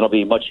 and that'll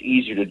be much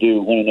easier to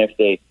do when and if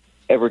they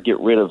ever get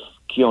rid of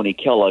Keone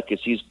Kela,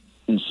 because he's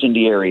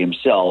incendiary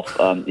himself.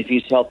 If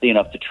he's healthy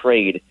enough to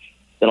trade,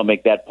 that'll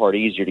make that part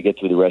easier to get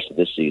through the rest of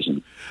this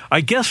season. I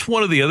guess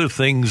one of the other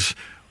things,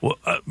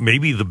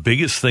 maybe the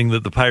biggest thing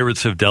that the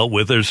Pirates have dealt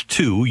with, there's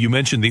two. You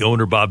mentioned the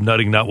owner, Bob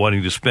Nutting, not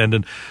wanting to spend,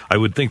 and I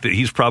would think that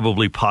he's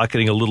probably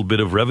pocketing a little bit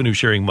of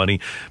revenue-sharing money.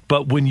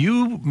 But when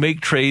you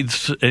make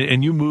trades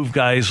and you move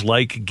guys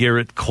like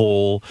Garrett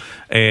Cole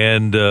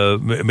and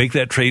make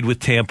that trade with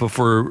Tampa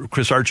for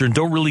Chris Archer and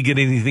don't really get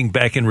anything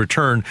back in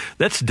return,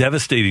 that's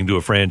devastating to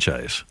a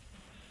franchise.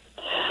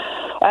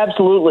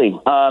 Absolutely.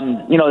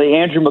 The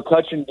Andrew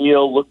McCutchen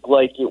deal looked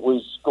like it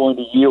was going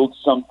to yield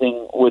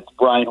something with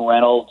Brian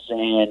Reynolds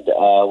and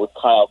with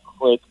Kyle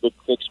Crick, but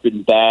Crick's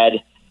been bad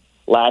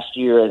last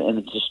year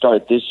and to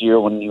start this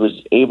year when he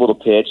was able to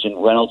pitch,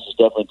 and Reynolds has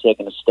definitely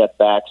taken a step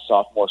back,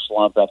 sophomore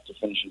slump after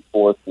finishing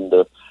 4th in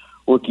the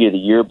Rookie of the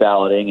Year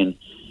balloting. And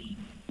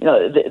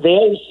they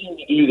always seem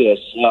to do this.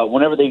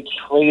 Whenever they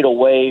trade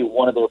away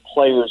one of their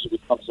players who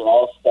becomes an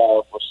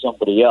all-star for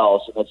somebody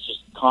else, and that's just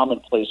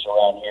commonplace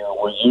around here,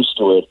 we're used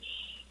to it,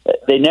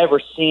 they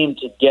never seem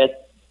to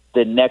get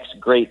the next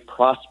great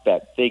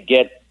prospect. They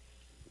get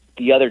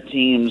the other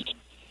team's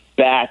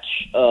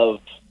batch of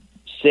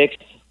 6th,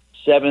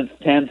 7th,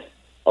 10th,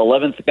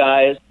 11th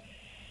guys,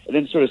 and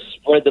then sort of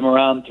spread them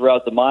around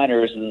throughout the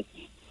minors, and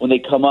when they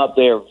come up,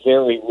 they are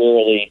very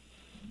rarely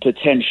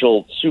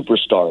potential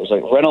superstars.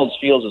 Like Reynolds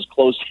feels as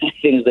close to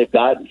anything as they've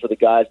gotten for the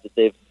guys that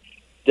they've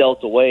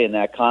dealt away in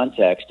that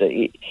context.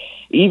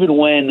 Even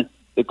when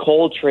the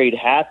Cole trade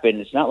happened,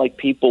 it's not like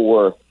people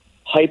were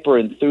hyper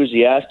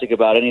enthusiastic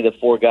about any of the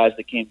 4 guys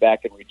that came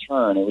back in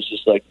return. It was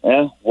just like,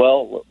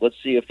 well, let's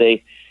see if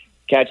they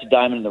catch a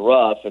diamond in the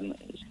rough. And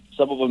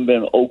some of them have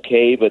been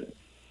okay, but,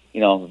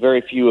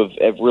 very few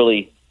have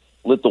really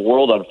lit the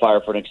world on fire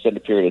for an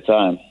extended period of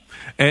time.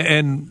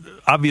 And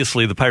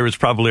obviously the Pirates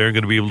probably aren't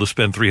going to be able to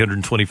spend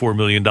 $324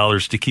 million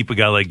to keep a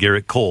guy like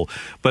Garrett Cole.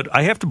 But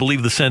I have to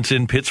believe the sense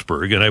in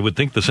Pittsburgh, and I would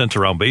think the sense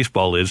around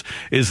baseball is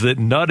that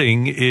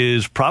Nutting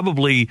is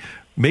probably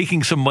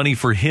making some money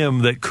for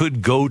him that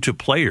could go to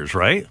players,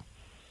 right?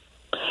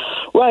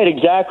 Right,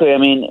 exactly. I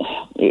mean,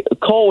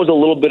 Cole was a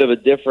little bit of a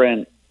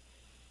different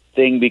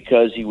thing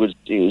because he was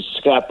a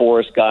Scott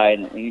Boras guy,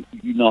 and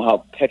you know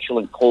how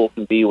petulant Cole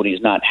can be when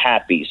he's not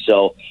happy.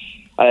 So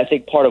I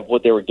think part of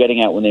what they were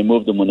getting at when they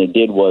moved him when they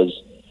did was,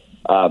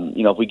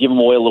 if we give him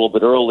away a little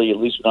bit early, at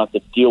least we don't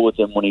have to deal with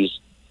him when he's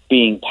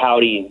being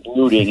pouty and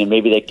brooding, and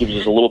maybe that gives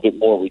us a little bit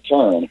more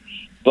return.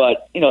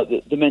 But,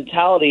 the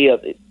mentality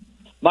of it,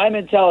 my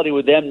mentality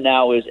with them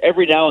now is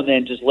every now and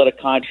then just let a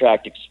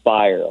contract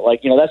expire.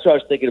 Like, that's what I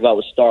was thinking about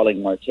with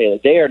Starling Marte.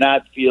 Like, they are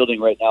not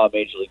fielding right now a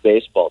Major League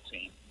Baseball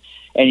team.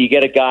 And you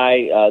get a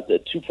guy, the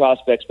 2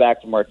 prospects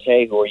back from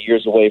Marte who are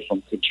years away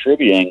from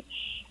contributing,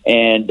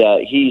 and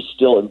he's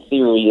still, in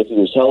theory, if he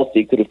was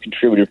healthy, could have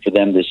contributed for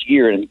them this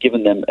year and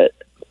given them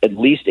at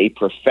least a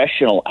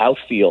professional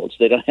outfield. So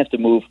they don't have to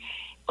move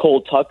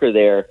Cole Tucker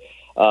there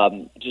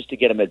just to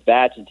get him at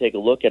bats and take a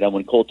look at him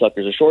when Cole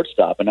Tucker's a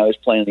shortstop, and now he's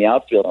playing the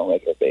outfield on a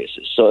regular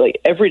basis. So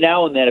every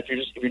now and then, if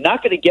you're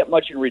not going to get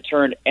much in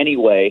return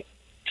anyway,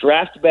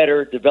 draft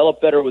better,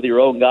 develop better with your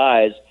own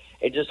guys,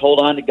 and just hold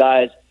on to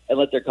guys and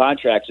let their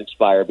contracts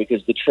expire,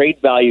 because the trade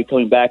value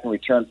coming back in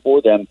return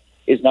for them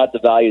is not the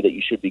value that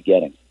you should be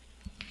getting.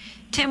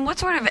 Tim, what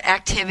sort of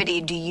activity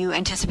do you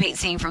anticipate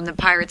seeing from the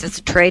Pirates as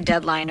the trade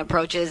deadline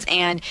approaches?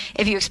 And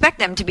if you expect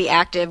them to be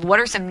active, what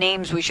are some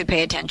names we should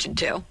pay attention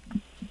to?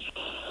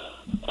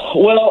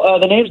 Well,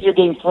 the names that are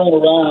being thrown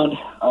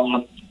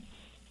around,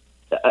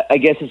 I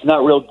guess it's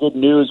not real good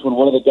news when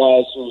one of the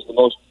guys who's the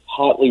most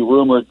hotly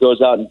rumored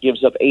goes out and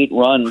gives up 8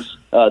 runs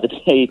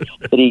the day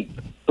that he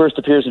first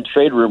appears in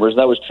trade rumors.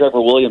 That was Trevor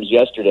Williams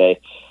yesterday.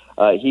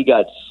 He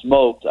got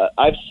smoked.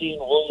 I've seen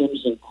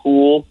Williams and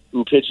Cool,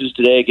 who pitches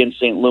today against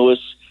St. Louis,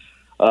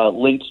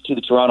 linked to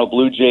the Toronto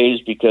Blue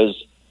Jays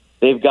because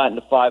they've gotten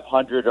to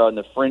 500 on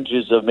the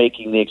fringes of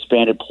making the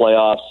expanded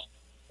playoffs,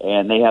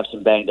 and they have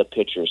some banged-up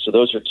pitchers. So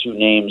those are 2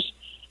 names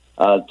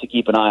to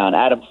keep an eye on.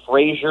 Adam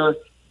Frazier,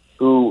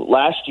 who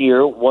last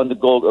year won the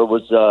Gold, or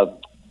was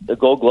the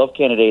Gold Glove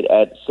candidate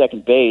at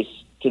second base,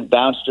 can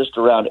bounce just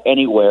around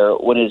anywhere.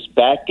 When his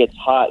bat gets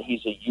hot,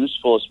 he's a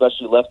useful,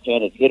 especially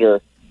left-handed hitter.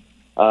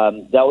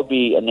 That would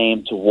be a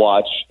name to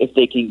watch. If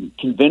they can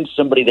convince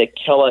somebody that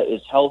Kela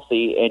is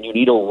healthy and you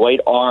need a right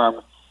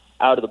arm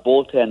out of the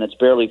bullpen that's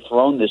barely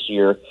thrown this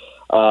year,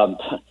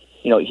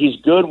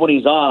 he's good when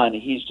he's on.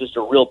 He's just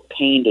a real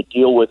pain to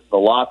deal with in the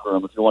locker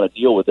room if you want to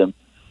deal with him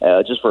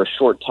just for a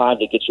short time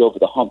to get you over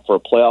the hump for a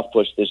playoff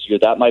push this year.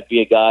 That might be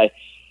a guy.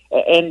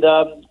 And,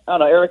 I don't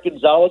know, Eric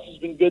Gonzalez has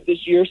been good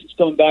this year since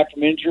coming back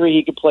from injury.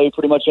 He could play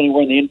pretty much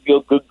anywhere in the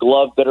infield. Good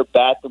glove, better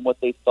bat than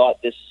what they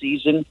thought this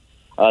season.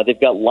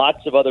 They've got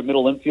lots of other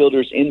middle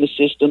infielders in the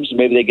system, so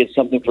maybe they get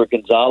something for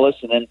Gonzalez.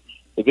 And then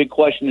the big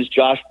question is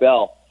Josh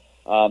Bell,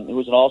 who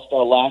was an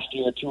all-star last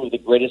year, 2 of the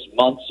greatest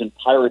months in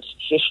Pirates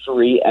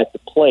history at the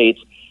plate,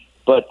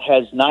 but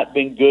has not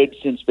been good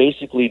since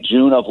basically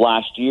June of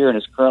last year and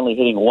is currently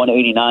hitting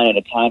 189 and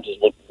at times has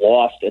looked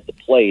lost at the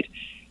plate.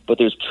 But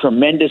there's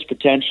tremendous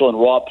potential and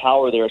raw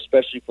power there,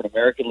 especially for an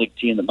American League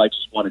team that might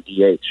just want a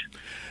DH.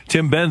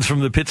 Tim Benz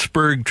from the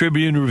Pittsburgh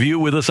Tribune Review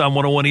with us on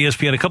 101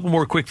 ESPN. A couple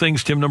more quick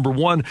things, Tim. Number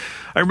one,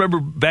 I remember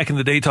back in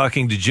the day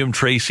talking to Jim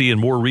Tracy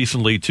and more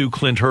recently to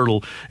Clint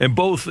Hurdle, and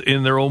both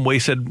in their own way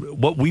said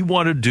what we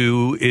want to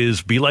do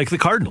is be like the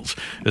Cardinals.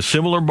 A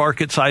similar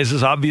market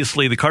sizes.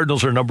 Obviously, the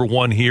Cardinals are number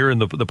 1 here,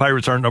 and the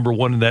Pirates aren't number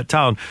 1 in that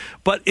town.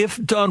 But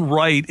if done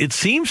right, it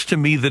seems to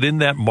me that in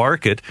that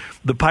market,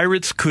 the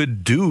Pirates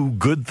could do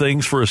good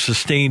things for a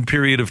sustained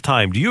period of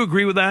time. Do you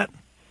agree with that?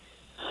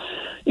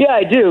 Yeah,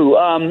 I do.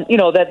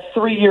 That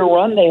 3-year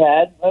run they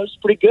had, that was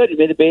pretty good.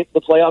 They made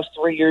the playoffs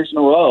 3 years in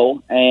a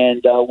row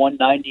and won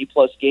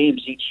 90-plus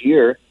games each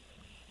year.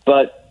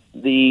 But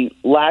the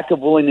lack of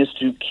willingness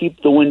to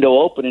keep the window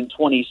open in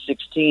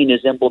 2016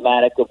 is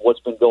emblematic of what's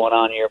been going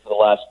on here for the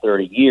last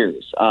 30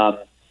 years.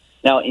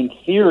 Now, in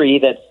theory,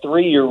 that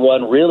 3-year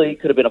run really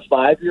could have been a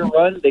 5-year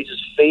run. They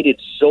just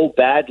faded so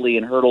badly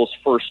in Hurdle's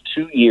first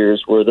 2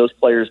 years where those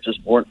players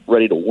just weren't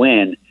ready to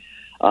win.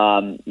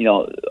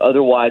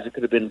 Otherwise it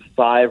could have been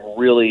 5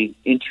 really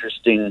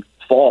interesting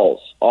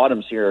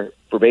autumns here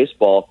for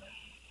baseball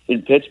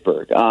in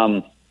Pittsburgh.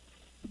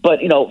 But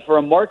for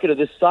a market of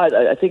this size,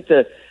 I think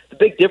the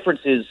big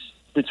difference is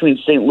between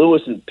St.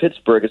 Louis and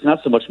Pittsburgh. It's not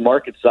so much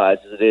market size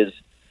as it is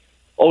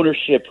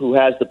ownership who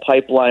has the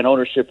pipeline,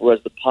 ownership who has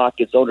the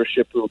pockets,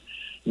 ownership who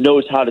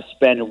knows how to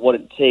spend and what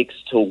it takes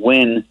to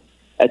win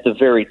at the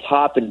very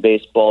top in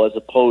baseball, as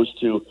opposed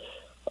to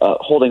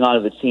holding on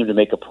to the team to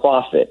make a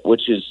profit,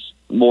 which is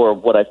more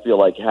of what I feel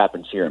like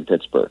happens here in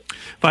Pittsburgh.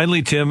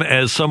 Finally, Tim,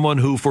 as someone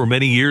who for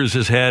many years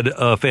has had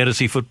a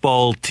fantasy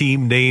football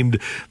team named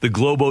the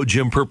Globo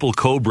Jim Purple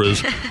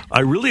Cobras,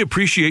 I really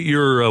appreciate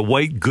your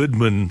White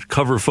Goodman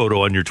cover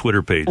photo on your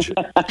Twitter page.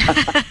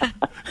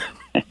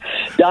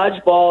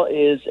 Dodgeball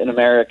is an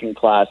American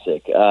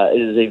classic.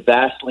 It is a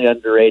vastly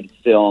underrated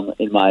film,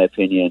 in my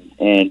opinion,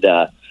 and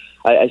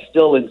I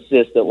still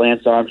insist that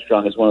Lance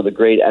Armstrong is one of the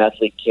great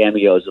athlete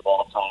cameos of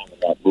all time in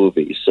that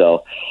movie.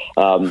 So,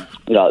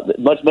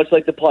 much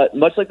like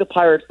the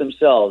Pirates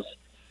themselves,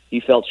 he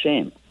felt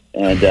shame,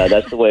 and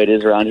that's the way it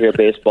is around here,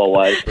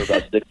 baseball-wise, for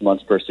about 6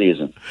 months per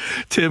season.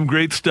 Tim,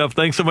 great stuff.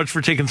 Thanks so much for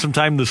taking some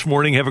time this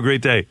morning. Have a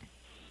great day.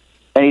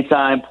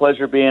 Anytime.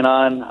 Pleasure being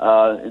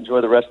on.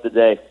 Enjoy the rest of the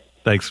day.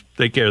 Thanks.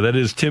 Take care. That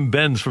is Tim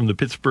Benz from the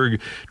Pittsburgh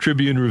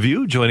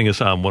Tribune-Review joining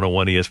us on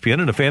 101 ESPN,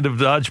 and a fan of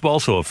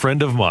dodgeball, so a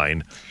friend of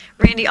mine.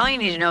 Randy, all you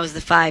need to know is the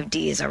 5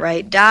 Ds, all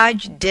right?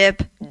 Dodge,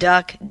 dip,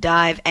 duck,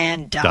 dive,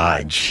 and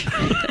dodge.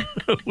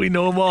 We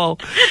know them all.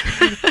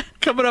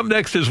 Coming up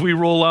next as we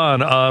roll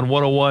on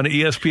 101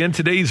 ESPN,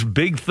 today's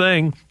big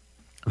thing,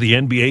 the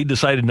NBA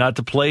decided not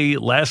to play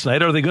last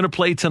night. Are they going to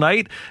play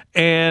tonight?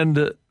 And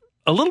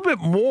a little bit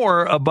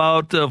more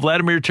about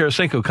Vladimir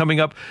Tarasenko coming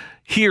up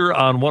here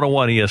on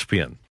 101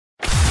 ESPN.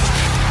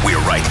 We're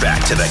right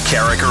back to the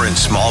Carricker and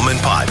Smallman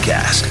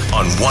podcast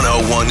on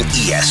 101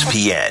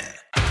 ESPN.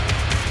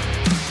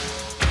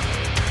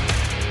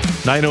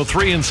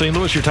 9:03 in St.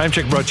 Louis. Your time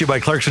check brought to you by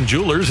Clarkson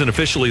Jewelers, an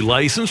officially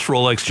licensed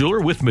Rolex jeweler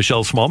with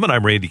Michelle Smallman.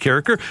 I'm Randy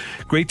Carricker.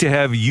 Great to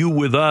have you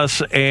with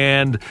us.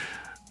 And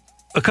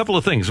a couple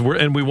of things,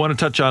 and we want to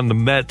touch on the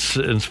Mets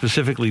and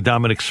specifically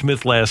Dominic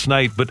Smith last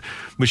night. But,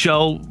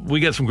 Michelle,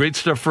 we got some great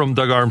stuff from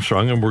Doug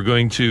Armstrong, and we're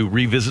going to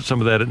revisit some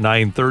of that at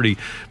 9:30.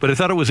 But I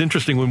thought it was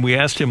interesting when we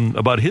asked him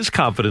about his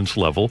confidence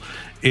level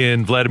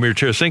in Vladimir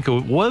Tarasenko.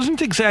 It wasn't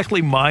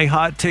exactly my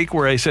hot take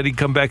where I said he'd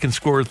come back and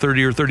score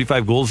 30 or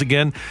 35 goals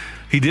again.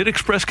 He did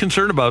express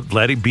concern about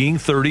Vladdy being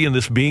 30 and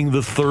this being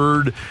the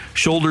third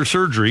shoulder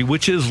surgery,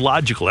 which is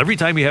logical. Every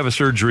time you have a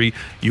surgery,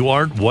 you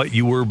aren't what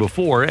you were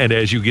before. And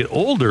as you get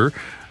older,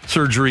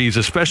 surgeries,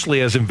 especially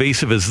as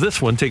invasive as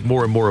this one, take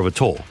more and more of a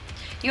toll.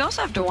 You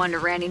also have to wonder,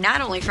 Randy, not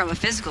only from a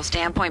physical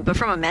standpoint, but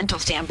from a mental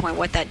standpoint,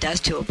 what that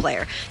does to a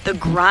player. The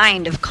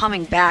grind of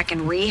coming back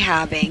and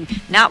rehabbing,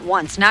 not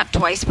once, not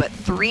twice, but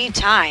 3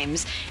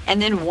 times,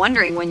 and then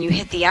wondering when you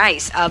hit the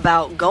ice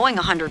about going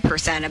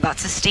 100%, about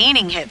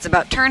sustaining hits,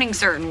 about turning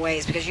certain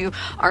ways, because you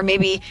are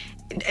maybe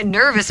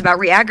nervous about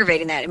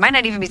re-aggravating that. It might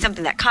not even be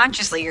something that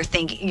consciously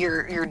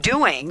you're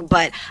doing,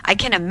 but I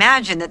can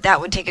imagine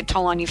that would take a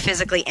toll on you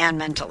physically and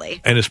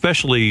mentally. And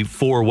especially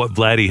for what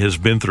Vladdy has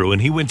been through.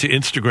 And he went to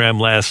Instagram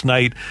last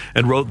night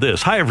and wrote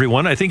this: "Hi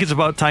everyone, I think it's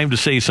about time to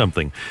say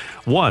something.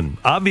 1,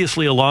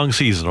 obviously a long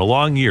season, a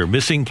long year,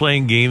 missing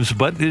playing games,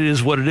 but it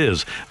is what it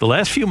is. The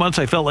last few months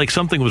I felt like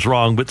something was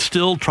wrong, but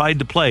still tried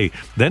to play.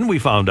 Then we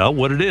found out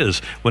what it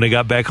is when I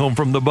got back home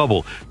from the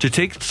bubble. To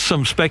take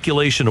some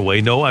speculation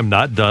away, no, I'm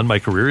not done. My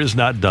career is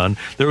not done.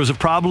 There was a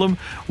problem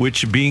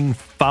which was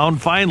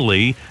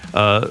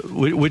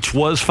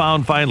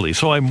found finally.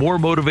 So I'm more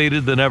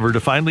motivated than ever to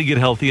finally get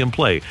healthy and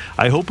play.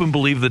 I hope and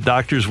believe that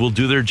doctors will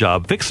do their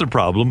job, fix the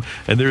problem,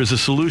 and there is a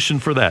solution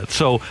for that.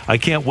 So I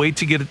can't wait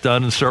to get it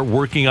done and start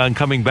working on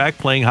coming back,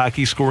 playing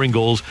hockey, scoring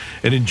goals,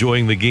 and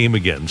enjoying the game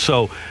again."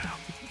 So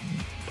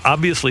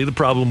obviously, the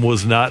problem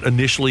was not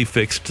initially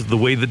fixed. The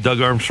way that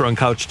Doug Armstrong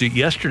couched it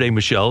yesterday,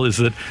 Michelle, is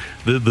that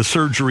the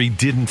surgery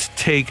didn't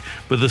take.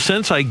 But the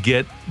sense I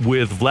get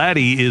with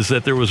Vladdy is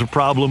that there was a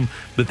problem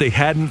that they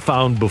hadn't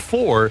found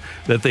before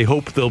that they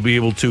hope they'll be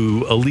able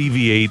to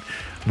alleviate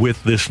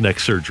with this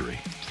next surgery.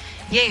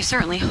 Yeah, you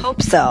certainly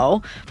hope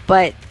so,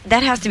 but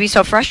that has to be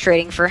so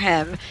frustrating for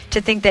him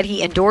to think that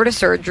he endured a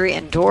surgery,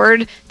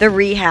 endured the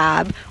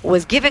rehab,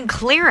 was given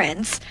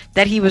clearance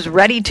that he was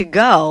ready to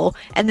go,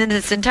 and then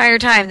this entire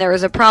time there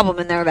was a problem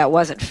in there that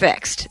wasn't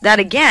fixed. That,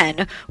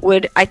 again,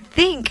 would, I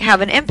think,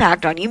 have an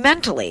impact on you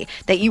mentally,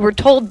 that you were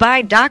told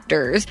by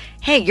doctors,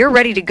 hey, you're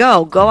ready to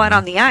go out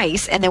on the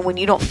ice, and then when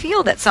you don't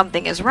feel that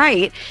something is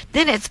right,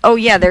 then it's, oh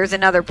yeah, there's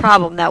another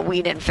problem that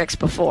we didn't fix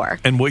before.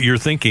 And what you're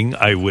thinking,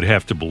 I would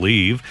have to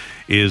believe,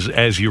 is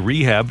as you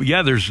rehab,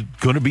 yeah, there's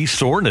going to be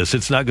soreness.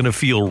 It's not going to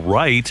feel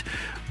right,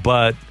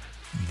 but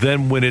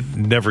then when it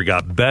never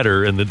got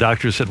better and the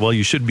doctor said, well,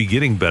 you should be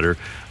getting better,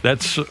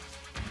 that's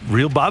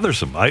real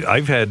bothersome.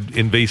 I've had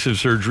invasive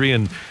surgery,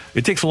 and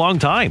it takes a long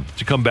time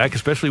to come back,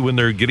 especially when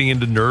they're getting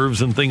into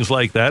nerves and things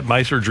like that.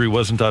 My surgery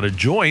wasn't on a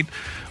joint,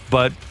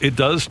 but it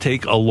does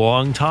take a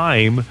long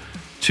time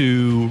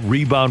to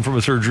rebound from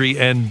a surgery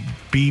and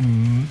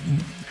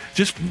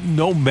just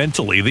know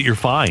mentally that you're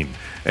fine.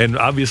 And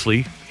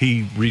obviously,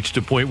 he reached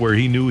a point where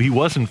he knew he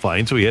wasn't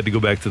fine, so he had to go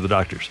back to the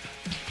doctors.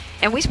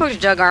 And we spoke to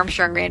Doug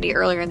Armstrong, Randy,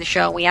 earlier in the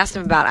show. We asked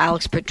him about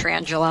Alex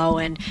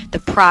Pietrangelo and the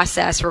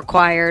process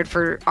required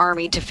for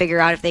Army to figure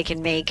out if they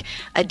can make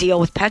a deal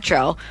with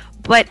Petro.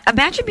 But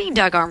imagine being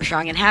Doug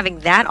Armstrong and having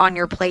that on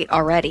your plate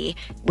already,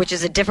 which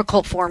is a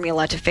difficult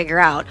formula to figure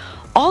out,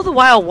 all the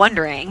while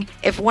wondering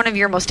if one of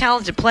your most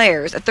talented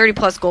players, a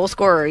 30-plus goal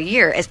scorer a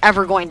year, is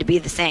ever going to be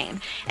the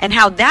same, and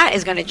how that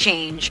is going to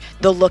change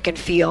the look and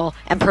feel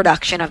and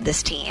production of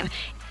this team.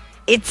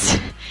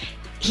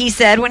 He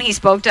said when he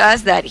spoke to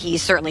us that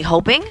he's certainly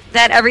hoping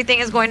that everything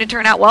is going to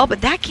turn out well,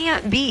 but that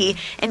can't be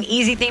an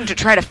easy thing to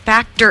try to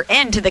factor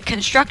into the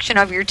construction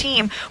of your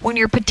team when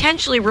you're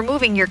potentially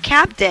removing your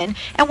captain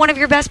and one of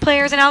your best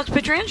players in Alex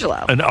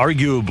Pietrangelo. And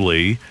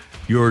arguably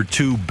your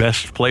two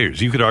best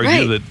players. You could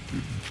argue that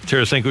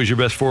Tarasenko is your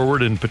best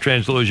forward and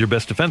Pietrangelo is your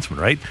best defenseman,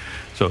 right?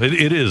 So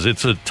it is.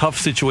 It's a tough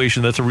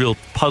situation. That's a real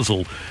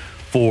puzzle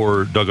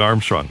for Doug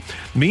Armstrong.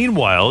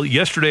 Meanwhile,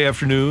 yesterday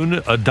afternoon,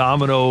 a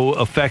domino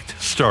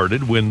effect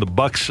started when the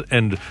Bucks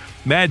and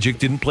Magic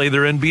didn't play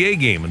their NBA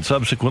game, and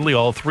subsequently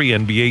all 3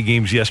 NBA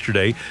games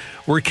yesterday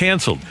were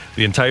canceled.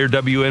 The entire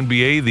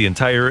WNBA, the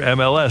entire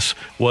MLS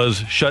was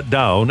shut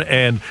down,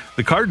 and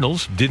the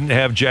Cardinals didn't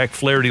have Jack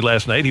Flaherty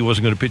last night. He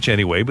wasn't going to pitch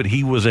anyway, but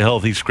he was a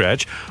healthy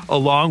scratch,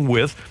 along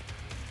with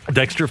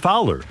Dexter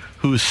Fowler,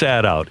 who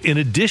sat out. In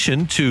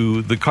addition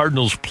to the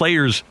Cardinals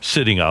players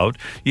sitting out,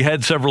 you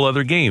had several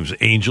other games.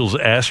 Angels,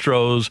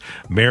 Astros,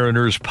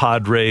 Mariners,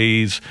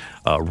 Padres,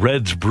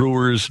 Reds,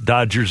 Brewers,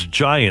 Dodgers,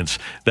 Giants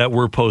that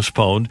were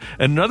postponed.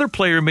 And another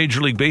player in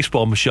Major League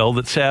Baseball, Michelle,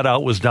 that sat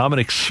out was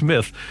Dominic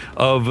Smith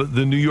of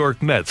the New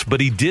York Mets. But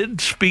he did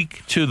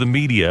speak to the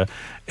media,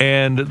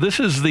 and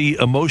this is the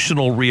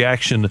emotional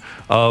reaction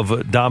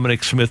of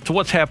Dominic Smith to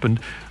what's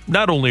happened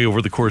not only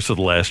over the course of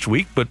the last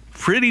week, but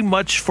pretty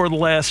much for the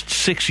last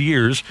 6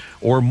 years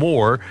or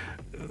more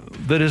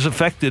that has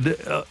affected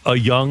a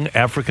young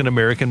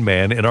African-American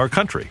man in our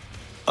country.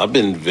 I've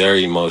been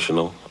very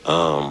emotional.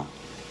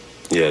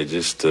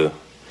 Just to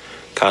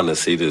kind of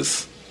see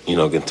this,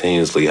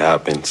 continuously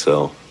happen.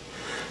 So,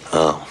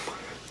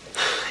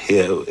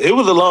 it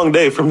was a long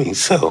day for me.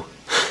 So,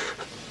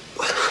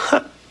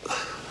 I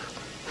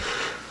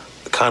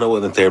kind of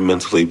wasn't there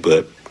mentally,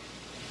 but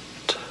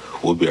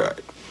we'll be all right.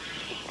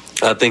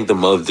 I think the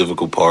most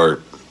difficult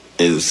part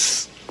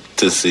is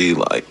to see,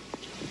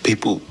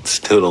 people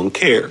still don't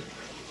care.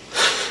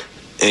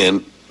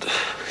 And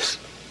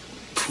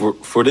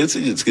for this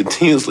to just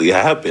continuously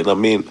happen,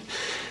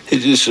 it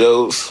just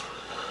shows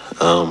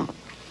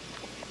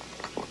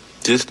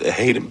just the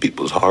hate in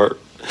people's heart.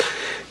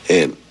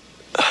 And,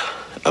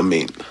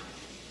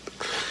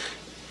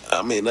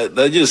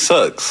 that just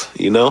sucks,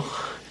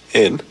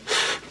 And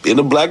being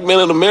a black man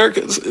in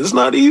America, it's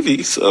not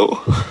easy,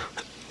 so...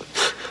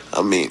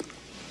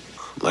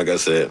 like I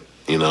said,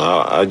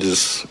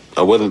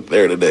 I wasn't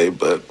there today,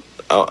 but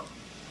I'll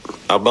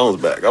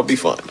bounce back. I'll be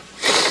fine.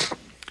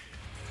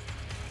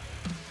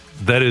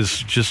 That is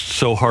just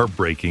so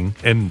heartbreaking.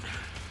 And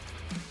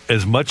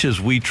as much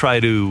as we try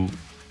to,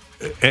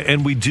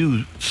 and we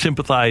do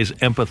sympathize,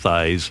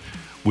 empathize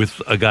with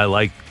a guy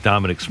like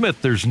Dominic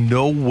Smith, there's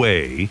no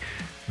way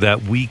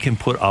that we can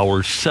put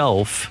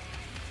ourselves,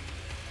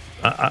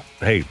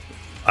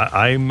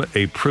 I'm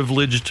a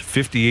privileged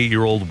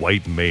 58-year-old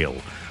white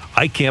male.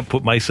 I can't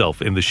put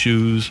myself in the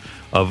shoes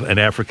of an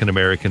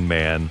African-American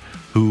man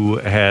who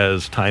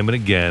has time and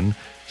again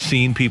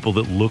seen people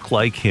that look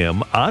like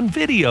him on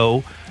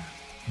video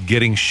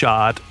getting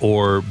shot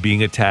or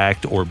being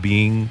attacked or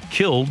being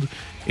killed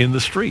in the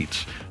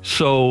streets.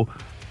 So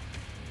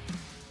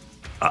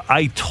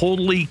I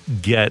totally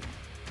get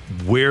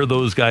where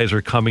those guys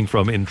are coming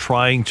from in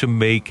trying to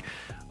make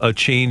a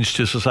change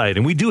to society.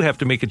 And we do have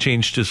to make a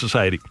change to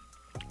society.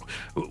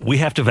 We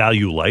have to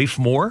value life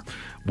more.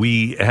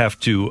 We have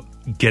to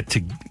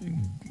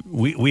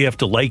we have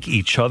to like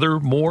each other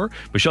more.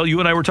 Michelle, you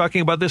and I were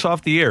talking about this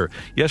off the air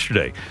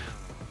yesterday.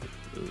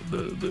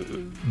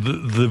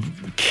 The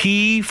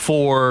key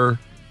for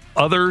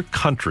other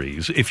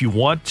countries, if you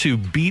want to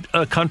beat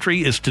a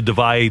country, is to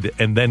divide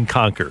and then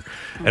conquer.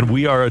 And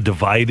we are a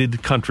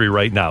divided country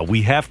right now.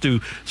 We have to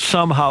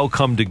somehow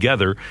come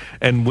together.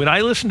 And when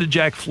I listen to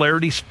Jack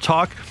Flaherty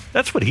talk,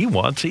 that's what he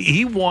wants.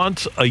 He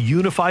wants a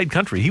unified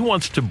country. He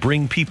wants to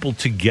bring people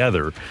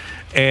together.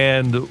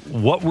 And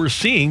what we're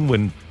seeing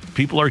when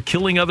people are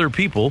killing other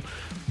people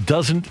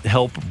doesn't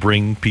help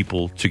bring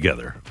people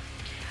together.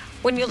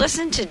 When you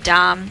listen to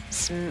Dom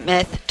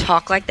Smith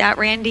talk like that,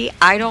 Randy,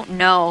 I don't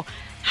know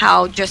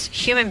how just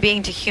human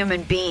being to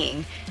human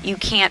being, you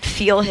can't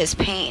feel his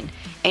pain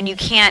and you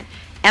can't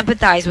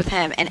empathize with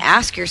him and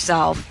ask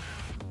yourself,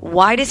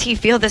 why does he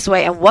feel this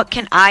way and what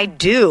can I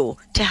do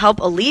to help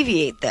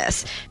alleviate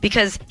this?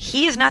 Because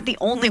he is not the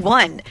only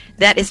one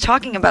that is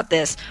talking about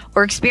this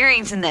or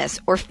experiencing this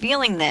or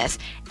feeling this.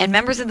 And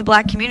members of the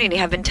black community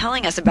have been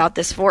telling us about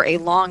this for a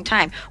long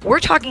time. We're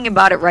talking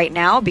about it right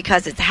now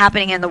because it's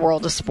happening in the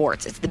world of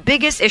sports. It's the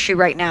biggest issue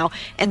right now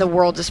in the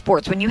world of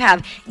sports. When you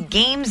have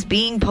games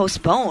being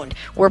postponed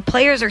where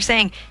players are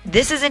saying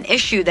this is an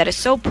issue that is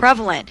so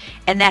prevalent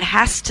and that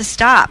has to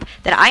stop,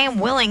 that I am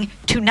willing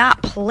to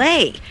not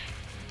play.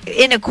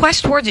 in a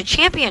quest towards a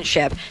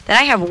championship that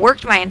I have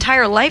worked my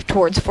entire life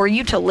towards, for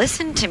you to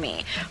listen to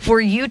me, for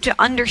you to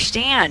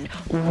understand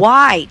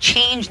why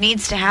change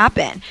needs to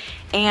happen.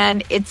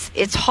 And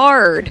it's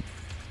hard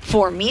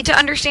for me to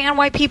understand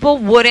why people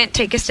wouldn't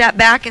take a step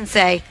back and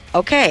say,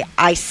 okay,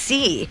 I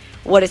see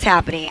what is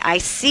happening. I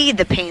see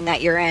the pain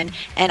that you're in,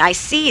 and I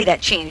see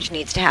that change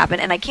needs to happen.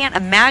 And I can't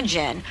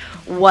imagine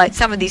what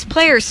some of these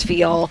players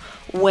feel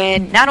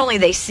when not only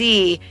they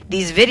see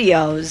these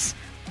videos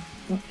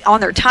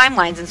on their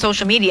timelines and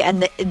social media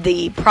and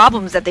the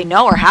problems that they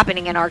know are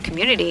happening in our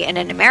community and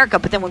in America,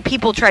 but then when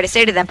people try to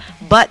say to them,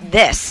 but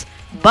this,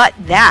 but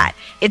that,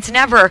 it's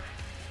never,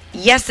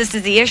 yes, this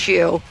is the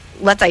issue,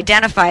 let's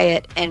identify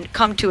it and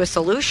come to a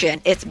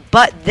solution. It's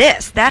but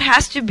this. That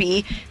has to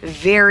be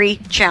very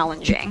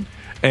challenging.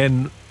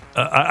 And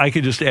I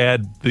could just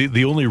add,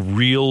 the only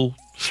real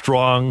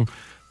strong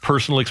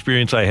personal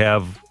experience I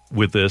have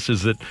with this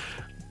is that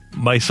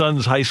my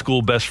son's high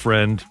school best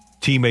friend,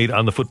 teammate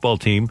on the football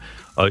team,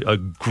 a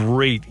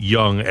great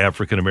young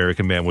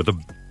African-American man with a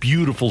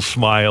beautiful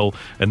smile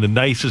and the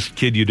nicest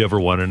kid you'd ever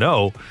want to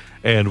know.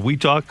 And we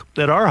talk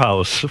at our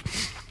house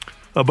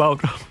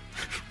about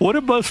what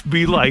it must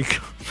be like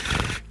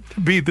to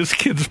be this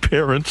kid's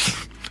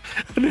parents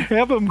and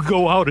have him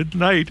go out at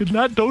night and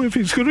not know if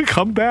he's going to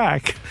come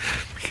back.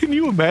 Can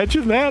you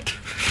imagine that?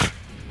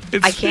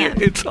 I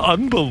can't. It's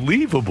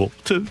unbelievable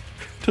to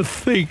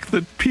think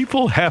that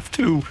people have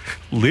to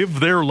live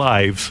their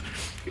lives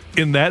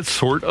in that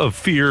sort of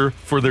fear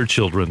for their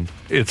children.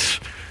 It's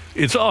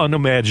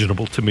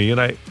unimaginable to me.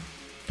 And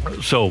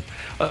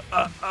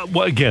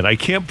well, again, I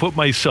can't put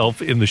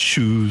myself in the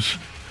shoes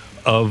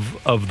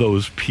of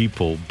those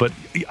people, but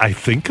I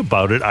think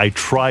about it, I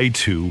try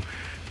to,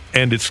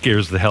 and it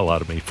scares the hell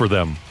out of me for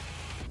them.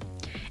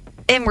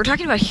 And we're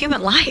talking about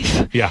human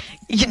life. Yeah.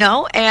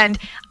 And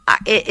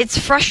it's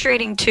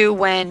frustrating too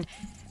when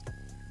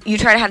you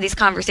try to have these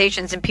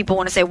conversations and people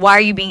want to say, why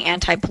are you being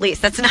anti-police?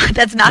 That's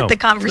not the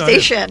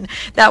conversation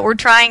that we're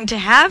trying to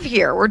have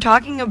here. We're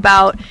talking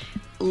about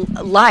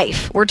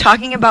life. We're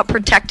talking about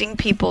protecting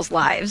people's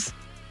lives.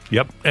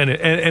 Yep,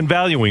 and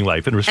valuing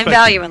life and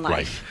respecting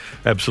life.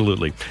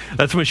 Absolutely.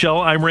 That's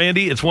Michelle. I'm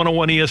Randy. It's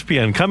 101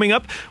 ESPN. Coming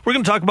up, we're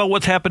going to talk about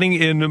what's happening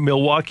in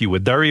Milwaukee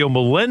with Dario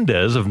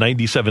Melendez of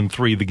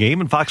 97.3 The Game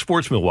and Fox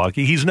Sports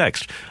Milwaukee. He's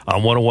next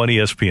on 101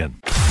 ESPN.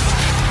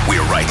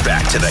 We're right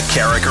back to the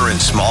Carricker and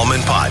Smallman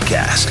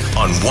podcast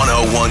on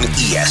 101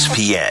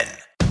 ESPN.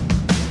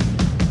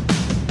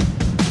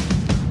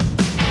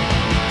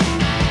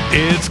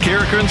 It's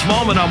Carricker and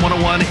Smallman on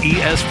 101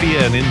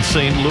 ESPN in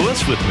St.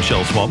 Louis with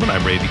Michelle Smallman.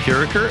 I'm Randy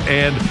Carricker,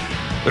 and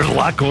there's a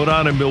lot going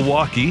on in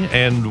Milwaukee,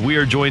 and we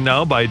are joined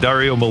now by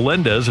Dario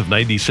Melendez of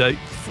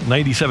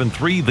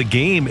 97.3 The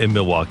Game in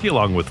Milwaukee,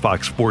 along with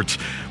Fox Sports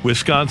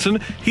Wisconsin.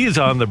 He is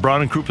on the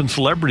Brown and Crouppen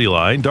Celebrity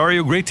Line.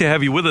 Dario, great to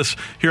have you with us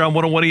here on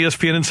 101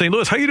 ESPN in St.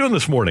 Louis. How are you doing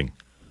this morning?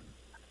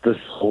 The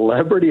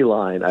Celebrity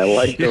Line. I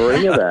like the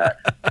ring of that.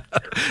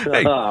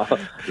 Hey.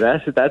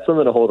 That's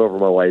something to hold over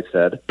my wife's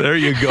head. There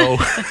you go.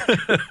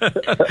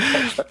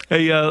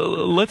 Hey,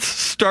 let's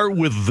start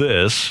with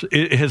this.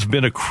 It has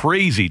been a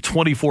crazy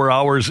 24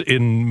 hours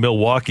in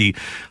Milwaukee.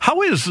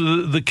 How is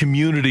the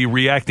community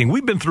reacting?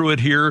 We've been through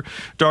it here,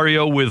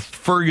 Dario, with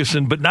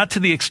Ferguson, but not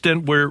to the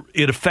extent where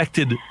it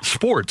affected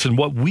sports and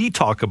what we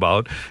talk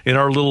about in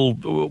our little,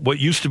 what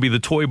used to be the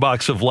toy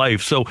box of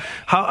life. So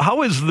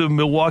how is the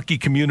Milwaukee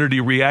community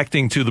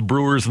reacting to the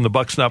Brewers and the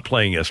Bucks not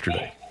playing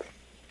yesterday?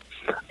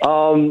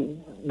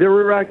 They're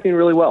reacting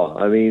really well.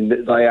 I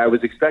mean, I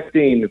was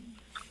expecting,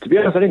 to be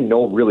honest, I didn't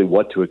know really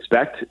what to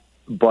expect,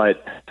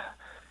 but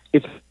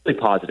it's really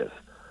positive.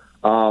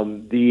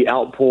 The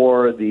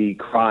outpour, the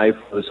cry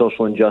for the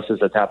social injustice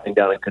that's happening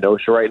down in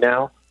Kenosha right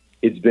now,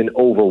 it's been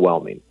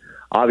overwhelming.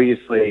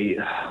 Obviously,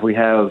 we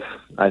have,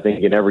 I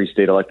think, in every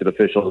state elected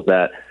officials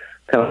that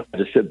kind of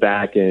just sit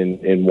back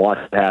and watch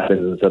what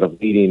happens instead of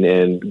leading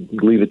and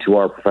leave it to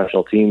our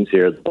professional teams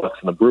here, the Bucks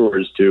and the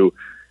Brewers, to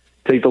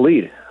take the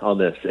lead on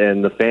this.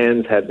 And the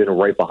fans have been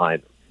right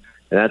behind them.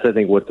 And that's, I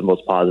think, what's the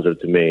most positive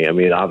to me. I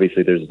mean,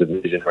 obviously there's a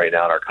division right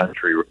now in our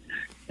country,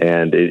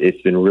 and it's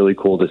been really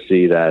cool to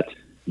see that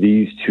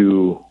these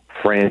two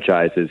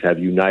franchises have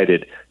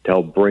united to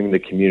help bring the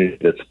community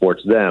that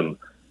supports them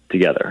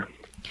together.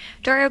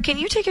 Dario, can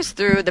you take us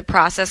through the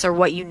process, or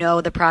what you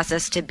know the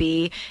process to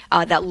be,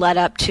 that led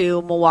up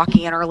to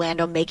Milwaukee and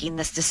Orlando making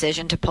this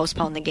decision to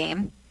postpone the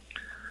game?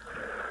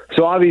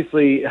 So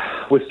obviously,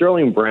 with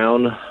Sterling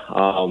Brown,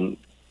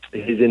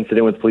 his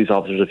incident with police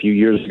officers a few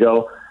years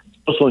ago,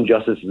 social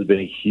injustice has been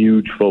a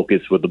huge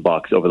focus with the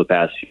Bucks over the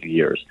past few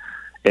years.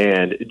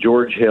 And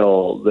George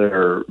Hill,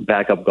 their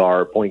backup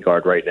point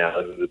guard right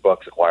now, who the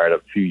Bucks acquired a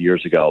few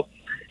years ago,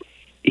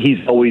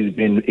 he's always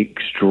been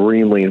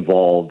extremely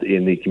involved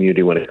in the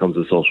community when it comes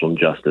to social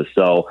injustice.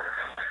 So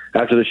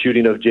after the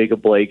shooting of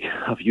Jacob Blake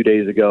a few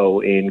days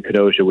ago in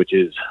Kenosha, which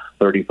is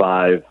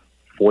 35,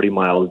 40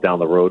 miles down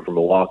the road from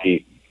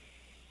Milwaukee,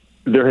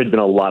 there had been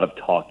a lot of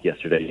talk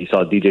yesterday. You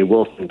saw DJ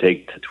Wilson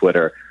take to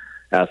Twitter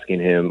asking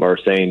him, or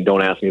saying,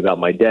 "Don't ask me about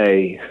my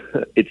day.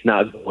 It's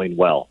not going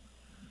well."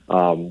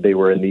 They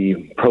were in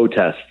the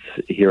protests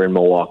here in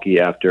Milwaukee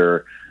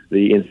after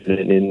the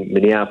incident in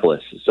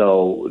Minneapolis.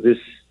 So this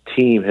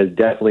team has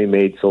definitely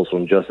made social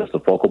injustice a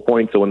focal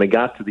point. So when they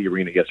got to the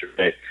arena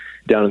yesterday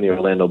down in the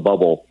Orlando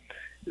bubble,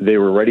 they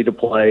were ready to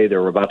play. They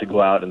were about to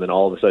go out, and then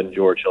all of a sudden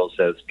George Hill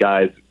says,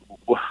 guys,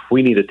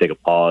 we need to take a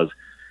pause.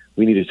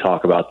 We need to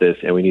talk about this,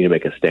 and we need to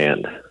make a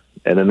stand.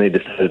 And then they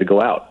decided to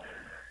go out,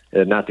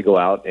 not to go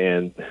out,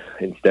 and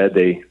instead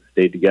they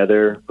stayed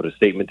together, put a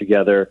statement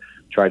together,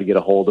 tried to get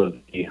a hold of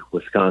the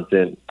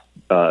Wisconsin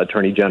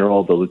Attorney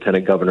General, the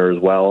Lieutenant Governor as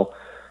well,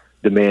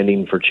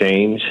 demanding for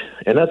change.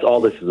 And that's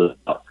all this is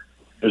about.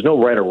 There's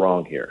no right or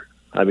wrong here.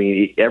 I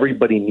mean,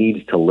 everybody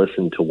needs to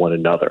listen to one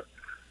another.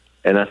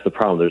 And that's the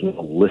problem. There's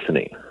no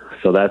listening.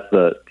 So that's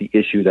the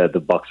issue that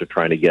the Bucks are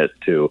trying to get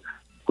to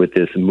with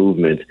this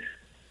movement.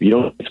 You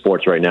don't need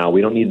sports right now.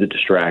 We don't need the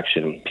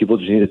distraction. People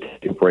just need to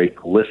take a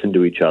break, listen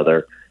to each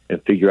other,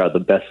 and figure out the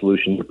best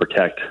solution to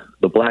protect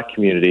the black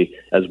community,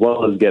 as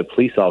well as get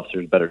police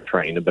officers better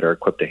trained and better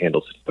equipped to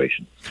handle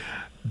situations.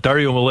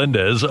 Dario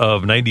Melendez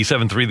of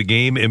 97.3 The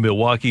Game in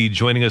Milwaukee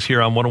joining us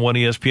here on 101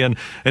 ESPN.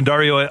 And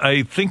Dario,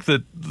 I think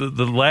that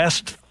the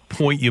last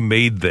point you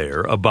made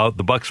there about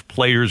the Bucks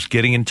players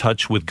getting in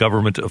touch with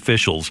government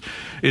officials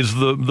is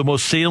the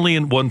most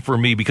salient one for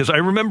me, because I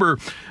remember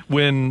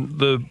when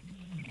the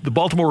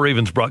Baltimore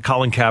Ravens brought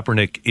Colin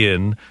Kaepernick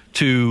in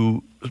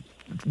to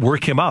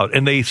work him out,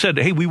 and they said,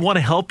 hey, we want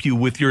to help you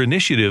with your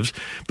initiatives,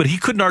 but he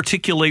couldn't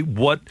articulate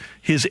what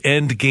his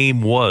end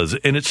game was.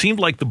 And it seemed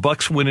like the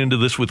Bucks went into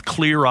this with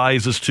clear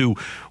eyes as to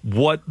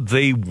what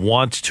they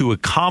want to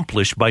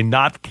accomplish by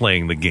not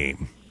playing the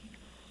game.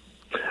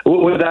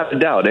 Without a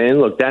doubt. And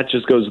look, that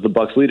just goes to the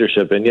Bucks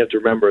leadership. And you have to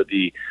remember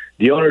the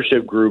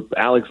ownership group,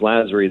 Alex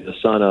Lazary, the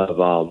son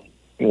of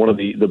one of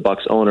the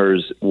Bucks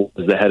owners, was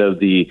the head of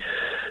the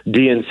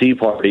DNC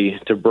party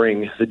to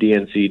bring the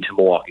DNC to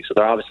Milwaukee. So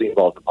they're obviously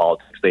involved in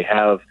politics. They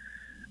have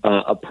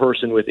a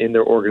person within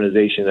their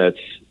organization that's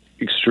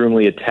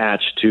extremely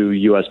attached to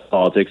U.S.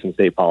 politics and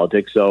state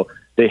politics. So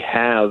they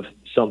have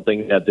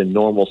something that the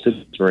normal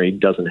citizenry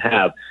doesn't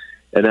have,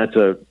 and that's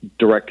a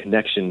direct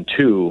connection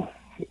to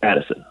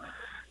Addison.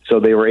 So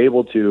they were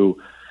able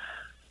to,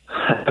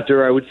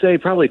 after I would say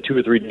probably 2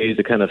 or 3 days,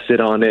 to kind of sit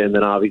on it, and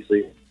then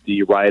obviously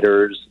the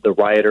rioters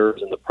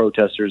and the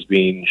protesters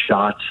being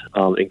shot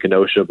in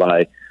Kenosha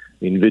by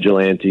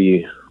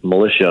vigilante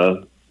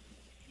militia.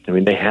 I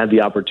mean, they had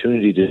the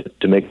opportunity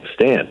to make a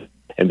stand.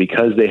 And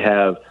because they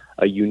have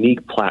a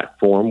unique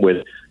platform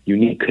with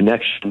unique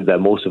connections that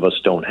most of us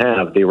don't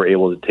have, they were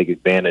able to take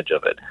advantage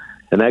of it.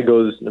 And that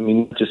goes,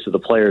 not just to the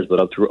players, but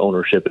up through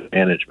ownership and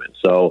management.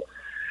 So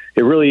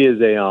it really is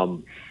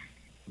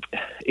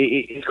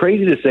it's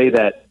crazy to say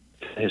that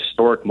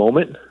historic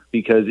moment,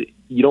 because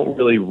you don't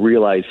really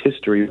realize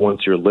history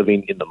once you're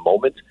living in the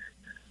moment.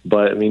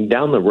 But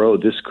down the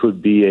road, this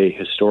could be a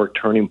historic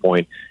turning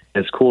point,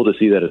 and it's cool to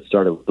see that it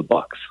started with the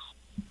Bucks.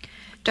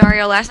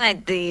 Dario, last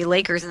night the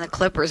Lakers and the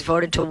Clippers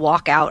voted to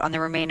walk out on the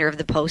remainder of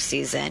the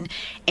postseason,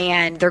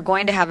 and they're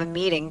going to have a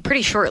meeting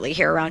pretty shortly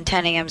here around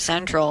 10 a.m.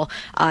 Central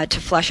to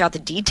flesh out the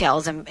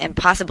details and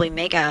possibly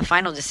make a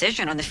final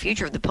decision on the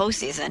future of the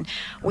postseason.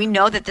 We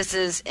know that this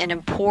is an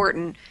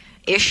important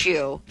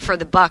issue for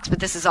the Bucks, but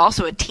this is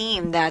also a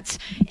team that's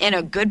in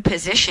a good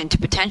position to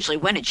potentially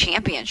win a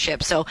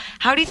championship. So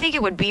how do you think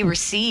it would be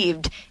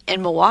received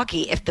in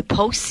Milwaukee if the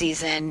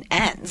postseason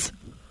ends?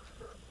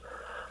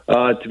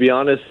 To be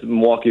honest,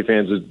 Milwaukee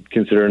fans would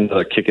consider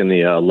another kick in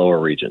the lower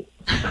region.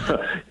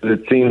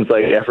 It seems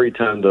like every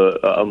time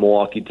a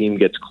Milwaukee team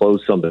gets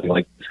close, something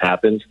like this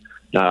happens.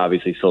 Not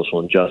obviously social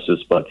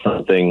injustice, but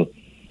something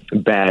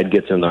bad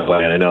gets in their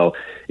way. And I know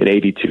in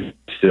 '82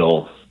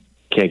 still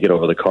can't get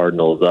over the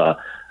Cardinals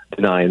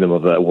denying them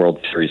of that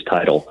World Series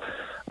title.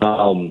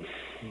 Those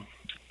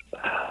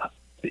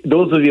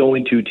are the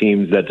only two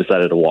teams that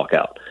decided to walk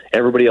out.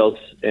 Everybody else,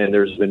 and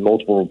there's been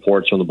multiple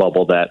reports from the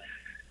bubble that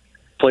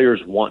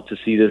players want to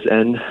see this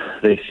end.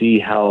 They see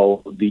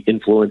how the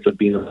influence of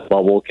being in the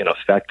bubble can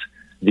affect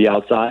the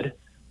outside.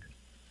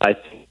 I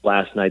think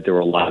last night there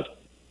were a lot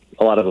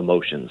of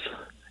emotions,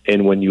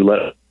 and when you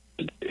let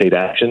it take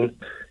action,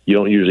 you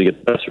don't usually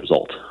get the best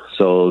result.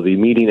 So the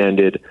meeting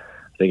ended.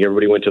 I think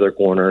everybody went to their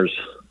corners.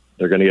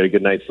 They're going to get a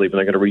good night's sleep, and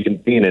they're going to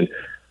reconvene. And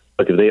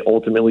look, if they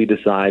ultimately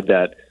decide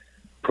that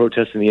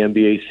protesting the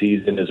NBA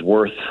season is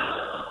worth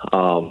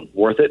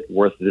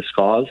this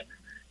cause,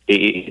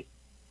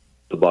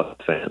 the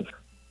Bucks fans.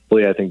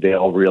 Really, I think they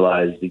all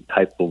realize the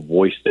type of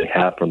voice they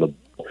have from the,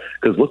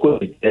 because look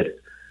what they did.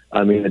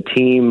 A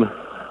team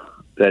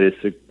that is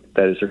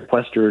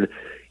sequestered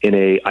in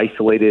a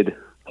isolated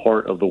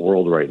part of the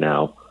world right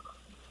now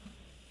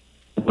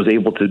was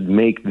able to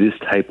make this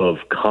type of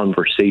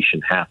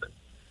conversation happen.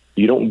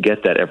 You don't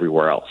get that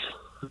everywhere else.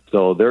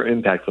 So their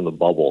impact from the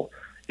bubble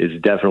is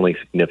definitely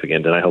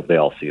significant, and I hope they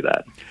all see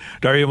that.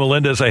 Dario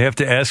Melendez, I have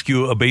to ask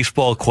you a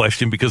baseball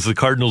question because the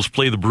Cardinals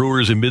play the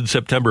Brewers in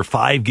mid-September,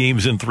 5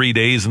 games in 3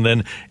 days, and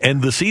then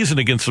end the season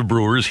against the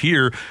Brewers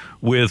here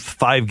with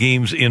 5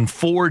 games in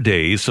 4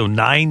 days, so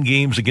 9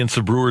 games against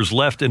the Brewers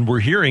left, and we're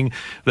hearing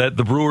that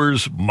the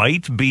Brewers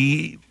might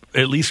be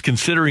at least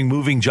considering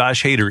moving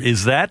Josh Hader.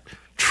 Is that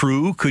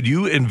true? Could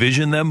you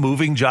envision them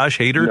moving Josh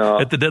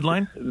Hader at the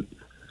deadline?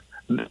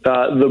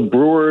 The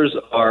Brewers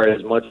are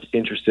as much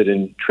interested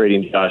in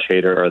trading Josh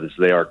Hader as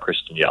they are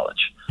Christian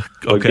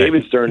Yelich. Okay.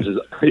 David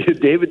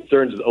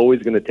Stearns is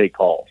always going to take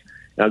calls.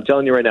 And I'm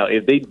telling you right now,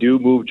 if they do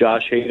move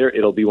Josh Hader,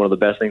 it'll be one of the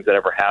best things that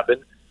ever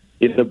happened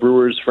in the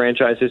Brewers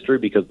franchise history,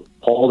 because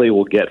all they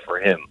will get for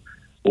him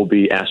will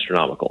be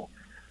astronomical.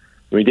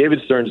 I mean,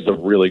 David Stearns is a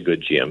really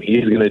good GM.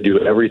 He's going to do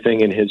everything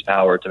in his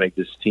power to make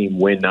this team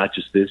win, not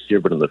just this year,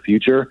 but in the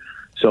future.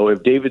 So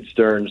if David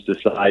Stearns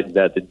decides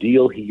that the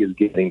deal he is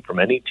getting from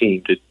any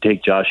team to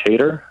take Josh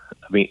Hader,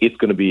 I mean, it's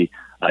going to be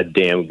a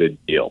damn good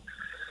deal.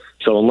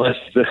 So unless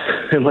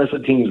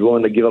the team's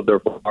willing to give up their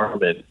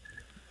apartment,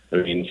 I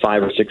mean,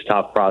 5 or 6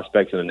 top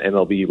prospects and an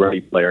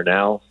MLB-ready player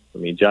now, I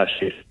mean, Josh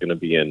Hader is going to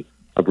be in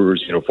a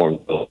Brewers uniform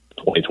until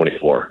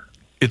 2024.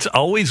 It's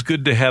always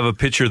good to have a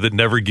pitcher that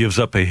never gives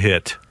up a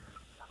hit.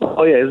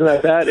 Oh, yeah, isn't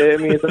that bad? I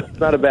mean, it's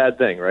not a bad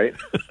thing, right?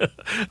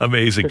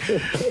 Amazing.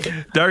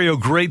 Dario,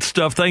 great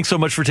stuff. Thanks so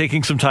much for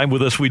taking some time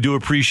with us. We do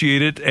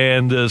appreciate it,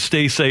 and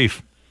stay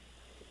safe.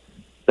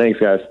 Thanks,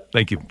 guys.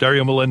 Thank you.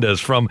 Dario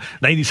Melendez from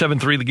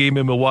 97.3 The Game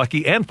in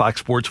Milwaukee and Fox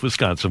Sports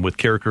Wisconsin with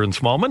Carricker and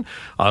Smallman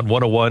on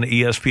 101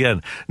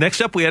 ESPN.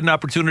 Next up, we had an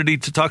opportunity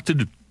to talk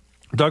to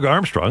Doug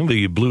Armstrong,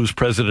 the Blues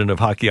president of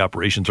hockey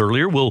operations,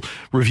 earlier. We'll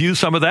review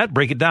some of that,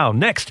 break it down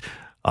next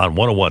on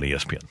 101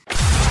 ESPN.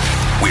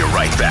 We're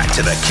right back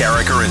to the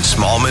Carricker and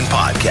Smallman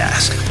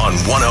podcast on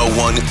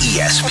 101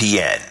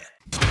 ESPN.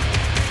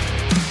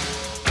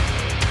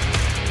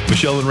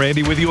 Michelle and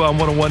Randy with you on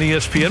 101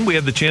 ESPN. We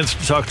had the chance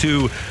to talk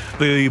to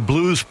the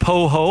Blues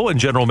POHO and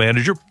general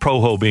manager,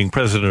 POHO being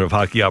president of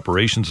hockey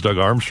operations, Doug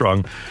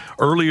Armstrong,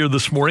 earlier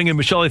this morning. And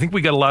Michelle, I think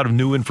we got a lot of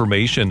new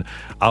information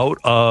out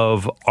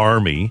of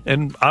Army.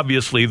 And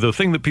obviously the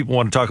thing that people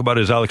want to talk about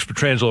is Alex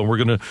Pietrangelo, and we're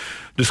going to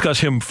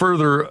discuss him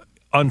further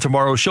on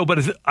tomorrow's show.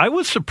 But I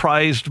was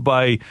surprised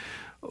by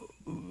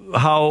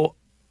how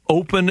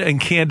open and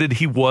candid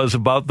he was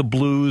about the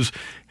Blues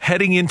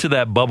heading into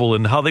that bubble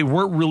and how they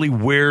weren't really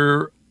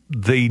where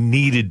they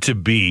needed to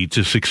be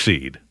to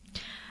succeed.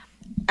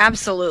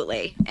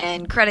 Absolutely.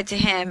 And credit to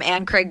him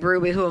and Craig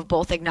Berube, who have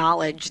both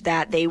acknowledged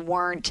that they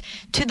weren't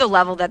to the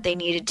level that they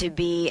needed to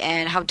be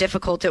and how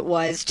difficult it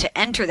was to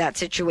enter that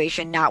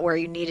situation, not where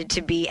you needed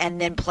to be, and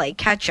then play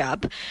catch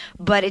up.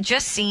 But it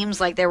just seems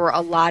like there were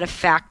a lot of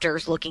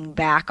factors looking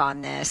back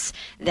on this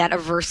that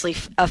adversely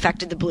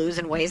affected the Blues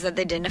in ways that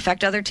they didn't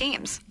affect other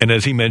teams. And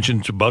as he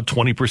mentioned, about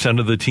 20%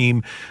 of the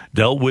team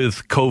dealt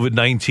with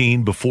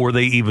COVID-19 before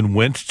they even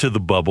went to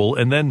the bubble.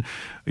 And then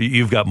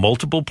you've got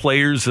multiple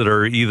players that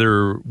are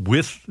either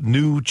with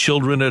new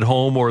children at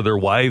home or their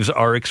wives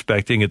are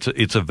expecting.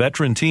 It's a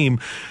veteran team.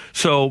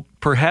 So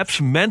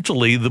perhaps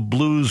mentally the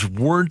Blues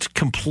weren't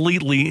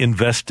completely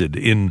invested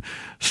in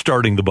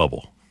starting the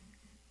bubble.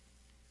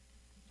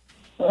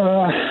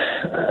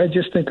 I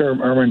just think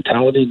our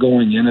mentality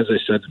going in, as I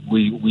said,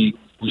 we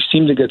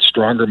seemed to get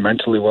stronger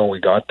mentally when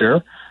we got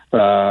there.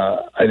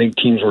 I think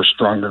teams were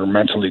stronger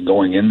mentally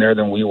going in there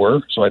than we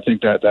were. So I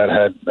think that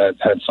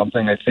had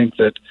something. I think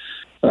that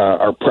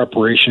our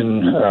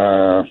preparation,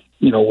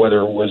 whether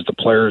it was the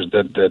players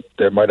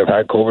that might have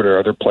had COVID or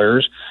other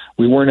players,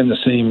 we weren't in the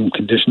same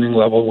conditioning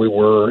level we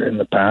were in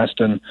the past.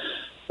 And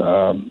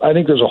I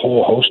think there's a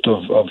whole host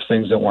of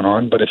things that went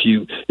on. But if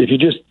you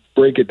just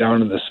break it down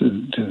to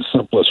the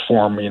simplest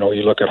form, you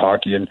look at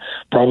hockey and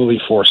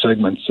probably 4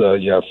 segments.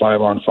 You have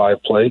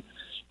 5-on-5 play,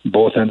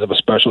 both ends of a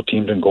special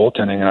teams and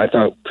goaltending. And I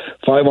thought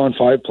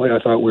 5-on-5 play, I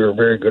thought we were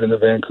very good in the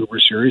Vancouver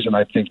series, and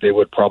I think they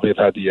would probably have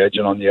had the edge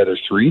on the other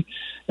 3.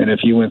 And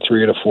if you went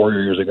 3 out of 4,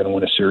 you're usually going to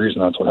win a series,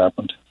 and that's what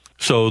happened.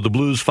 So the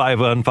Blues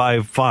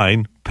 5-on-5,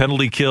 fine.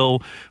 Penalty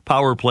kill,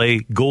 power play,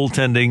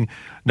 goaltending,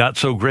 not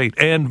so great.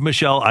 And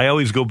Michelle, I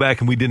always go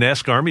back, and we didn't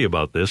ask Army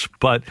about this,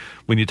 but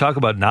when you talk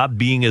about not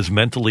being as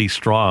mentally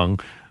strong,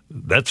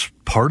 that's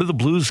part of the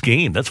Blues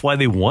game. That's why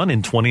they won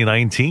in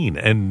 2019,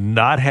 and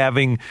not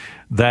having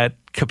that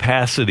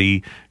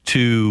capacity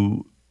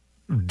to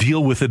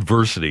deal with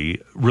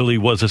adversity really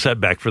was a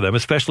setback for them,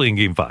 especially in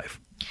Game 5.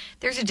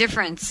 There's a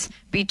difference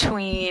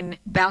between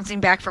bouncing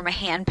back from a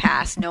hand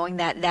pass, knowing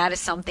that that is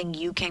something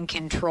you can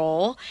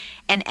control,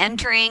 and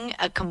entering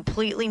a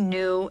completely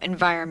new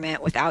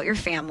environment without your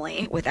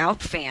family,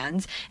 without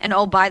fans. And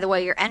oh, by the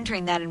way, you're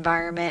entering that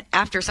environment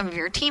after some of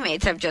your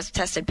teammates have just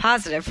tested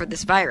positive for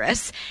this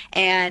virus,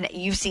 and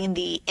you've seen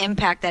the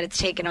impact that it's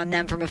taken on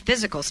them from a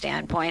physical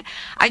standpoint.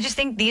 I just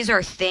think these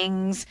are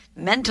things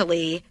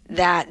mentally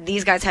that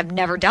these guys have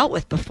never dealt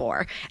with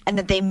before, and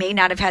that they may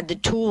not have had the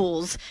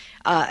tools.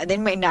 They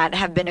may not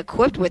have been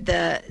equipped with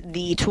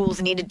the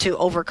tools needed to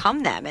overcome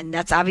them. And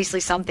that's obviously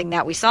something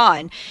that we saw.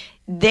 And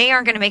they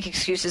aren't going to make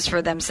excuses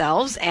for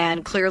themselves,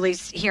 and clearly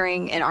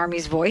hearing in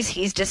Army's voice,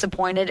 he's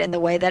disappointed in the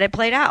way that it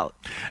played out.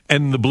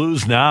 And the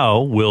Blues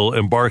now will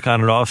embark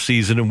on an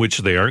offseason in which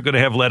they aren't going to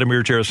have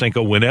Vladimir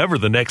Tarasenko whenever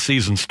the next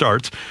season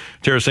starts.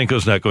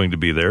 Tarasenko's not going to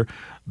be there.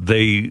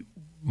 They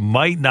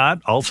might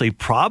not, I'll say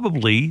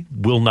probably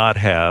will not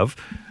have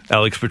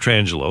Alex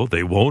Pietrangelo.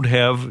 They won't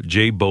have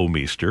Jay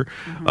Bouwmeester.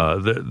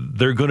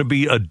 They're going to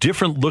be a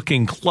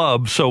different-looking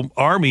club. So,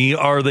 Army,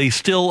 are they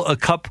still a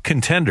cup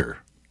contender?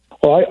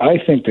 Well, I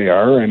think they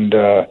are, and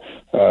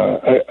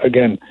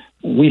again,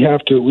 we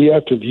have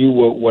to view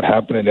what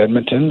happened in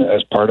Edmonton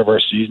as part of our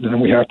season,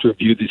 and we have to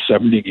view the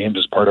 70 games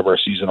as part of our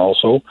season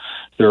also.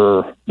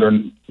 Though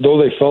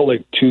they felt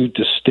like two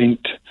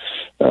distinct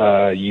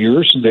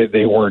years,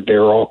 they weren't. They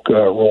were all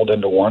rolled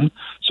into one.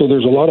 So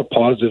there's a lot of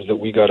positives that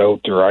we got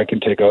out there. I can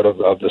take out of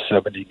the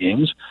 70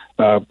 games,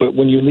 but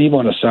when you leave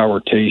on a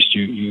sour taste,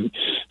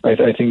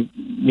 I think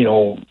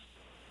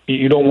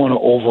you don't want to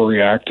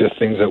overreact to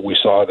things that we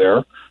saw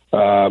there.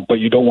 But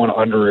you don't want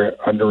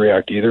to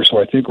underreact either. So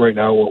I think right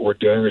now what we're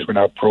doing is we're going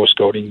to have pro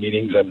scouting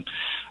meetings, and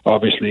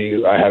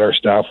obviously I had our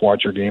staff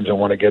watch our games. I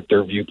want to get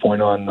their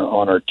viewpoint on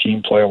our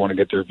team play. I want to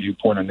get their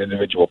viewpoint on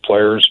individual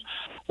players.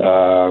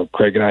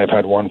 Craig and I have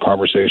had one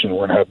conversation.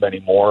 We're going to have many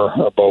more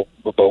about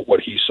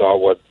what he saw,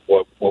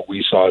 what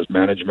we saw as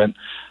management.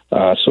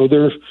 So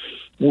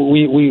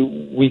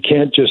we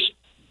can't just.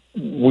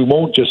 We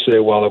won't just say,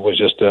 well, it was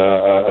just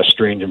a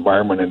strange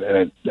environment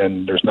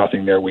and there's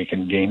nothing there we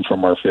can gain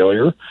from our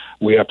failure.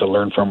 We have to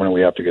learn from it and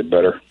we have to get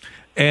better.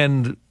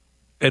 And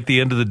at the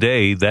end of the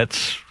day,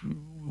 that's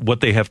what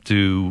they have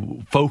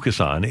to focus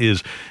on,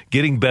 is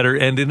getting better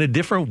and in a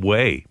different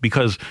way.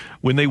 Because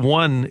when they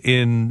won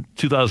in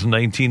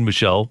 2019,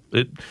 Michelle,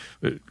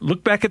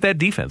 look back at that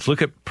defense.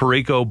 Look at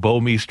Parayko,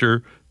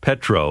 Bouwmeester,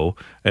 Petro,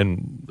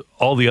 and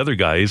all the other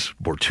guys.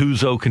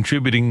 Bortuzzo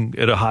contributing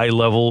at a high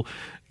level.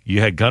 You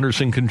had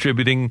Gunnarsson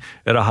contributing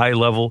at a high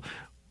level.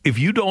 If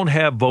you don't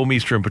have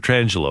Bouwmeester and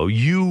Pietrangelo,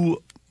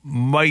 you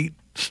might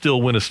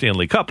still win a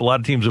Stanley Cup. A lot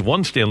of teams have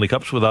won Stanley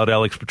Cups without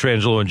Alex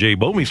Pietrangelo and Jay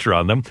Bouwmeester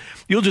on them.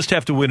 You'll just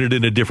have to win it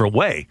in a different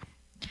way.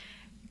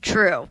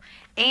 True.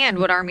 And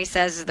what Army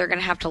says is they're going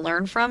to have to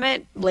learn from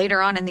it.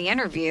 Later on in the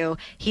interview,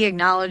 he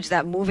acknowledged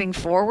that moving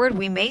forward,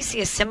 we may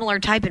see a similar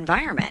type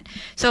environment.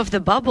 So if the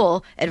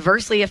bubble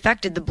adversely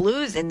affected the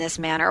Blues in this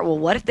manner, well,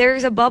 what if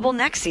there's a bubble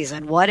next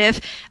season? What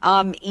if,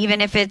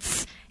 even if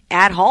it's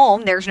at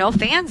home, there's no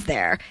fans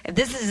there? If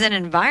this is an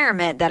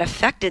environment that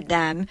affected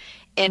them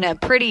in a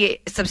pretty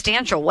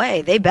substantial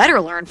way, they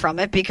better learn from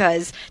it,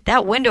 because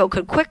that window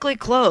could quickly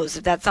close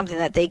if that's something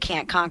that they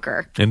can't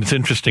conquer. And it's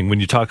interesting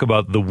when you talk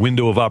about the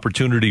window of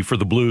opportunity for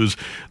the Blues.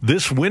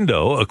 This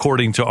window,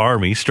 according to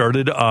Army,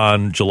 started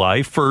on July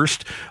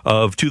 1st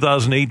of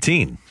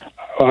 2018.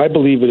 I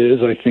believe it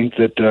is. I think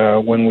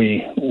that when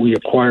we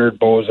acquired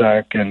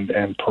Bozak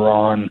and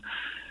Perron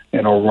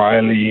and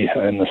O'Reilly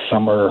in the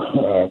summer,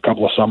 a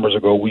couple of summers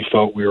ago, we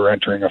felt we were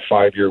entering a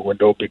 5-year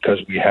window because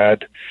we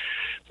had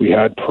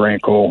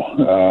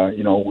Parayko,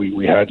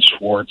 we had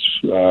Schwartz,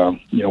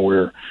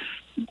 we're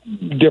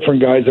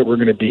different guys that were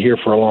going to be here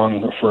for a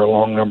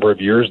long number of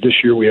years.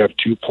 This year we have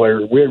two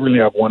players. We really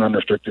have one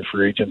unrestricted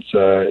free agent,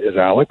 is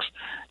Alex,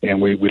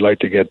 and we'd like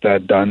to get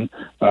that done.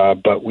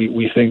 But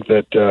we think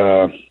that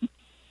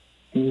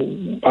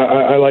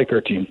I like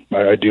our team.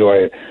 I do.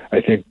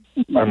 I think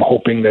I'm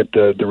hoping that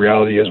the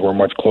reality is we're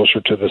much closer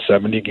to the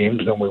 70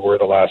 games than we were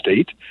the last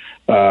 8,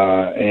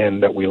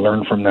 and that we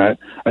learn from that.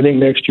 I think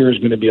next year is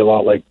going to be a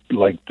lot like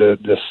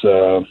this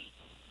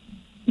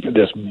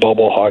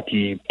bubble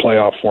hockey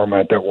playoff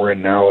format that we're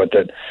in now.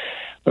 That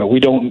we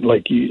don't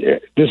like.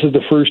 This is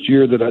the first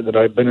year that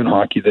I've been in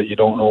hockey that you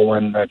don't know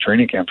when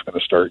training camp's going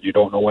to start. You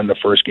don't know when the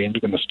first game's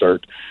going to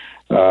start.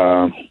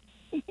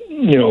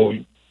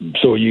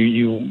 So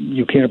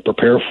you can't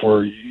prepare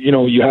for,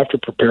 you have to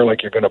prepare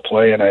like you're going to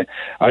play. And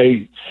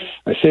I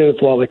say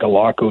it's a lot like a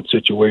lockout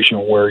situation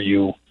where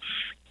you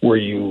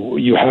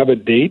have a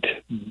date,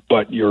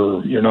 but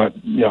you're not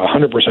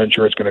 100%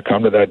 sure it's going to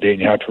come to that date,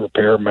 and you have to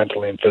prepare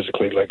mentally and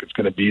physically like it's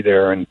going to be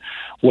there. And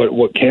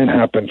what can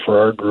happen for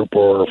our group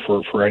or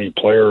for any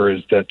player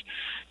is that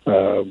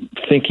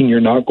thinking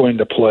you're not going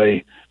to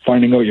play,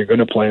 finding out you're going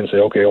to play and say,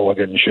 okay, well, I'll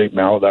get in shape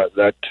now,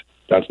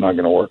 that's not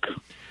going to work.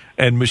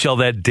 And, Michelle,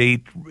 that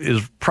date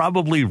is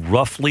probably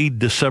roughly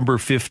December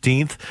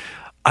 15th.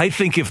 I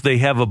think if they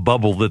have a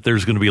bubble that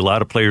there's going to be a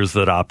lot of players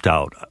that opt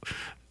out.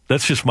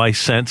 That's just my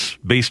sense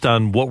based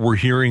on what we're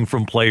hearing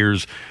from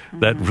players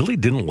that really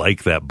didn't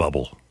like that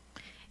bubble.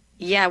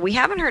 Yeah, we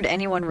haven't heard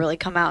anyone really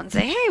come out and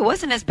say, hey, it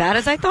wasn't as bad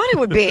as I thought it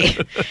would be.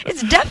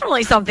 It's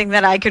definitely something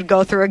that I could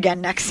go through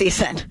again next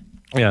season.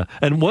 Yeah,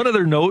 and one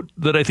other note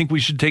that I think we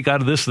should take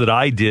out of this that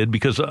I did,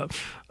 because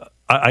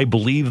I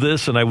believe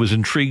this, and I was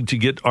intrigued to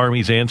get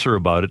Army's answer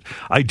about it.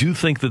 I do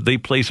think that they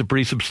place a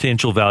pretty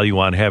substantial value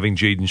on having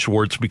Jaden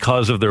Schwartz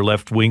because of their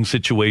left wing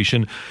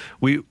situation.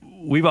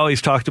 We've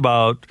always talked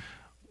about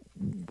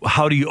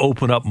how do you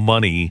open up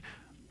money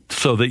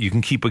so that you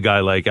can keep a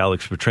guy like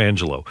Alex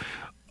Pietrangelo.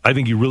 I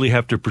think you really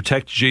have to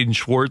protect Jaden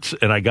Schwartz,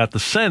 and I got the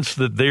sense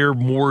that they're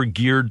more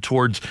geared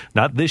towards,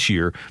 not this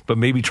year, but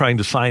maybe trying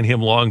to sign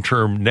him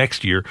long-term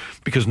next year,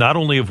 because not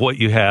only of what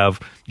you have,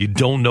 you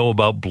don't know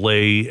about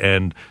Blais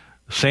and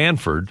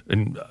Sanford,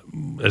 and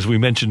as we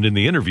mentioned in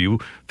the interview,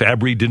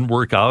 Fabry didn't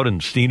work out,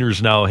 and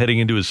Steiner's now heading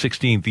into his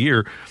 16th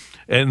year,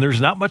 and there's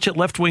not much at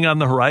left wing on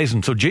the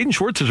horizon. So Jaden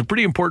Schwartz is a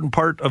pretty important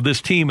part of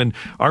this team, and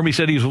Army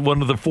said he's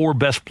one of the 4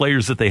 best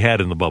players that they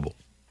had in the bubble.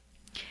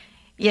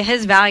 Yeah,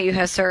 his value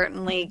has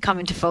certainly come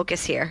into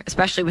focus here,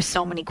 especially with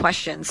so many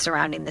questions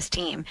surrounding this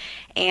team.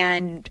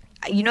 And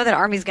you know that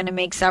Army's going to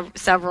make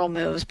several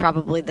moves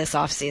probably this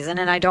offseason,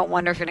 and I don't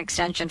wonder if an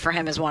extension for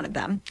him is one of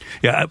them.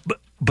 Yeah,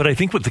 but I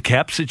think with the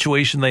cap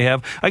situation they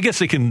have, I guess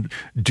they can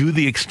do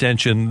the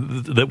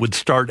extension that would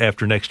start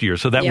after next year.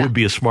 So that would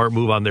be a smart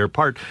move on their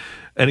part.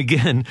 And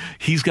again,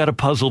 he's got a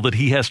puzzle that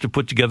he has to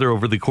put together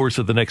over the course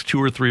of the next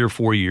 2 or 3 or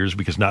 4 years,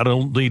 because not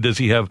only does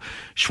he have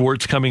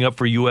Schwartz coming up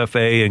for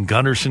UFA and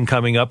Gunnarsson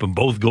coming up and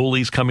both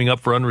goalies coming up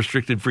for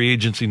unrestricted free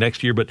agency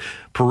next year, but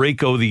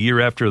Parayko the year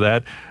after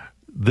that.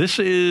 This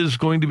is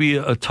going to be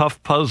a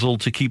tough puzzle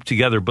to keep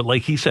together. But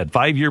like he said,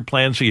 5-year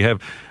plan. So you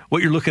have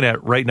what you're looking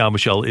at right now,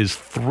 Michelle, is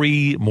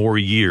 3 more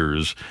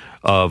years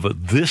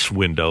of this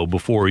window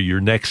before your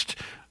next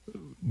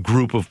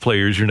group of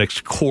players, your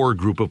next core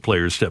group of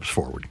players steps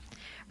forward.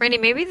 Randy,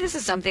 maybe this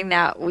is something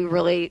that we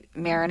really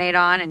marinate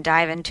on and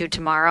dive into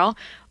tomorrow,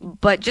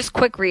 but just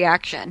quick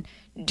reaction.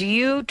 Do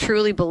you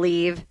truly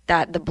believe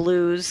that the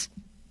Blues,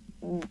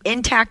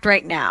 intact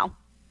right now,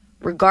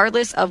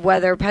 regardless of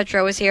whether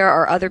Petro is here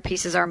or other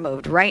pieces are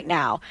moved right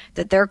now,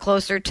 that they're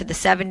closer to the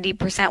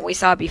 70% we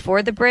saw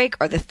before the break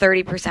or the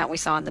 30% we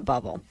saw in the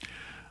bubble,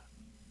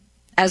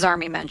 as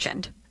Army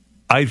mentioned?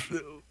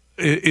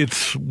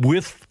 It's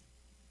with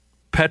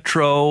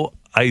Petro,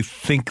 I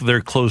think they're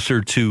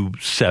closer to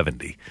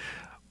 70.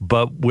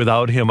 But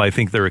without him, I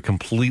think they're a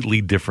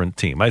completely different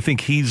team. I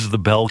think he's the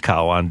bell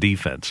cow on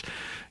defense.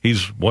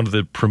 He's one of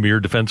the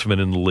premier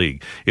defensemen in the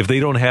league. If they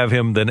don't have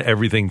him, then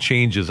everything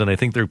changes. And I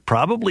think they're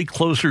probably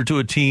closer to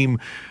a team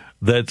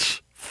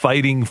that's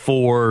fighting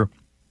for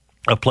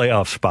a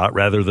playoff spot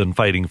rather than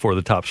fighting for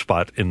the top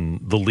spot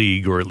in the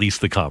league or at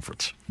least the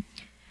conference.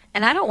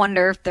 And I don't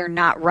wonder if they're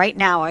not right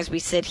now as we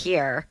sit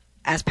here,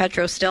 as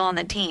Petro's still on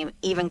the team,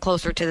 even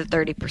closer to the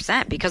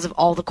 30% because of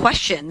all the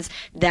questions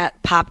that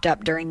popped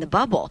up during the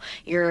bubble.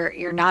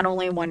 You're not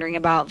only wondering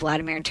about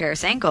Vladimir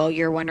Tarasenko,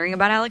 you're wondering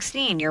about Alex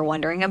Steen, you're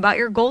wondering about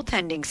your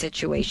goaltending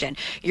situation,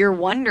 you're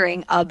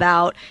wondering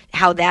about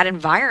how that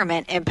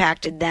environment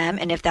impacted them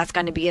and if that's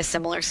going to be a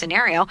similar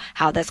scenario,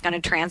 how that's going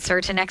to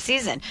transfer to next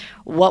season.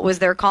 What was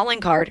their calling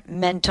card?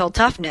 Mental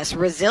toughness,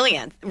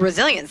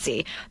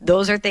 resiliency.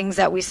 Those are things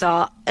that we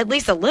saw at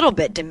least a little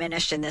bit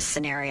diminished in this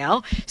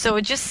scenario. So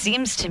it just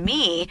seems to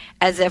me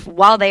as if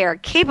while they are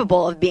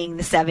capable of being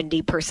the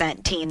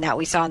 70% team that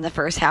we saw in the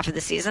first half of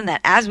the season, that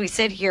as we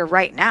sit here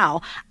right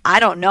now, I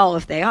don't know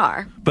if they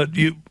are. But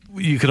you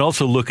can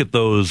also look at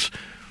those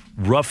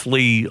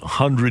roughly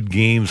 100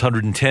 games,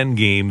 110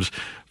 games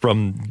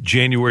from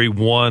January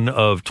 1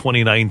 of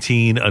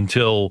 2019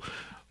 until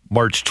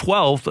March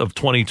 12th of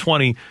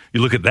 2020.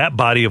 You look at that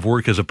body of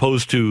work as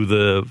opposed to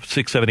the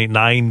 6, 7, 8,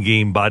 9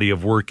 game body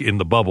of work in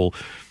the bubble.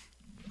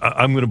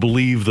 I'm going to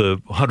believe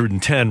the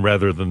 110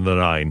 rather than the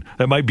 9.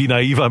 That might be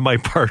naive on my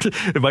part.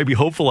 It might be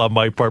hopeful on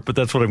my part, but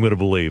that's what I'm going to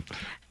believe.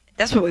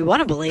 That's what we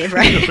want to believe,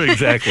 right?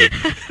 Exactly.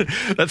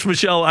 That's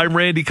Michelle. I'm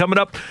Randy. Coming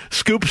up,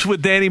 Scoops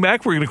with Danny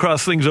Mac. We're going to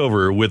cross things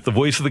over with the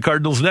voice of the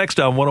Cardinals next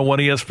on 101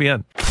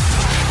 ESPN.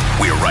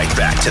 We're right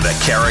back to the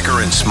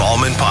Carricker and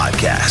Smallman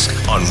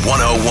podcast on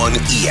 101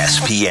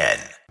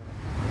 ESPN.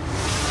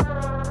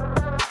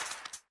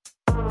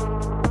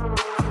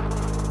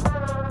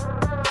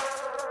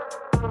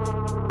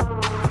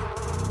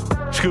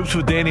 Scoops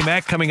with Danny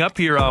Mac coming up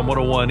here on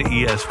 101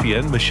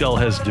 ESPN. Michelle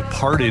has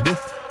departed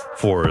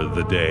for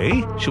the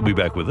day. She'll be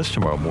back with us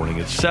tomorrow morning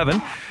at 7.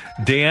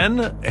 Dan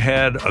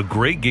had a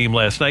great game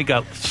last night,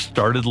 got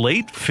started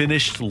late,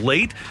 finished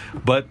late,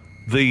 but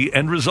the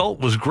end result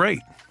was great.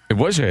 It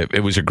was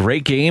a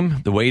great game.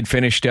 The way it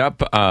finished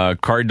up,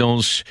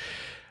 Cardinals,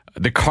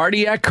 the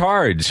cardiac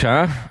cards,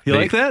 huh? You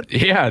like that?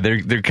 Yeah,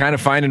 they're kind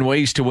of finding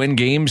ways to win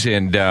games,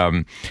 and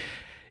in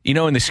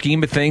the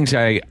scheme of things,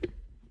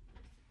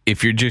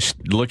 if you're just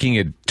looking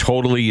at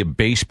totally a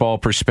baseball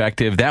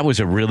perspective, that was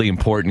a really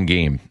important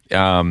game.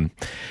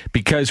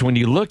 Because when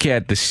you look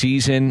at the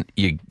season,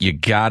 you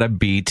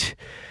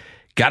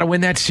gotta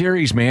win that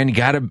series, man.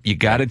 You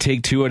gotta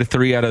take 2 out of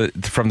 3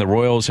 from the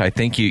Royals. I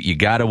think you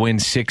gotta win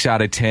 6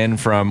 out of 10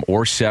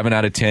 or 7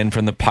 out of 10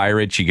 from the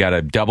Pirates. You got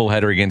a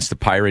doubleheader against the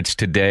Pirates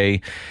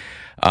today.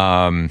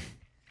 I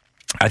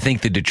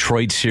think the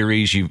Detroit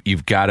series, you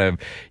gotta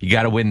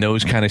win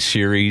those kind of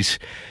series.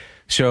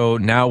 So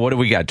now what do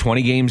we got?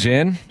 20 games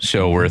in.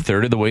 So we're a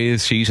third of the way of the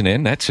season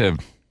in. That's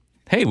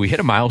Hey, we hit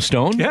a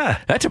milestone. Yeah.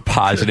 That's a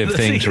positive That's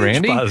thing, a huge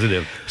Randy.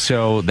 positive.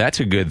 So that's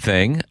a good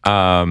thing.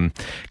 Kind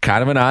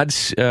of an odd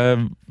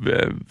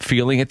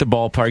feeling at the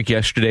ballpark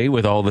yesterday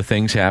with all the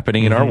things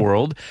happening in our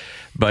world,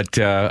 but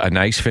a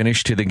nice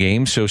finish to the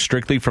game. So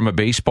strictly from a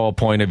baseball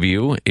point of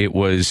view, it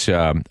was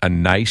a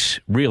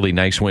nice, really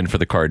nice win for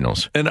the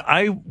Cardinals. And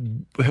I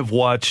have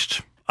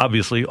watched,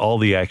 obviously, all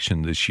the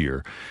action this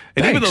year.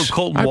 And Thanks. even though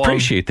Colton I Wong,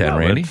 appreciate that,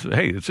 Randy.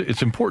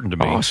 It's important to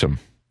me. Awesome.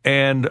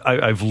 And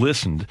I've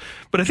listened.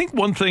 But I think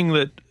one thing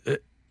that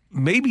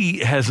maybe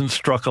hasn't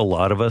struck a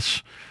lot of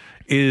us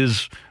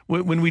is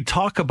when we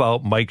talk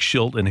about Mike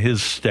Shildt and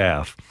his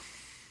staff,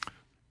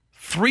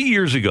 3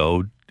 years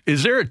ago,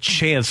 is there a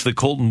chance that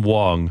Colton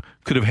Wong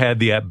could have had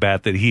the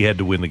at-bat that he had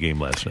to win the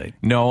game last night?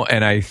 No,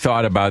 and I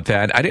thought about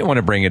that. I didn't want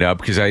to bring it up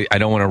because I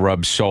don't want to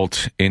rub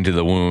salt into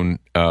the wound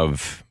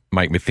of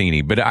Mike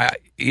Matheny. But,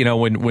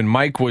 when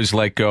Mike was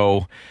let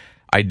go,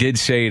 I did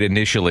say it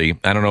initially.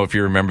 I don't know if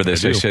you remember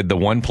this. I said the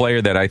one player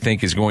that I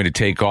think is going to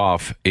take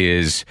off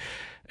is,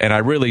 and I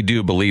really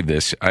do believe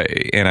this,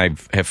 and I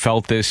have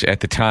felt this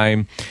at the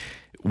time,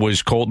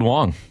 was Colton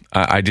Wong.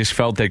 I just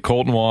felt that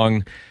Colton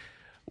Wong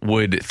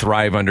would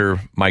thrive under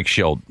Mike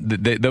Shildt.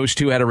 Those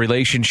two had a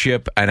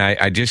relationship, and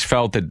I just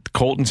felt that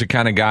Colton's the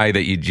kind of guy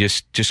that you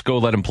just go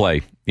let him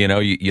play.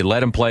 You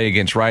let him play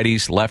against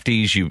righties,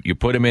 lefties. You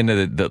put him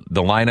into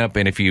the lineup,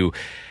 and if you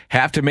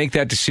have to make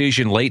that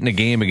decision late in the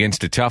game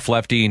against a tough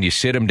lefty and you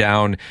sit him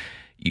down,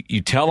 you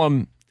tell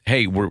him,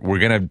 hey, we're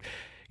gonna,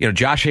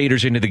 Josh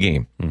Hader's into the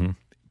game. Mm-hmm.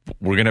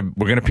 We're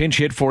gonna pinch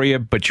hit for you,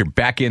 but you're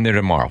back in there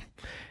tomorrow,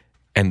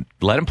 and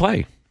let him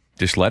play.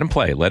 Just let him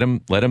play. Let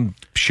him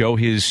show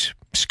his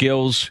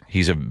skills.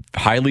 He's a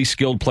highly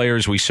skilled player,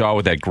 as we saw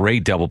with that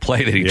great double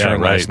play that he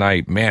turned last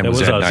night. Man, was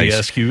that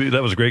nice.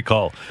 That was a great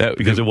call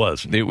because it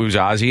was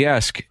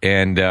Ozzie-esque,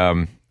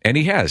 and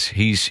he has.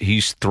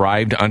 He's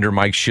thrived under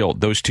Mike Shildt.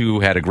 Those two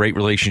had a great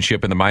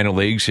relationship in the minor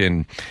leagues,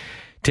 and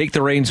take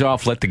the reins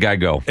off, let the guy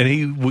go. And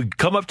he would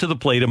come up to the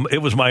plate.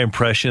 It was my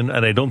impression,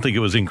 and I don't think it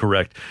was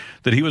incorrect,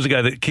 that he was a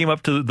guy that came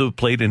up to the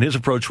plate, and his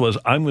approach was,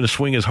 I'm going to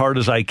swing as hard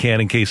as I can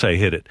in case I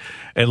hit it.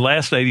 And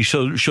last night he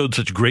showed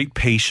such great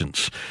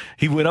patience.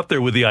 He went up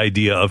there with the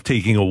idea of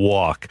taking a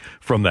walk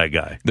from that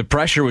guy. The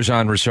pressure was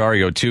on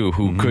Rosario, too,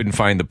 who couldn't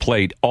find the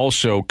plate,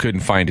 also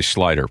couldn't find his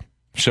slider.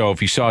 So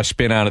if he saw a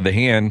spin out of the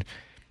hand,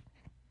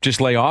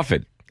 just lay off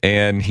it.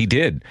 And he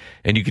did.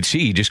 And you could see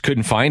he just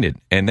couldn't find it.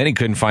 And then he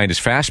couldn't find his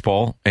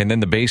fastball. And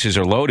then the bases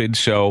are loaded.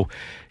 So,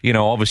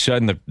 all of a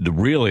sudden,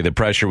 the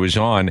pressure was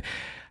on.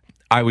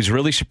 I was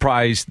really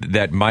surprised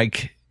that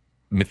Mike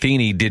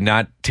Matheny did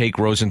not take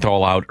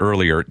Rosenthal out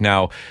earlier.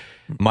 Now,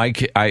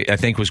 Mike, I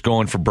think, was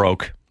going for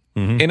broke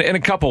in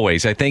a couple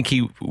ways. I think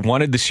he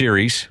wanted the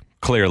series,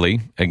 clearly,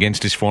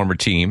 against his former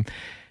team.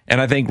 And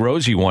I think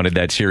Rosie wanted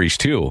that series,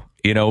 too.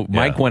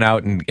 Mike went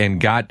out and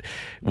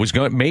was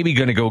maybe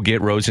going to go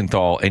get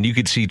Rosenthal, and you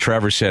could see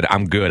Trevor said,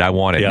 I'm good, I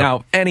want it. Yeah.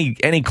 Now,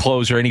 any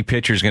closer, any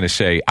pitcher is going to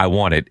say, I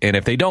want it. And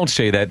if they don't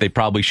say that, they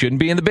probably shouldn't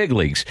be in the big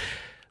leagues.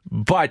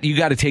 But you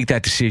got to take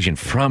that decision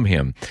from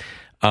him.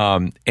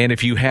 And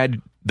if you had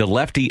the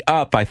lefty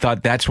up, I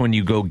thought that's when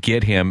you go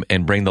get him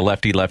and bring the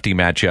lefty-lefty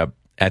matchup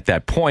at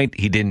that point.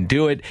 He didn't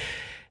do it.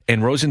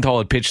 And Rosenthal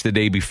had pitched the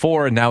day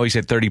before, and now he's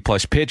at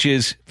 30-plus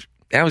pitches.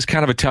 That was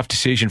kind of a tough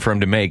decision for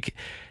him to make.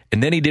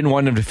 And then he didn't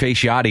want him to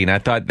face Yachty, and I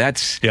thought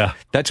that's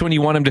when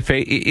you want him to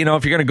face. If you're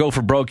going to go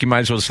for broke, you might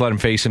as well just let him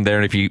face him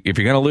there. And if you're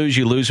going to lose,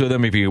 you lose with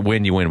him. If you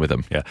win, you win with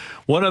him. Yeah.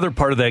 One other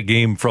part of that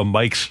game from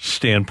Mike's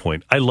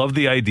standpoint, I love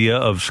the idea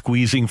of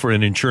squeezing for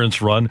an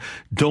insurance run.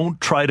 Don't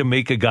try to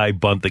make a guy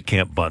bunt that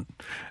can't bunt.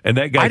 And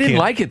that guy, I didn't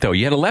like it though.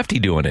 You had a lefty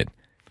doing it.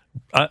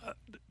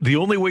 The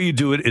only way you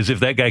do it is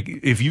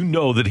if you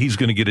know that he's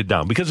going to get it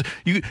down,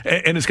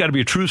 and it's got to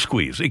be a true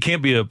squeeze. It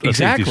can't be a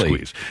safety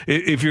squeeze.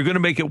 If you're going to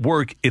make it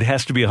work, it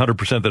has to be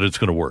 100% that it's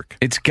going to work.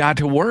 It's got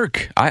to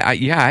work. I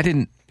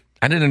didn't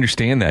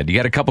understand that. You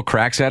got a couple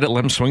cracks at it,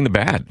 let him swing the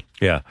bat.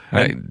 Yeah.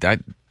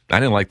 I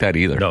didn't like that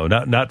either. No,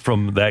 not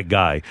from that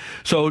guy.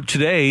 So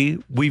today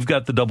we've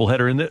got the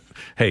doubleheader.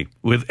 Hey,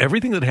 with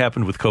everything that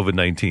happened with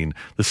COVID-19,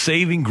 the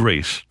saving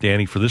grace,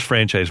 Danny, for this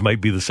franchise might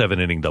be the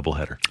 7-inning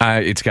doubleheader.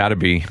 It's got to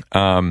be.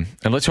 And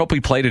let's hope we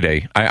play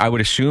today. I would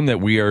assume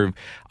that we are.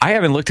 I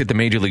haven't looked at the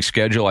Major League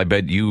schedule. I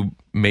bet you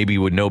maybe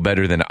would know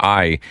better than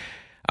I.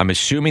 I'm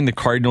assuming the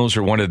Cardinals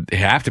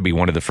have to be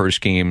one of the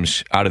first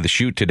games out of the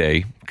chute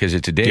today because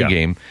it's a day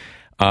game.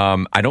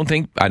 I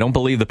don't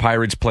believe the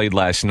Pirates played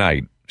last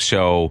night.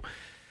 So,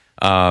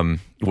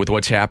 with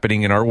what's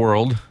happening in our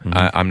world,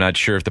 I'm not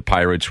sure if the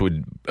Pirates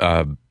would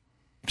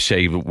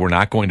say we're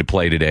not going to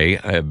play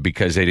today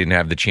because they didn't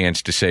have the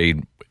chance to say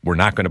we're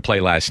not going to play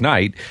last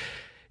night.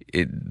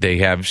 They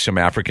have some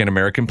African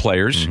American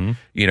players.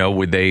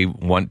 Would they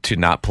want to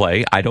not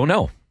play? I don't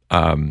know.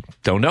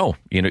 Don't know.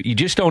 You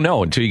just don't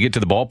know until you get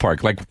to the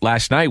ballpark. Like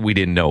last night, we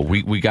didn't know.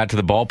 We got to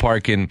the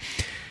ballpark and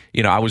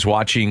I was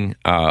watching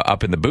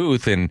up in the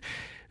booth and.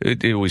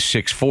 It was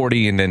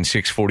 6:40 and then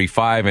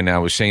 6:45, and I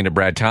was saying to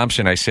Brad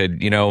Thompson, I said,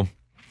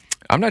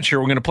 I'm not sure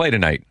we're going to play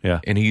tonight.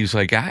 Yeah. And he's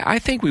like, I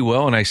think we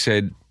will. And I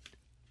said,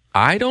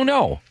 I don't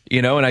know.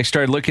 And I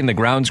started looking, the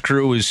grounds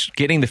crew was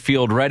getting the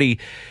field ready.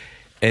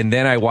 And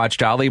then I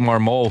watched Ali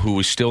Marmol, who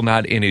was still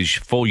not in his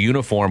full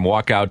uniform,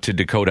 walk out to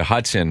Dakota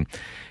Hudson.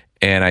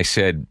 And I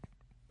said,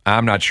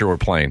 I'm not sure we're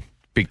playing,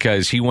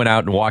 because he went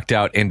out and walked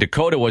out and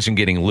Dakota wasn't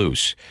getting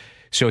loose.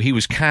 So he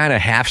was kind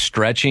of half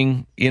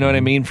stretching, you know what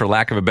I mean? For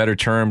lack of a better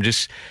term,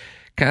 just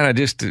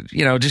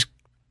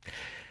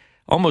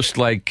almost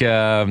like,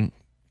 like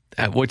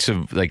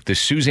the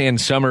Suzanne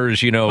Summers,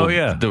 doing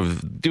a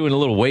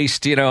little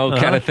waist,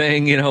 kind of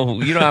thing,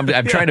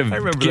 I'm trying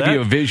to give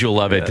you a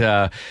visual of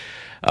it.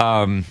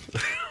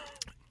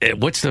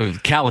 What's the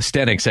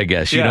calisthenics, I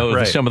guess,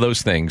 right. Some of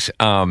those things,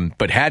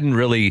 but hadn't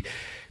really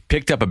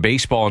picked up a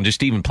baseball and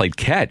just even played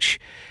catch.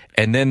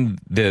 And then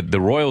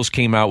the Royals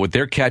came out with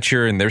their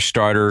catcher and their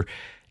starter,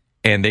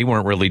 and they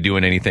weren't really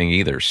doing anything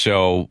either.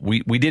 So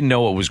we didn't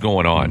know what was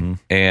going on,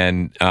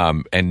 and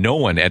no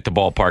one at the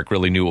ballpark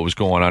really knew what was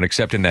going on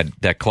except in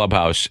that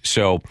clubhouse.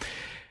 So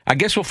I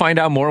guess we'll find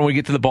out more when we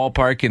get to the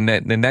ballpark,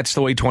 and that's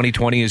the way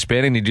 2020 has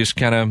been, and you just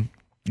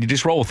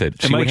roll with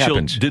it. See what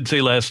happens. Did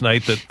say last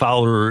night that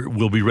Fowler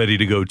will be ready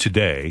to go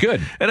today.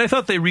 Good. And I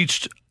thought they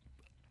reached,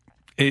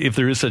 if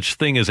there is such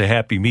thing as a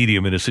happy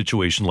medium in a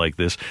situation like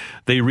this,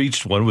 they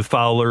reached one with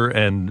Fowler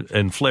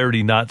and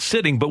Flaherty not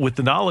sitting, but with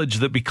the knowledge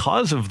that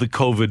because of the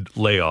COVID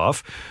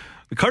layoff,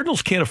 the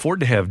Cardinals can't afford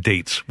to have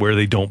dates where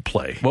they don't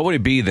play. What would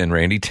it be then,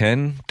 Randy?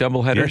 10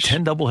 doubleheaders? Yeah,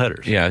 10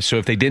 doubleheaders. Yeah, so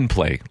if they didn't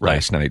play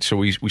last night. So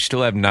we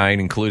still have 9,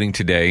 including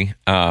today.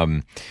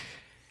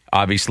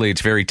 Obviously,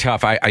 it's very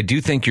tough. I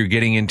do think you're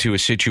getting into a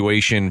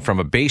situation from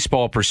a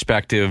baseball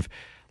perspective,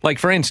 like,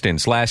 for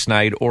instance, last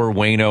night or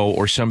Waino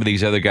or some of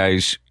these other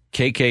guys,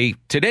 KK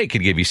today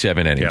could give you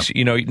 7 innings.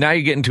 Yeah. Now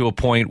you're getting to a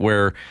point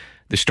where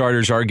the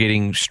starters are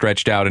getting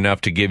stretched out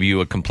enough to give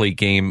you a complete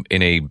game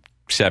in a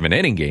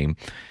 7-inning game.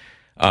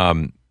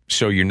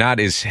 So you're not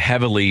as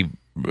heavily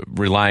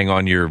relying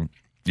on your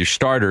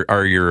starter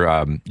or your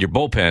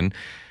bullpen.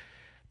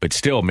 But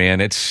still,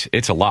 man,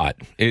 it's a lot.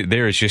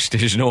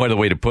 There's no other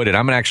way to put it.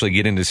 I'm going to actually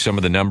get into some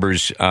of the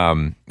numbers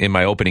in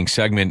my opening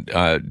segment,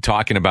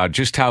 talking about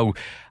just how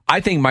I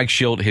think Mike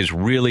Shildt has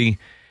really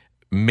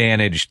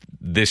managed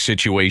this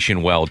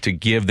situation well to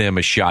give them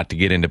a shot to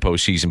get into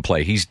postseason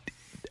play.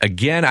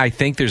 I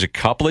think there's a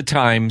couple of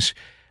times,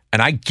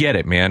 and I get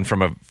it, man,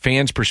 from a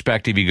fan's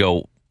perspective, you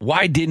go,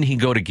 why didn't he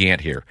go to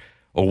Gant here?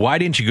 Or why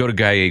didn't you go to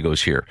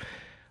Gallegos here?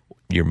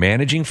 You're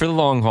managing for the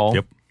long haul.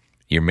 Yep.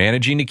 You're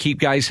managing to keep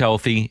guys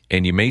healthy,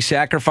 and you may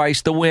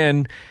sacrifice the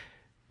win.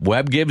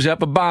 Webb gives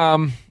up a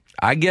bomb.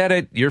 I get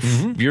it. You're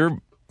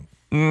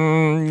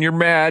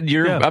mad.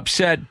 You're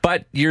upset,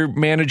 but you're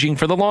managing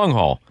for the long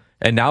haul.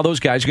 And now those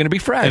guys are going to be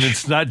fresh. And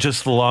it's not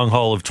just the long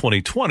haul of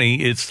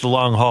 2020. It's the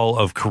long haul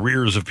of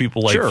careers of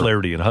people like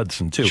Flaherty and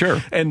Hudson, too.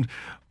 Sure. And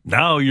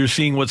now you're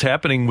seeing what's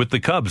happening with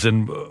the Cubs.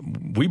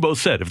 And we both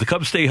said, if the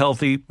Cubs stay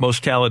healthy,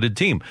 most talented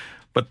team.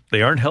 But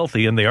they aren't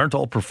healthy, and they aren't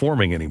all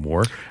performing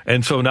anymore.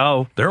 And so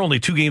now they're only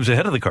 2 games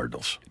ahead of the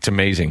Cardinals. It's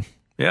amazing.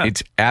 Yeah.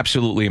 It's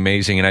absolutely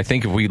amazing. And I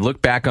think if we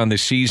look back on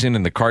this season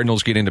and the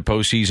Cardinals get into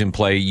postseason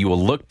play, you will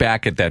look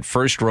back at that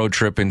first road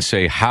trip and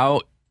say,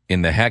 how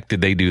in the heck did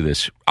they do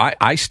this?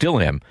 I still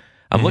am.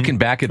 I'm looking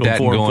back at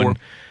that and going,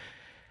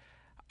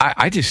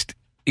 I just,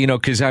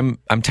 because I'm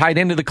tied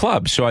into the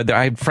club. So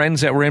I had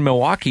friends that were in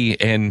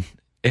Milwaukee, and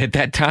at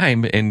that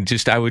time, and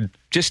I would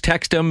just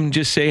text them,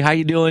 just say, how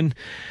you doing?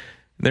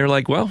 They're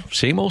like, well,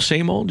 same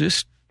old,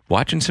 just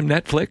watching some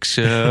Netflix,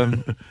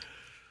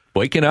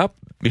 waking up,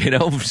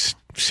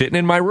 sitting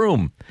in my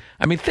room.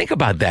 I mean, think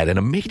about that in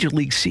a major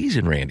league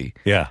season, Randy.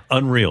 Yeah,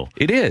 unreal.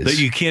 It is. That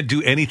you can't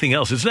do anything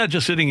else. It's not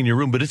just sitting in your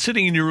room, but it's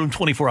sitting in your room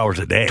 24 hours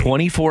a day.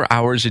 24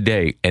 hours a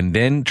day, and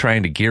then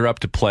trying to gear up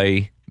to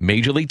play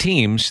major league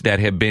teams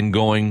that have been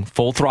going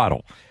full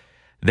throttle.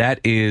 That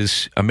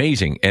is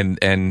amazing.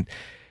 And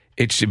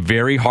it's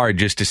very hard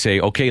just to say,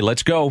 okay,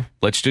 let's go.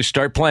 Let's just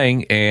start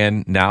playing.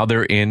 And now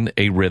they're in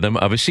a rhythm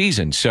of a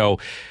season. So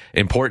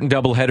important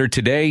doubleheader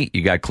today.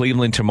 You got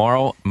Cleveland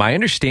tomorrow. My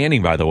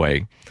understanding, by the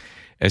way,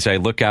 as I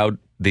look out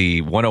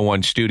the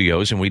 101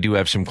 studios, and we do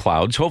have some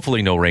clouds,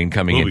 hopefully no rain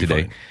coming in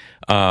today.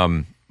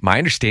 My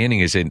understanding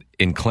is in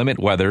inclement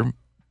weather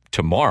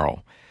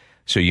tomorrow.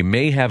 So you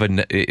may have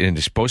and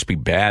it's supposed to be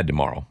bad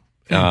tomorrow.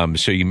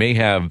 So you may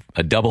have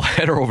a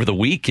doubleheader over the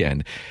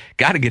weekend.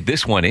 Got to get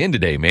this one in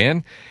today,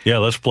 man. Yeah,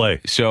 let's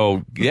play.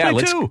 So yeah,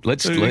 let's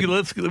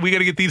we got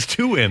to get these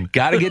 2 in.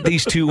 Got to get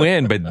these 2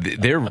 in, but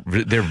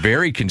they're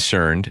very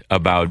concerned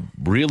about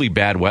really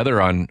bad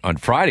weather on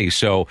Friday.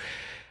 So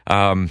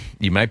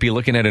you might be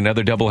looking at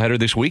another doubleheader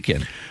this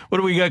weekend. What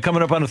do we got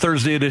coming up on a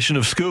Thursday edition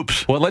of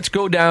Scoops? Well, let's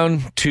go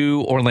down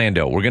to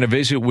Orlando. We're going to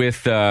visit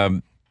with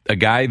a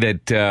guy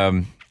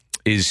that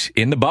is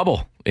in the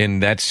bubble.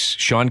 And that's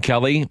Sean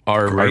Kelly,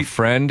 our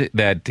friend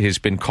that has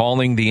been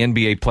calling the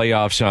NBA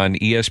playoffs on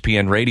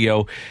ESPN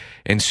Radio.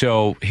 And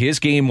so his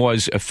game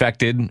was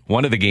affected,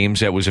 one of the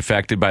games that was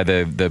affected by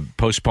the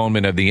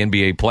postponement of the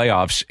NBA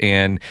playoffs,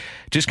 and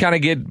just kind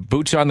of get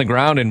boots on the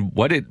ground and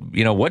what it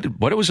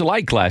was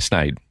like last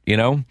night. You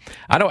know,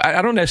 I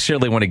don't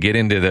necessarily want to get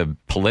into the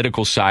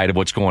political side of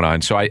what's going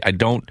on, so I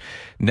don't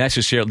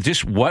necessarily,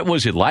 just what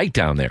was it like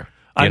down there?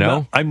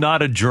 I'm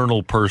not a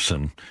journal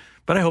person,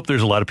 but I hope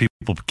there's a lot of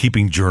people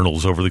keeping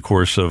journals over the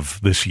course of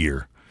this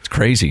year. It's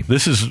crazy.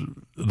 This is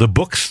the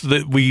books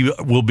that we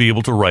will be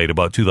able to write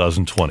about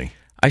 2020.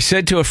 I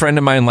said to a friend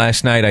of mine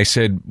last night, I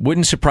said,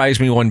 wouldn't surprise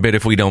me one bit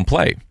if we don't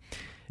play.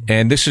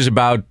 And this is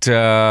about,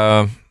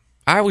 I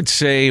would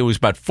say it was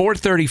about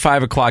 4:30,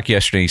 5 o'clock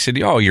yesterday. He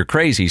said, oh, you're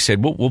crazy. He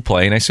said, we'll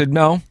play. And I said,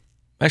 no.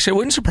 I said,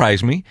 wouldn't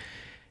surprise me.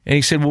 And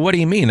he said, well, what do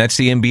you mean? That's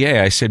the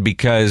NBA. I said,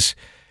 because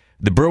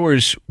the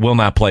Brewers will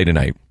not play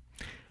tonight.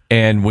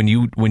 And when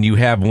you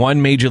have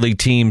one major league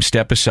team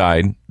step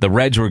aside, the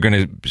Reds were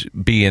going to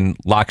be in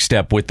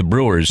lockstep with the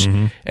Brewers.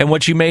 Mm-hmm. And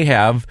what you may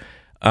have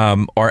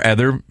are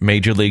other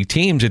major league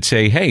teams that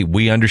say, hey,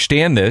 we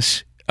understand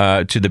this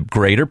to the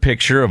greater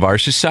picture of our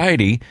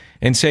society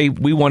and say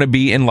we want to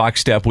be in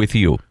lockstep with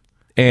you.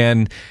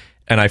 And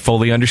I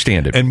fully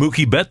understand it. And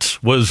Mookie Betts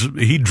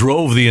he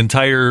drove the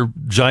entire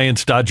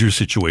Giants-Dodgers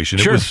situation.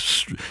 Sure.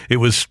 It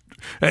was.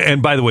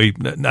 And by the way,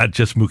 not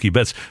just Mookie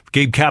Betts.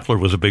 Gabe Kapler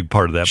was a big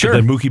part of that. Sure. But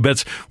then Mookie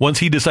Betts, once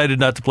he decided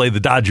not to play, the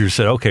Dodgers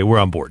said, okay, we're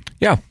on board.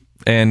 Yeah.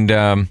 And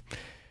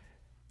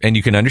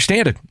you can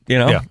understand it,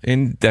 Yeah.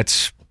 And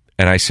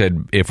I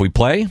said, if we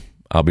play,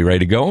 I'll be ready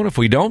to go. And if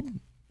we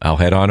don't, I'll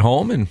head on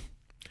home and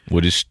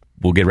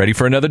we'll get ready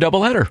for another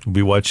doubleheader. We'll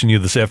be watching you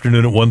this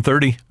afternoon at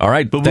 1:30. All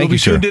right. But Thank we'll be you,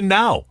 tuned sir. in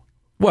now.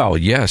 Well,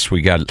 yes,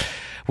 we got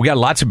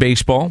lots of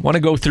baseball. Want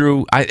to go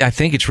through, I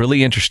think it's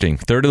really interesting.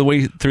 Third of the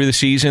way through the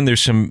season,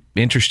 there's some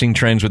interesting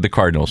trends with the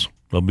Cardinals.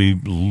 I'll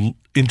be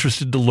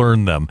interested to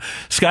learn them.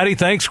 Scotty,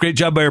 thanks. Great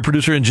job by our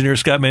producer engineer,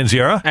 Scott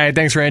Manziara. Hey,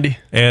 thanks, Randy.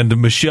 And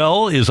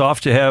Michelle is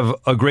off to have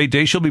a great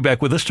day. She'll be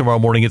back with us tomorrow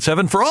morning at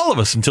 7. For all of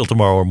us until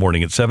tomorrow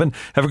morning at 7.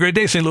 Have a great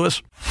day, St.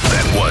 Louis.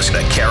 That was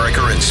the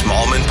Carricker and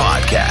Smallman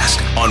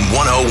podcast on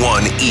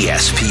 101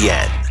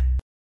 ESPN.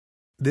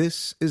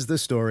 This is the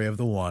story of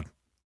the one.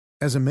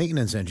 As a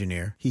maintenance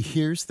engineer, he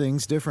hears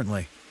things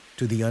differently.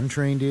 To the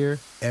untrained ear,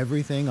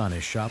 everything on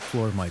his shop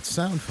floor might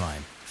sound fine,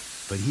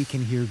 but he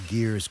can hear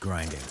gears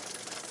grinding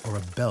or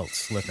a belt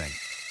slipping.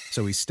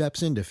 So he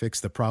steps in to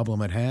fix the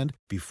problem at hand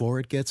before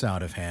it gets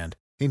out of hand.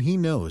 And he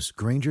knows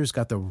Grainger's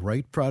got the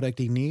right product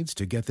he needs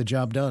to get the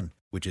job done,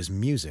 which is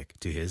music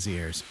to his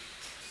ears.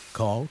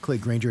 Call,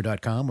 click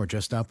Grainger.com, or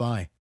just stop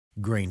by.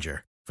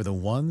 Grainger, for the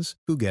ones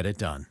who get it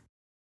done.